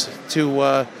ideas to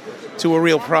a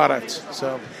real product.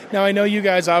 So. Now, I know you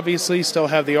guys obviously still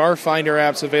have the RFinder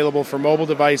apps available for mobile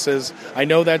devices. I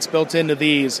know that's built into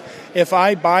these. If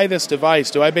I buy this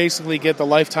device, do I basically get the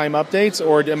lifetime updates,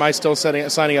 or am I still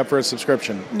signing up for a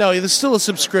subscription? No, there's still a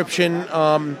subscription.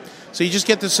 So you just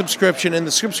get the subscription, and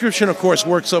the subscription, of course,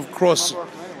 works across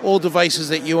all devices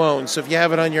that you own. So if you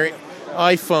have it on your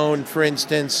iPhone, for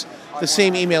instance, the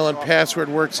same email and password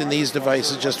works in these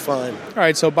devices just fine. All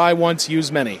right, so buy once, use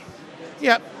many.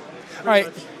 Yep. All right.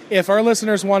 If our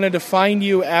listeners wanted to find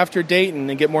you after Dayton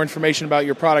and get more information about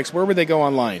your products, where would they go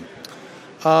online?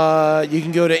 You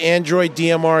can go to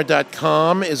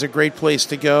androiddmr.com is a great place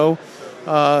to go.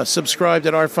 Subscribe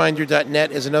at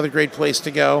rfinder.net is another great place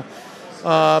to go.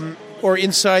 Or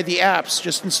inside the apps,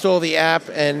 just install the app,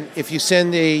 and if you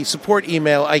send a support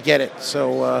email, I get it.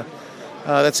 So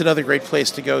that's another great place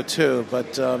to go too.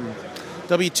 But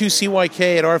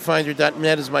W2CYK at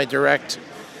rfinder.net is my direct.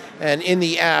 And in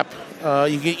the app,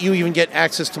 you even get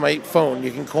access to my phone.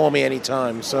 You can call me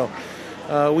anytime. So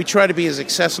we try to be as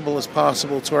accessible as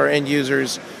possible to our end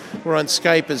users. We're on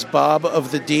Skype as Bob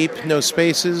of the Deep, no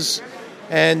spaces.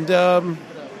 And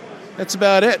that's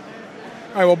about it.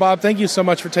 All right, well, Bob, thank you so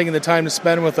much for taking the time to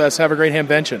spend with us. Have a great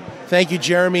Hamvention. Thank you,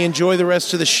 Jeremy. Enjoy the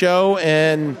rest of the show.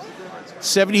 And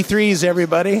 73s,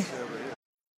 everybody.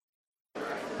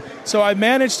 So I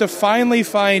managed to finally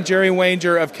find Jerry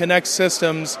Wanger of Connect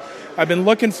Systems. I've been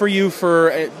looking for you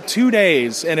for 2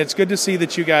 days, and it's good to see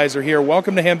that you guys are here.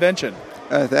 Welcome to Hamvention.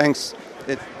 Thanks.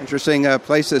 It's an interesting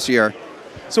place this year.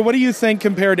 So what do you think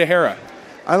compared to Hera?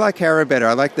 I like Hera better.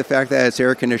 I like the fact that it's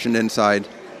air-conditioned inside.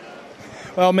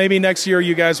 Well, maybe next year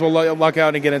you guys will luck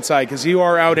out and get inside, because you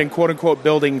are out in quote-unquote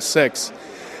Building 6.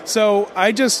 So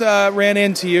I just ran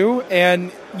into you,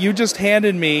 and you just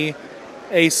handed me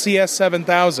a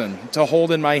CS7000 to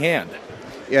hold in my hand.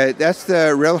 Yeah, that's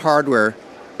the real hardware.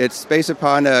 It's based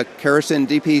upon a Kerosene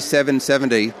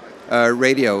DP770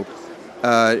 radio.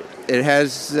 It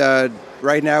has,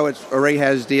 right now it already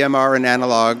has DMR and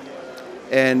analog,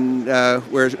 and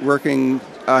we're working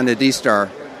on a D-Star.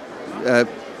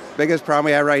 Biggest problem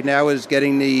we have right now is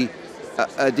getting the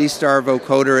D-Star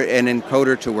vocoder and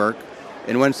encoder to work.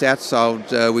 And once that's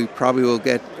solved, we probably will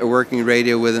get a working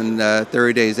radio within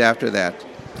 30 days after that.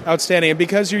 Outstanding. And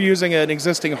because you're using an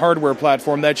existing hardware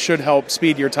platform, that should help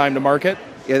speed your time to market?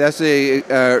 Yeah, that's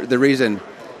the reason.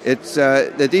 It's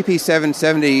the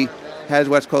DP770 has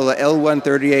what's called a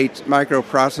L138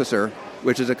 microprocessor,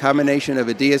 which is a combination of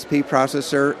a DSP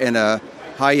processor and a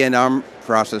high-end ARM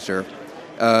processor.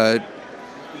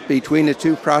 Between the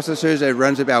two processors, it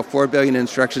runs about 4 billion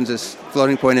instructions as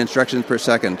floating point instructions per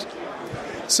second.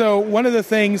 So one of the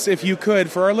things, if you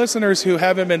could, for our listeners who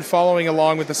haven't been following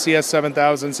along with the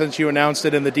CS7000 since you announced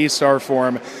it in the D-Star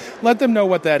form, let them know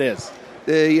what that is.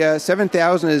 The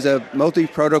 7000 is a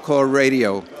multi-protocol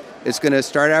radio. It's going to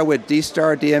start out with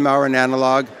D-Star, DMR, and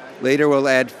analog. Later we'll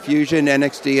add Fusion,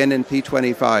 NXDN, and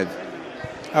P25.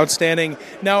 Outstanding.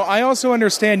 Now, I also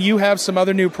understand you have some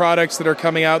other new products that are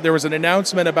coming out. There was an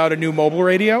announcement about a new mobile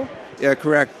radio? Yeah,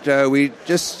 correct. We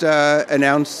just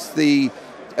announced the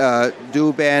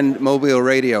dual-band mobile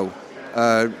radio.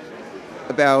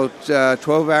 About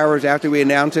 12 hours after we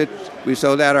announced it, we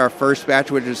sold out our first batch,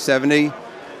 which is 70.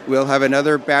 We'll have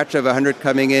another batch of 100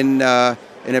 coming in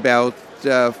about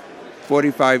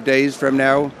 45 days from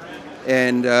now.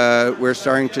 And we're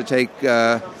starting to take...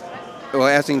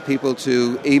 asking people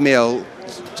to email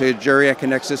to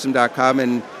jerry@connectsystem.com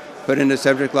and put in the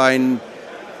subject line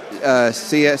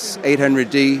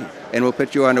CS800D, and we'll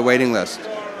put you on the waiting list.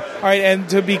 All right, and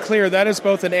to be clear, that is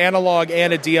both an analog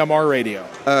and a DMR radio.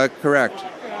 Correct.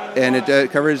 And it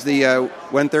covers the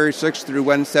 136 through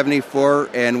 174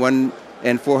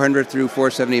 and 400 through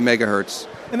 470 megahertz.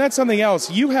 And that's something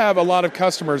else. You have a lot of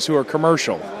customers who are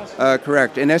commercial.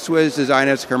 Correct. And this was designed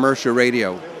as a commercial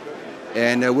radio.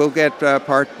 And we'll get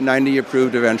Part 90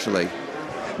 approved eventually.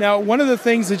 Now, one of the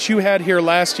things that you had here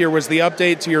last year was the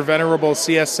update to your venerable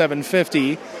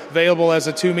CS750, available as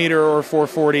a 2-meter or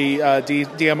 440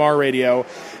 DMR radio.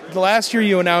 Last year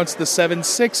you announced the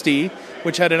 760,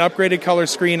 which had an upgraded color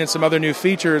screen and some other new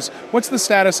features. What's the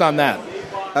status on that?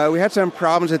 We had some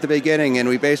problems at the beginning, and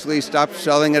we basically stopped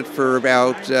selling it for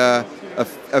about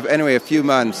a few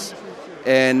months.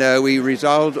 And we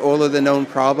resolved all of the known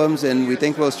problems, and we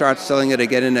think we'll start selling it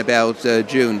again in about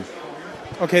June.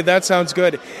 Okay, that sounds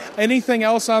good. Anything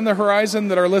else on the horizon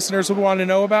that our listeners would want to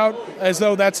know about, as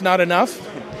though that's not enough?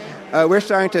 We're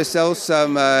starting to sell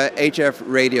some HF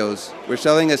radios. We're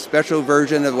selling a special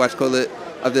version of what's called the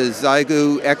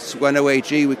Xiegu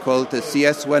X10HE. We call it the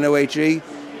CS10HE.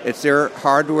 It's their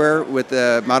hardware with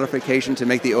a modification to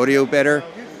make the audio better,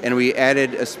 and we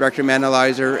added a spectrum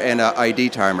analyzer and an ID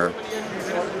timer.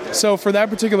 So for that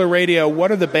particular radio,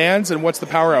 what are the bands and what's the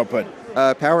power output?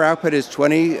 Power output is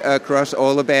 20 across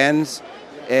all the bands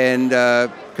and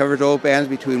covers all bands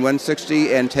between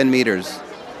 160 and 10 meters.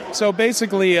 So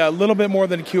basically a little bit more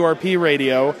than a QRP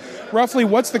radio. Roughly,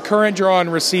 what's the current draw on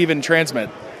receive and transmit?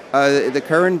 The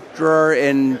current draw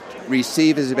and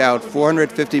receive is about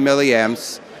 450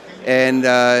 milliamps. And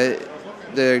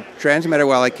the transmitter,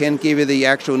 while I can't give you the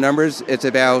actual numbers, it's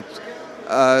about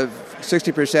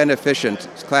 60% efficient.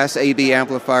 It's Class AB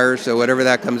amplifier, so whatever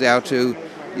that comes out to,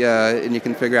 and you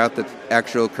can figure out the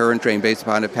actual current drain based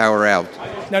upon the power out.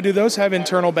 Now, do those have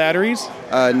internal batteries?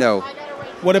 No.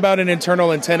 What about an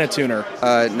internal antenna tuner?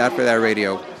 Not for that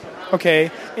radio.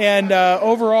 Okay, and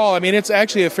overall, I mean, it's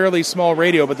actually a fairly small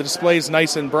radio, but the display is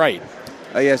nice and bright.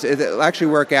 Yes, it'll actually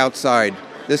work outside.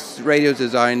 This radio is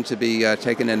designed to be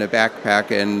taken in a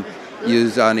backpack and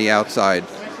used on the outside.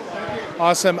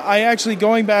 Awesome.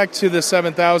 Going back to the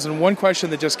 7000, one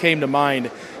question that just came to mind.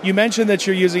 You mentioned that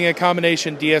you're using a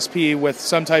combination DSP with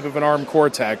some type of an ARM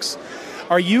Cortex.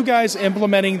 Are you guys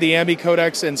implementing the Ambi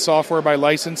codecs in software by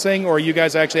licensing, or you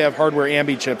guys actually have hardware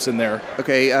Ambi chips in there?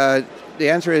 Okay, the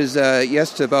answer is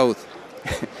yes to both.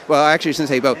 Well, actually, since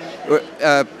say both,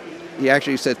 he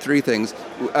actually said three things.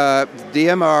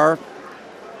 DMR,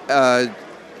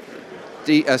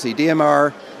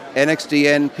 DMR,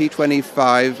 NXDN,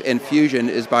 P25, and Fusion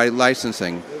is by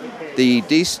licensing. The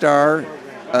D-Star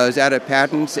is out of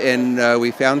patents, and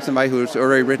we found somebody who's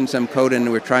already written some code,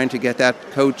 and we're trying to get that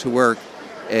code to work.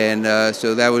 And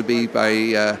so that would be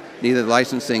by neither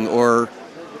licensing or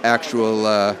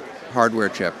actual hardware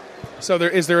chip. So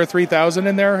is there a 3000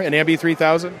 in there, an Ambi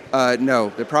 3000?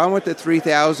 No. The problem with the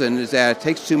 3000 is that it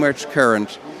takes too much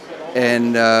current,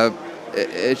 and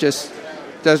it just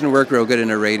doesn't work real good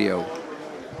in a radio.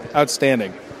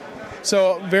 Outstanding.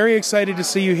 So very excited to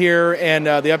see you here and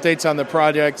the updates on the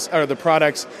projects or the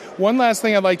products. One last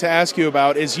thing I'd like to ask you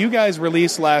about is you guys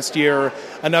released last year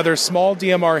another small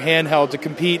DMR handheld to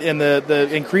compete in the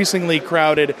increasingly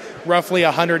crowded, roughly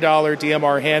 $100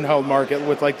 DMR handheld market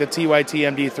with like the TYT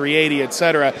MD380,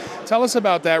 etc. Tell us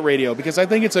about that radio, because I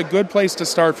think it's a good place to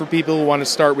start for people who want to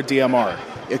start with DMR.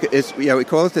 We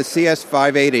call it the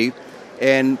CS580,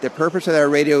 and the purpose of that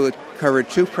radio covered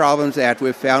two problems that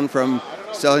we've found from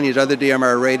selling these other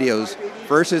DMR radios.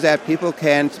 First is that people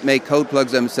can't make code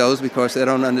plugs themselves because they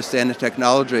don't understand the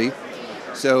technology.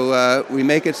 So we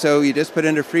make it so you just put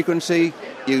in a frequency,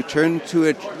 you turn to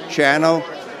a channel,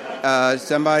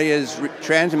 somebody is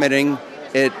transmitting,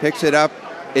 it picks it up,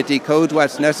 it decodes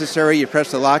what's necessary, you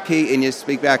press the lock key, and you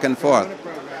speak back and forth.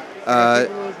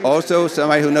 Also,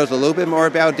 somebody who knows a little bit more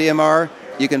about DMR,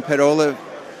 you can put all the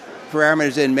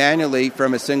parameters in manually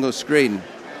from a single screen.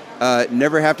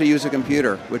 Never have to use a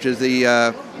computer, which is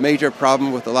the major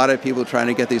problem with a lot of people trying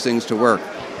to get these things to work.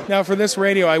 Now, for this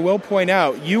radio, I will point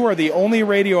out, you are the only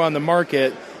radio on the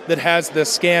market that has the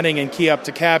scanning and key up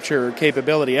to capture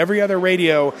capability. Every other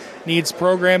radio needs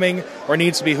programming or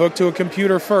needs to be hooked to a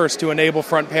computer first to enable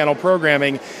front panel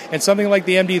programming, and something like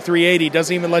the MD380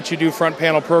 doesn't even let you do front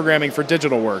panel programming for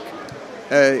digital work.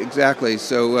 Exactly.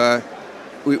 So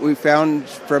we found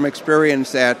from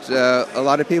experience that a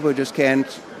lot of people just can't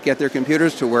get their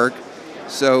computers to work,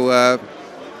 so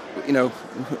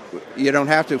you don't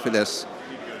have to for this.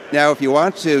 Now, if you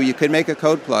want to, you could make a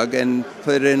code plug and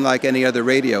put it in like any other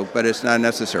radio, but it's not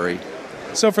necessary.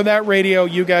 So for that radio,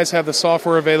 you guys have the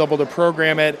software available to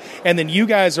program it, and then you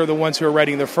guys are the ones who are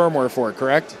writing the firmware for it,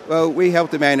 correct? Well, we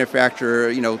help the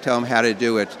manufacturer, tell them how to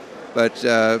do it, but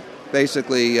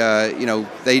basically,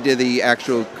 they did the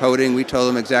actual coding. We told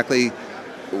them exactly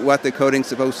what the coding's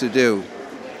supposed to do.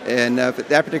 And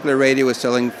that particular radio is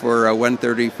selling for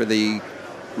 $130 for the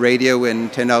radio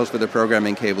and $10 for the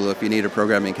programming cable if you need a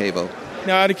programming cable.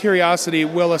 Now, out of curiosity,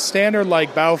 will a standard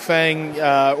like Baofeng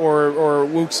or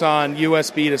Wuxan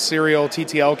USB to serial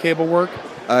TTL cable work?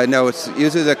 No, it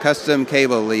uses a custom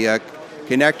cable. The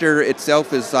connector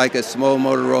itself is like a small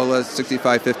Motorola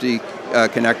 6550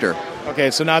 connector.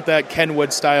 Okay, so not that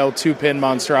Kenwood-style two-pin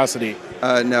monstrosity.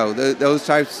 No, those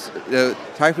types we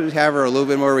have are a little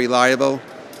bit more reliable.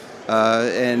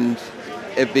 And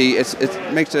it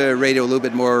makes the radio a little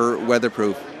bit more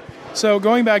weatherproof. So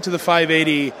going back to the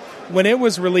 580, when it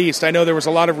was released, I know there was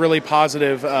a lot of really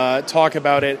positive talk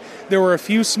about it. There were a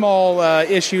few small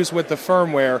issues with the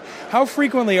firmware. How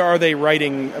frequently are they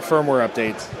writing firmware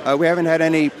updates? We haven't had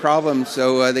any problems,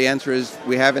 so the answer is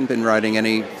we haven't been writing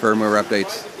any firmware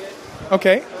updates.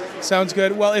 Okay, sounds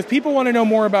good. Well, if people want to know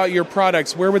more about your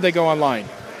products, where would they go online?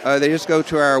 They just go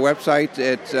to our website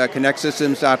at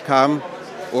connectsystems.com,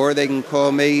 or they can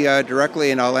call me directly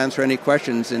and I'll answer any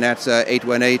questions, and that's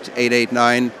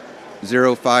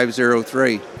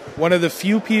 818-889-0503. One of the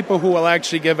few people who will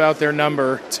actually give out their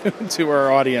number to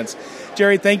our audience.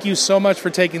 Jerry, thank you so much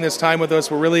for taking this time with us.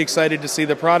 We're really excited to see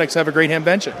the products. Have a great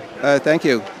Hamvention. Thank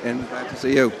you, and glad to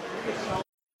see you.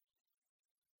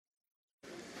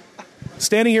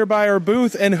 Standing here by our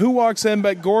booth, and who walks in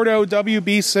but Gordo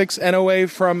WB6NOA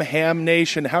from Ham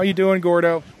Nation. How you doing,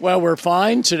 Gordo? Well, we're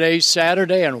fine. Today's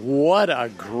Saturday, and what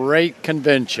a great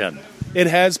convention. It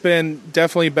has been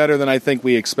definitely better than I think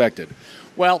we expected.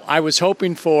 Well, I was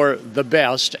hoping for the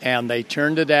best, and they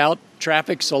turned it out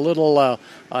traffic's a little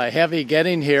heavy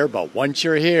getting here, but once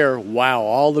you're here, wow,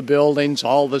 all the buildings,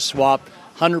 all the swap,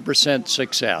 100%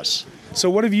 success. So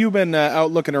what have you been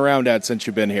out looking around at since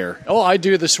you've been here? Oh, I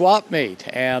do the swap meet,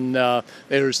 and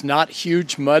there's not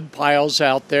huge mud piles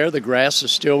out there. The grass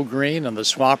is still green, and the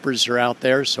swappers are out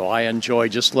there, so I enjoy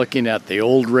just looking at the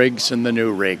old rigs and the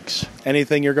new rigs.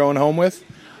 Anything you're going home with?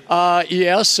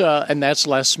 Yes, and that's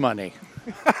less money.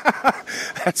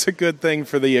 That's a good thing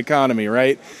for the economy,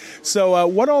 right? So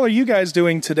what all are you guys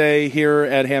doing today here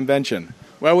at Hamvention?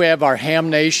 Well, we have our Ham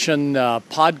Nation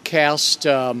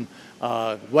podcast,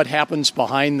 What Happens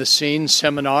Behind the Scenes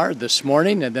seminar this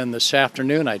morning, and then this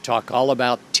afternoon I talk all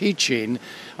about teaching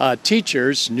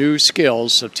teachers new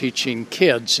skills of teaching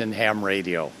kids in ham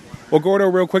radio. Well, Gordo,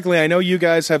 real quickly, I know you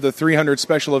guys have the 300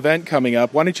 special event coming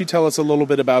up. Why don't you tell us a little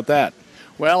bit about that?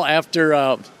 Well,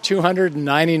 after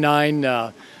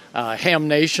 299 Ham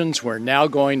Nations, we're now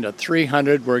going to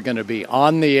 300. We're going to be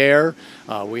on the air.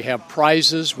 We have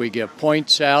prizes. We give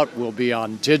points out. We'll be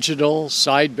on digital,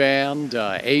 sideband,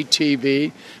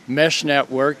 ATV, Mesh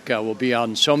Network. We'll be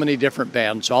on so many different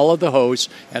bands, all of the hosts,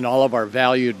 and all of our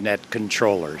valued net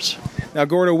controllers. Now,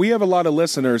 Gordo, we have a lot of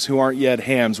listeners who aren't yet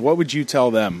hams. What would you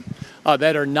tell them?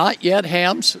 That are not yet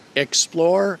hams,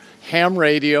 explore ham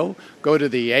radio. Go to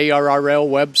the ARRL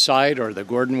website or the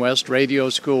Gordon West Radio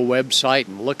School website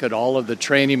and look at all of the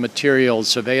training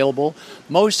materials available.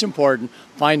 Most important,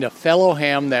 find a fellow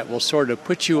ham that will sort of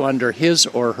put you under his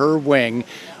or her wing,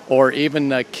 or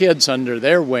even kids under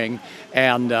their wing,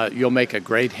 and you'll make a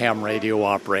great ham radio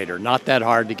operator. Not that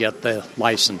hard to get the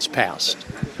license passed.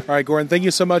 All right, Gordon, thank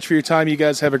you so much for your time. You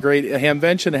guys have a great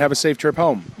Hamvention and have a safe trip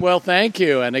home. Well, thank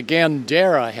you. And again,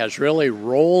 Dara has really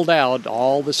rolled out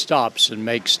all the stops and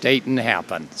makes Dayton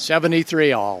happen.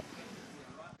 73 all.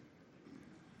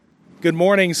 Good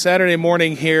morning, Saturday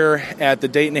morning here at the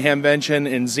Dayton Hamvention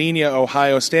in Xenia,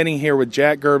 Ohio. Standing here with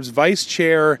Jack Gerbs, vice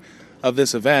chair of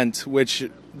this event, which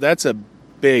that's a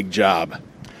big job.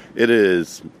 It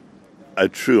is a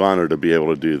true honor to be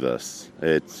able to do this.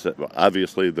 It's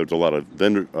obviously there's a lot of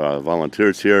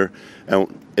volunteers here,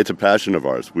 and it's a passion of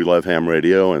ours. We love ham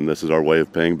radio, and this is our way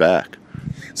of paying back.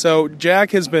 So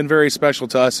Jack has been very special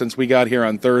to us since we got here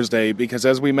on Thursday because,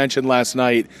 as we mentioned last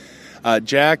night,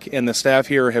 Jack and the staff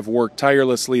here have worked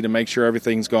tirelessly to make sure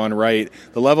everything's gone right.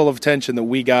 The level of attention that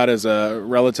we got as a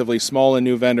relatively small and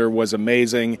new vendor was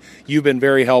amazing. You've been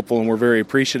very helpful, and we're very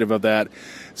appreciative of that.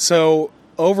 So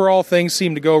overall, things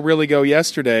seemed to really go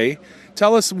yesterday.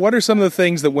 Tell us, what are some of the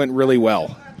things that went really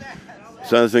well?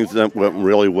 Some of the things that went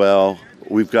really well,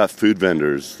 we've got food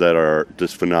vendors that are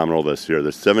just phenomenal this year.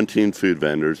 There's 17 food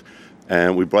vendors,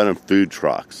 and we brought in food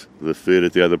trucks. The food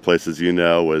at the other places,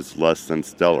 was less than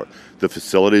stellar. The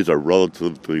facilities are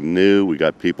relatively new. We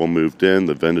got people moved in.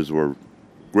 The vendors were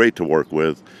great to work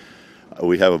with.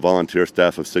 We have a volunteer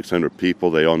staff of 600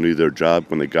 people. They all knew their job.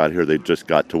 When they got here, they just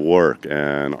got to work.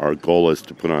 And our goal is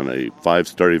to put on a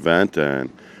 5-star event,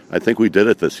 and I think we did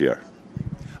it this year.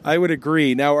 I would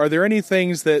agree. Now, are there any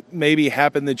things that maybe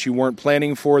happened that you weren't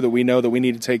planning for that we know that we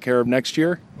need to take care of next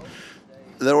year?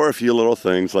 There were a few little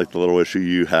things, like the little issue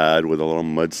you had with a little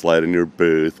mudslide in your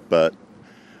booth, but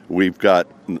we've got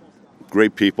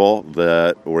great people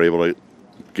that were able to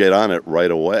get on it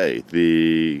right away.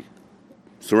 The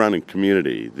surrounding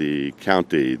community, the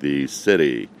county, the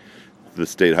city, the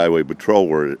State Highway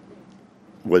Patrol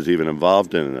was even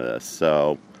involved in this.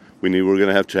 So we knew we were going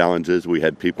to have challenges. We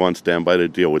had people on standby to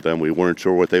deal with them. We weren't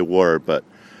sure what they were, but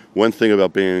one thing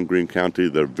about being in Greene County,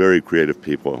 they're very creative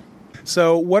people.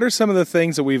 So what are some of the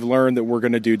things that we've learned that we're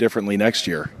going to do differently next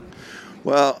year?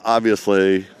 Well,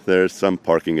 obviously, there's some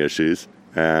parking issues,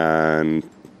 and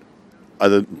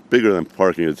bigger than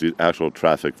parking is the actual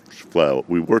traffic flow.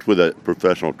 We worked with a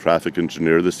professional traffic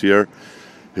engineer this year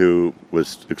who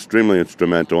was extremely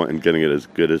instrumental in getting it as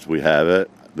good as we have it.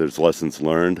 There's lessons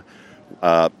learned.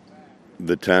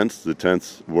 The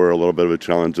tents were a little bit of a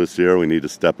challenge this year. We need to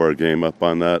step our game up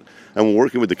on that. And we're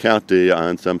working with the county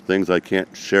on some things I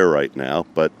can't share right now,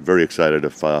 but very excited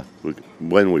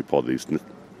when we pull these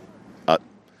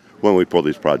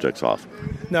projects off.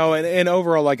 No, and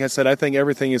overall, like I said, I think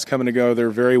everything is coming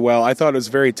together very well. I thought it was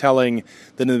very telling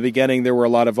that in the beginning there were a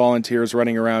lot of volunteers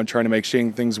running around trying to make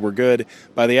sure things were good.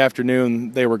 By the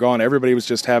afternoon, they were gone. Everybody was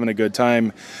just having a good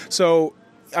time. So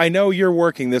I know you're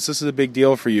working this. This is a big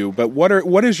deal for you. But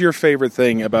what is your favorite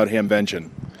thing about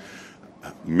Hamvention?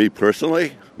 Me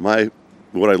personally,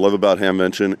 what I love about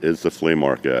Hamvention is the flea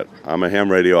market. I'm a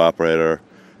ham radio operator.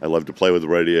 I love to play with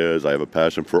radios. I have a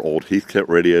passion for old Heathkit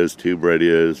radios, tube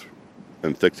radios,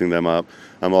 and fixing them up.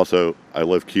 I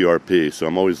love QRP, so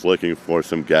I'm always looking for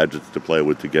some gadgets to play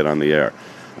with to get on the air.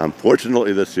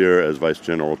 Unfortunately, this year, as Vice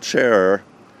General Chair,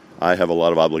 I have a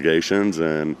lot of obligations,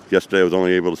 and yesterday I was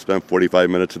only able to spend 45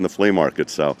 minutes in the flea market,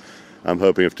 so I'm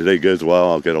hoping if today goes well,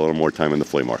 I'll get a little more time in the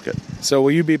flea market. So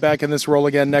will you be back in this role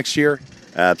again next year?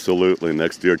 Absolutely.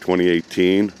 Next year,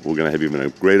 2018, we're going to have even a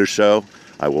greater show.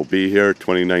 I will be here.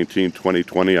 2019,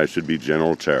 2020, I should be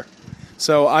General Chair.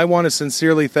 So I want to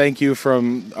sincerely thank you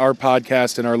from our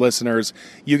podcast and our listeners.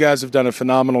 You guys have done a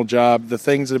phenomenal job. The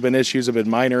things that have been issues have been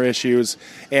minor issues,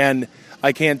 and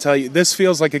I can't tell you, this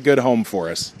feels like a good home for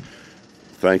us.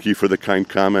 Thank you for the kind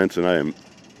comments, and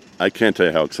I can't tell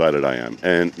you how excited I am.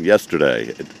 And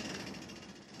yesterday,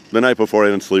 the night before, I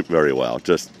didn't sleep very well.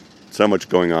 Just so much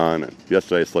going on. And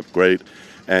yesterday, I slept great.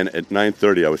 And at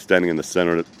 9:30, I was standing in the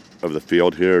center of the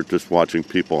field here, just watching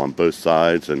people on both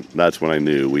sides, and that's when I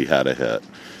knew we had a hit.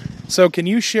 So can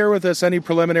you share with us any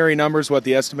preliminary numbers, what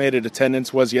the estimated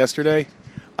attendance was yesterday?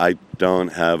 I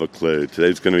don't have a clue.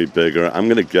 Today's going to be bigger. I'm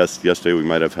going to guess yesterday we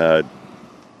might have had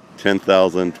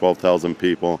 10,000, 12,000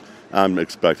 people. I'm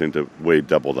expecting to way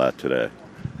double that today.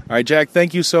 All right, Jack,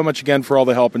 thank you so much again for all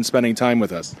the help and spending time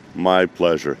with us. My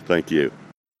pleasure. Thank you.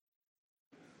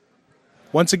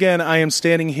 Once again, I am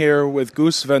standing here with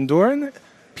Guus Van Doorn,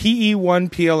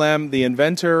 PE1PLM, the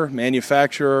inventor,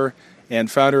 manufacturer, and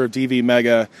founder of DV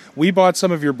Mega. We bought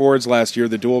some of your boards last year,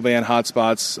 the dual band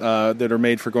hotspots that are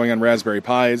made for going on Raspberry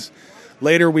Pis.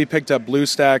 Later, we picked up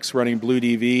BlueStacks running Blue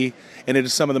DV, and it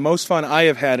is some of the most fun I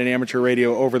have had in amateur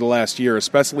radio over the last year,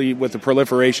 especially with the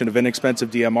proliferation of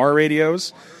inexpensive DMR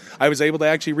radios. I was able to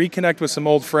actually reconnect with some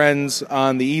old friends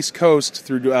on the East Coast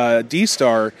through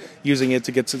D-Star, using it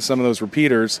to get to some of those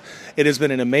repeaters. It has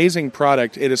been an amazing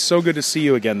product. It is so good to see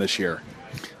you again this year.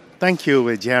 Thank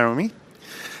you, Jeremy.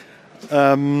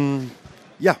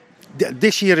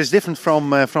 This year is different from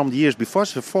the years before.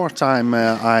 It's the fourth time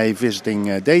I'm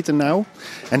visiting Dayton now,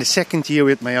 and the second year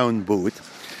with my own booth.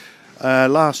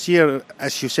 Last year,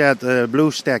 as you said,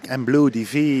 BlueStack and Blue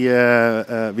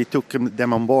DV, we took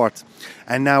them on board.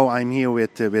 And now I'm here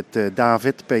with David,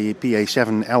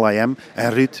 PA7 LIM,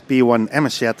 and Ruud, P1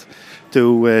 MSZ,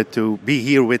 to be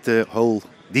here with the whole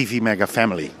DV Mega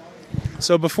family.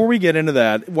 So before we get into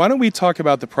that, why don't we talk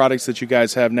about the products that you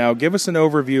guys have now? Give us an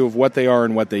overview of what they are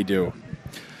and what they do.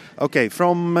 Okay,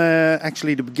 from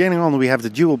actually the beginning on, we have the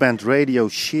dual band radio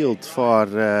shield for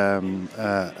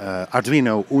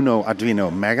Arduino Uno,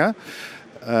 Arduino Mega.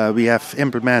 We have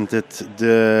implemented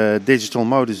the digital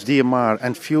modus DMR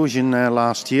and Fusion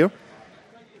last year.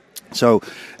 So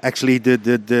actually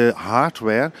the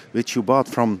hardware which you bought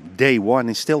from day one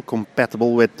is still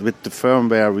compatible with the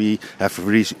firmware we have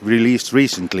released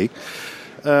recently.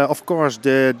 Of course,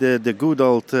 the good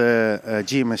old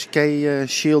GMSK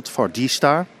shield for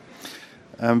D-Star.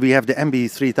 We have the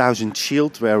MB3000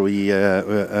 shield where we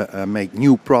make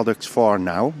new products for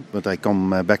now, but I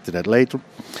come back to that later.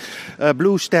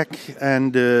 BlueStack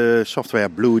and the software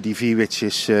Blue DV, which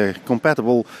is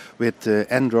compatible with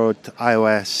Android,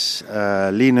 iOS,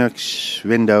 Linux,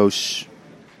 Windows.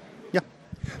 Yeah.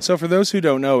 So for those who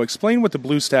don't know, explain what the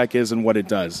BlueStack is and what it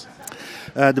does.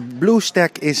 The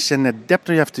BlueStack is an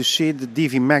adapter. You have to see the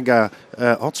DV Mega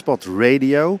hotspot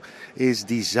radio is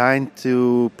designed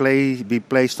to be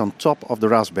placed on top of the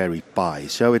Raspberry Pi.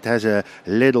 So it has a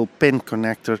little pin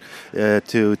connector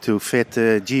to fit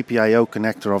the GPIO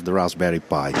connector of the Raspberry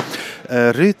Pi.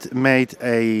 Ruud made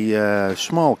a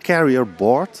small carrier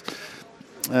board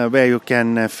where you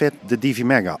can fit the DV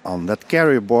Mega on. That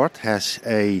carrier board has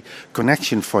a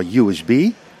connection for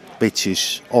USB, which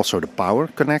is also the power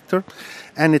connector,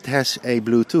 and it has a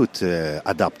Bluetooth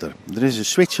adapter. There is a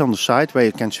switch on the side where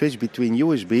you can switch between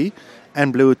USB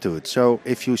and Bluetooth. So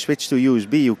if you switch to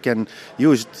USB, you can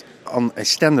use it on a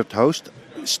standard host,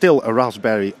 still a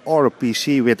Raspberry or a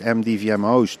PC with MDVM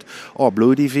host or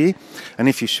Blue DV. And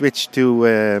if you switch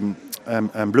to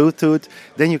Bluetooth,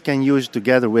 then you can use it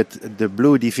together with the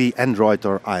Blue DV Android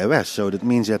or iOS. So that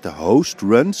means that the host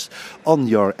runs on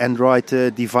your Android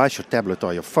device, your tablet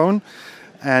or your phone,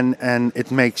 and it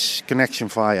makes connection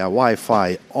via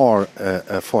Wi-Fi or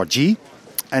 4G.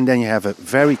 And then you have a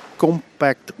very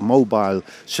compact mobile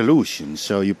solution.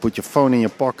 So you put your phone in your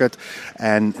pocket,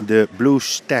 and the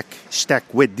BlueStack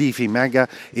stack with DV Mega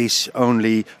is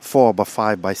only 4 by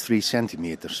 5 by 3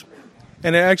 centimeters.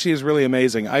 And it actually is really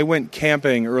amazing. I went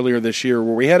camping earlier this year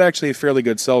where we had actually a fairly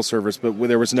good cell service, but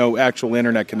there was no actual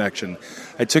internet connection.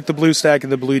 I took the BlueStack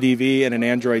and the Blue DV and an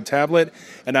Android tablet,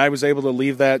 and I was able to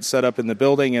leave that set up in the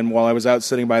building. And while I was out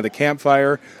sitting by the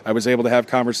campfire, I was able to have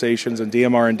conversations in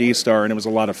DMR and D-Star, and it was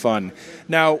a lot of fun.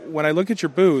 Now, when I look at your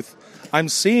booth, I'm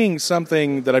seeing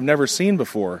something that I've never seen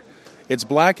before. It's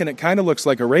black, and it kind of looks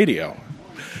like a radio.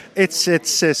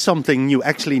 It's something new,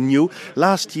 actually new.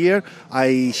 Last year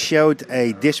I showed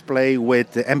a display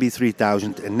with the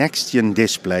MB3000, a next-gen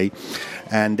display,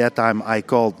 and that time I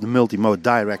called the multimode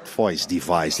direct voice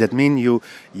device. That means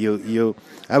we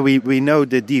know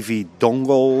the DV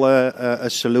dongle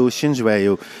solutions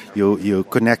where you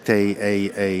connect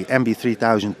a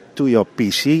MB3000 to your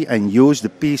PC and use the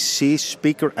PC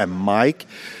speaker and mic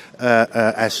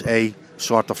as a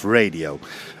sort of radio.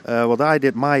 What I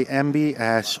did, my MB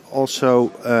has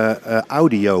also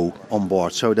audio on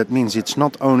board, so that means it's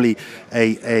not only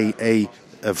a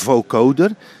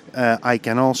vocoder. I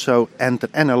can also enter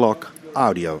analog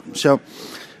audio. So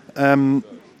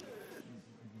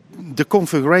the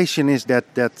configuration is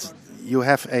that you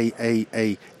have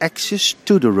a access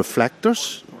to the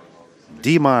reflectors,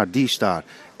 DMR, D-Star,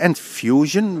 and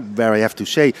Fusion, where I have to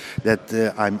say that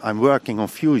I'm working on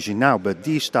Fusion now, but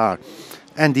D-Star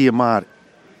and DMR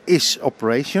is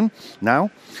operation now,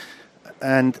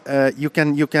 and you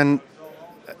can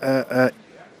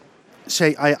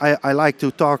say I like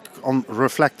to talk on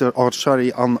reflector, or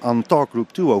sorry, on talk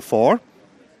group 204.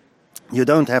 You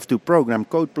don't have to program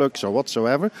code plugs or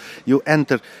whatsoever. You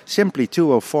enter simply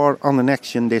 204 on the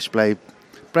next-gen display,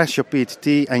 press your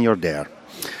PTT, and you're there.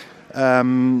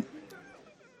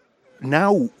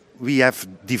 Now we have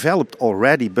developed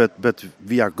already, but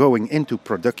we are going into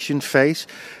production phase,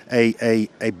 a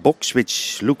box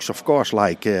which looks, of course,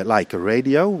 like a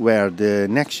radio, where the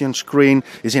next-gen screen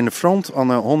is in the front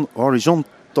on a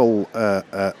horizontal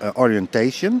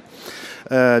orientation.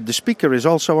 The speaker is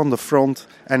also on the front,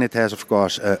 and it has, of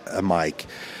course, a mic.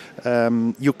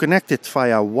 You connect it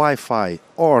via Wi-Fi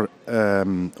or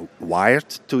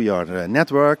wired to your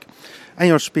network, and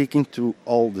you're speaking to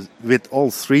with all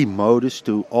three modes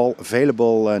to all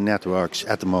available networks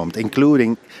at the moment,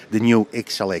 including the new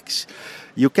XLX.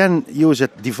 You can use a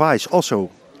device also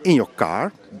in your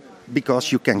car,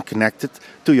 because you can connect it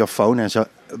to your phone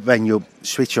when you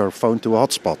switch your phone to a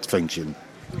hotspot function.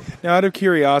 Now, out of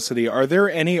curiosity, are there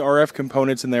any RF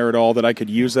components in there at all that I could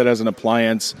use that as an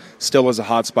appliance, still as a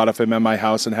hotspot if I'm at my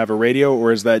house and have a radio,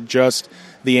 or is that just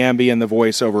the Ambi and the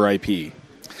voice over IP?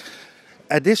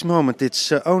 At this moment,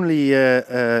 it's only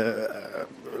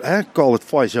call it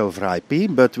voice over IP,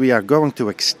 but we are going to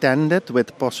extend it with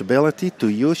the possibility to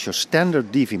use your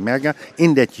standard DV Mega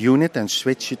in that unit and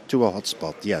switch it to a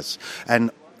hotspot. Yes,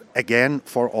 and again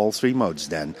for all three modes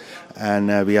then.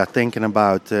 And we are thinking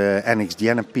about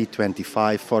NXDN and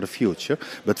P25 for the future.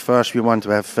 But first we want to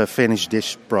have finished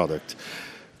this product.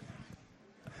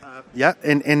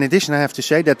 In addition, I have to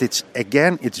say that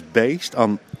it's based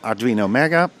on Arduino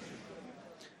Mega,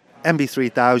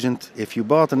 MB3000. If you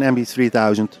bought an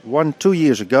MB3000 2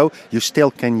 years ago, you still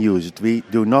can use it. We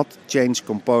do not change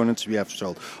components we have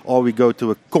sold, or we go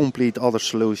to a complete other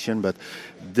solution. But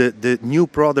the new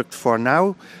product for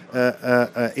now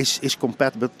is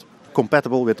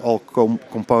compatible with all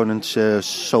components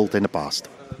sold in the past.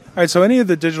 All right, so any of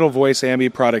the digital voice Ambi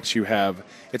products you have,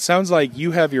 it sounds like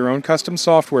you have your own custom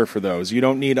software for those. You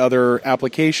don't need other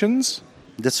applications?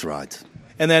 That's right.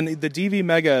 And then the DV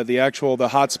Mega, the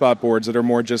hotspot boards that are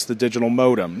more just the digital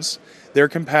modems, they're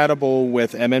compatible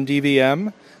with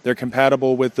MMDVM. They're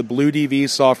compatible with the BlueDV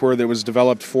software that was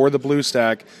developed for the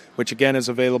BlueStack, which again is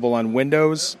available on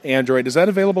Windows, Android. Is that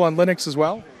available on Linux as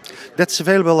well? That's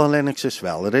available on Linux as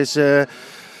well. There is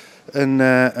an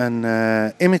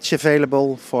image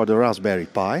available for the Raspberry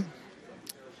Pi.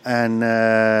 And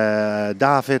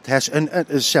David has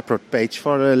a separate page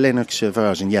for the Linux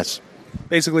version, yes.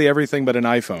 Basically everything but an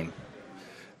iPhone.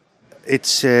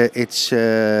 It's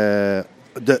the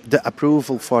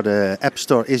approval for the App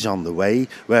Store is on the way,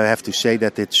 where I have to say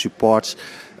that it supports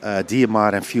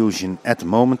DMR and Fusion at the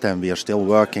moment, and we are still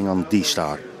working on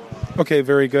D-Star. Okay,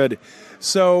 very good.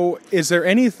 So is there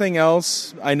anything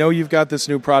else? I know you've got this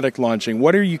new product launching.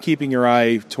 What are you keeping your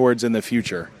eye towards in the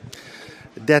future?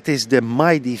 That is the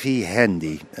MyDV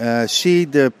Handy. See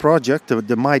the project, the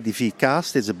MyDV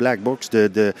Cast. It's a black box,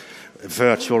 the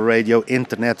virtual radio,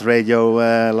 internet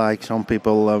radio, like some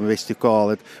people wish to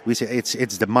call it. We say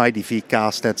it's the MyDV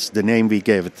Cast. That's the name we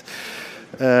gave it.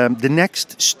 The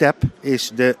next step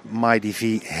is the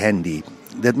MyDV Handy.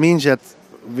 That means that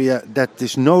that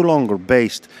is no longer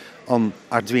based on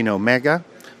Arduino Mega,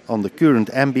 on the current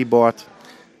Ambi board.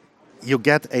 You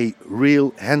get a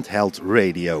real handheld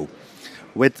radio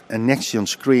with a next-gen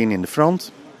screen in the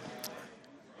front,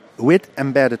 with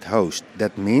embedded host.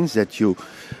 That means that you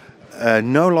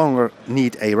no longer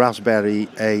need a Raspberry,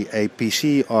 a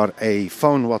PC or a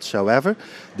phone whatsoever.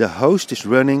 The host is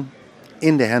running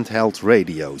in the handheld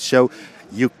radio. So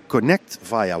you connect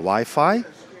via Wi-Fi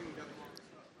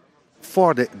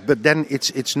but then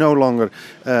it's no longer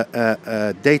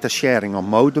data sharing on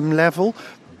modem level,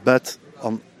 but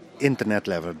on internet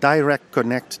level, direct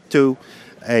connect to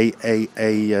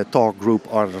a talk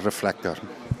group or a reflector.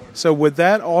 So would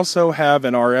that also have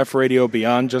an RF radio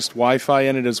beyond just Wi-Fi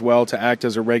in it as well to act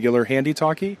as a regular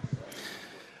handy-talkie?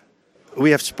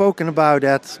 We have spoken about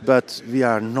that, but we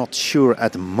are not sure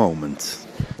at the moment.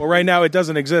 Well, right now it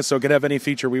doesn't exist, so it could have any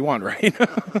feature we want, right?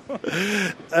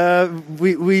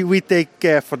 We take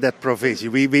care for that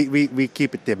provision. We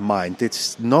keep it in mind.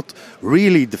 It's not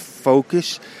really the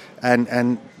focus,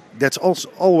 and that's also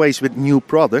always with new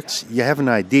products. You have an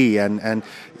idea, and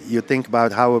you think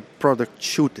about how a product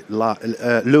should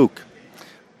look,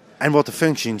 and what the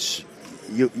functions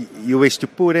you wish to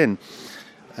put in.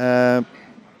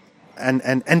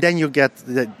 And then you get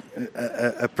the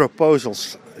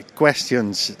proposals,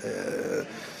 questions,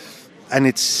 and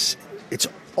it's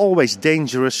always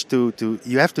dangerous to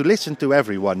you have to listen to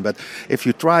everyone. But if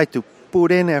you try to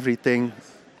put in everything,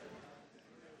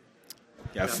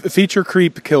 feature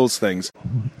creep kills things.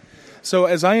 So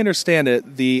as I understand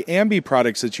it, the Ambi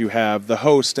products that you have, the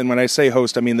host, and when I say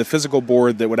host, I mean the physical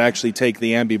board that would actually take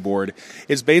the Ambi board,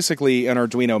 is basically an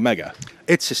Arduino Mega.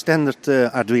 It's a standard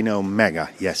Arduino Mega,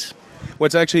 yes.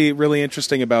 What's actually really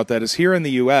interesting about that is here in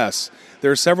the U.S., there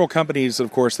are several companies,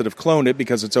 of course, that have cloned it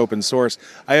because it's open source.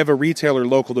 I have a retailer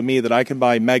local to me that I can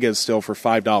buy Megas still for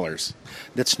 $5.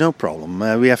 That's no problem.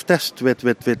 We have tested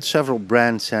with several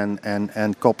brands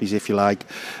and copies, if you like,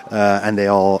 and they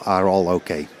all are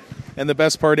okay. And the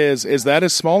best part is that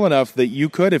is small enough that you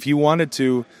could, if you wanted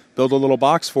to, build a little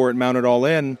box for it, mount it all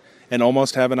in, and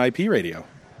almost have an IP radio.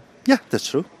 Yeah, that's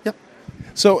true. Yep.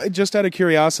 So just out of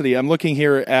curiosity, I'm looking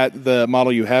here at the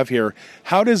model you have here.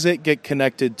 How does it get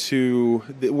connected to,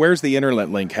 where's the internet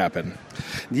link happen?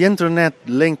 The internet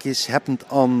link is happened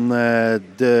on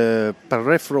the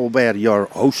peripheral where your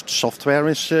host software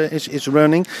is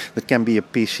running. That can be a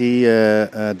PC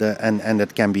and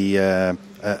that can be a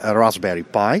Raspberry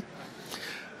Pi.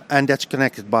 And that's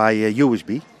connected by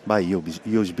USB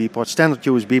port, standard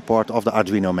USB port of the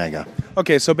Arduino Mega.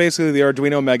 Okay, so basically the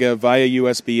Arduino Mega via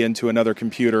USB into another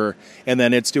computer, and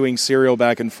then it's doing serial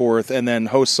back and forth, and then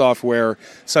host software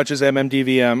such as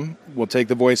MMDVM will take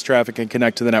the voice traffic and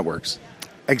connect to the networks.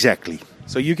 Exactly.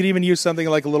 So you could even use something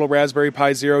like a little Raspberry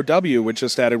Pi Zero W, which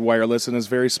just added wireless and is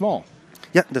very small.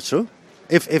 Yeah, that's true.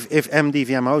 If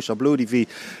MDVM host or BlueDV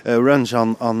runs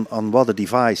on what a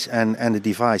device and the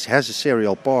device has a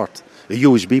serial port, a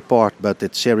USB port, but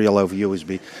it's serial over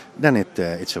USB, then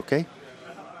it's okay.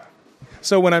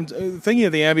 So when I'm thinking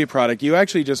of the Ambi product, you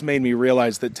actually just made me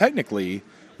realize that technically,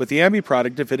 with the Ambi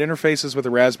product, if it interfaces with a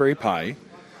Raspberry Pi,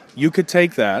 you could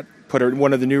take that, put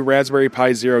one of the new Raspberry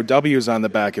Pi Zero Ws on the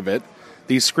back of it.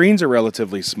 These screens are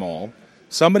relatively small.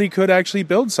 Somebody could actually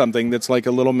build something that's like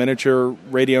a little miniature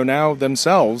Radio Now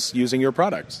themselves using your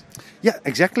products. Yeah,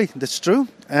 exactly. That's true.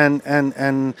 And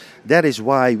that is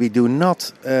why we do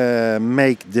not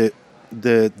make the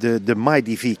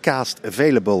MyDV Cast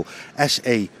available as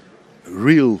a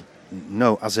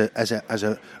as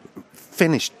a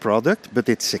finished product, but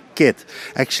it's a kit.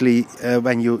 Actually,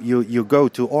 when you go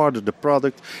to order the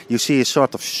product, you see a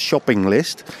sort of shopping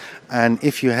list. And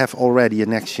if you have already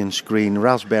an action screen,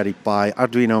 Raspberry Pi,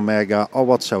 Arduino Mega, or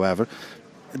whatsoever,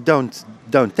 don't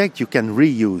take. You can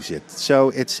reuse it. So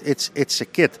it's a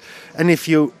kit. And if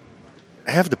you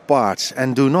have the parts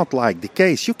and do not like the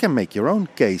case, you can make your own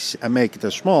case and make it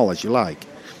as small as you like.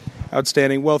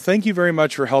 Outstanding. Well, thank you very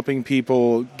much for helping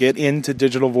people get into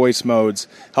digital voice modes,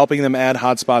 helping them add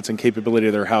hotspots and capability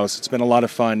to their house. It's been a lot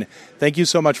of fun. Thank you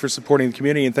so much for supporting the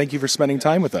community, and thank you for spending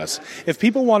time with us. If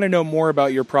people want to know more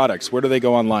about your products, where do they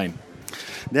go online?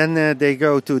 Then they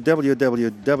go to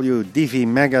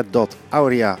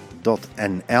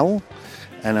www.dvmega.auria.nl,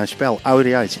 and I spell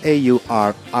Auria, it's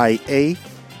AURIA,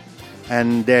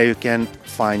 and there you can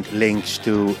find links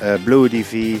to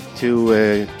BlueDV, to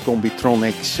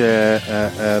Combitronics,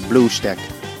 BlueStack.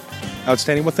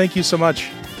 Outstanding. Well, thank you so much.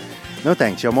 No,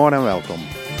 thanks. You're more than welcome.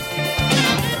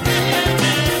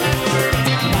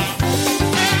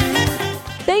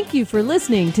 Thank you for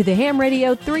listening to the Ham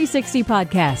Radio 360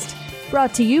 podcast,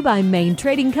 brought to you by Main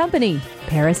Trading Company,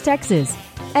 Paris, Texas,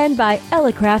 and by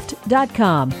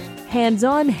Elecraft.com,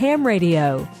 hands-on ham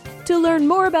radio. To learn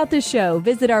more about the show,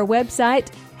 visit our website,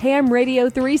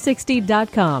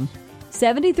 hamradio360.com.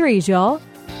 73, y'all.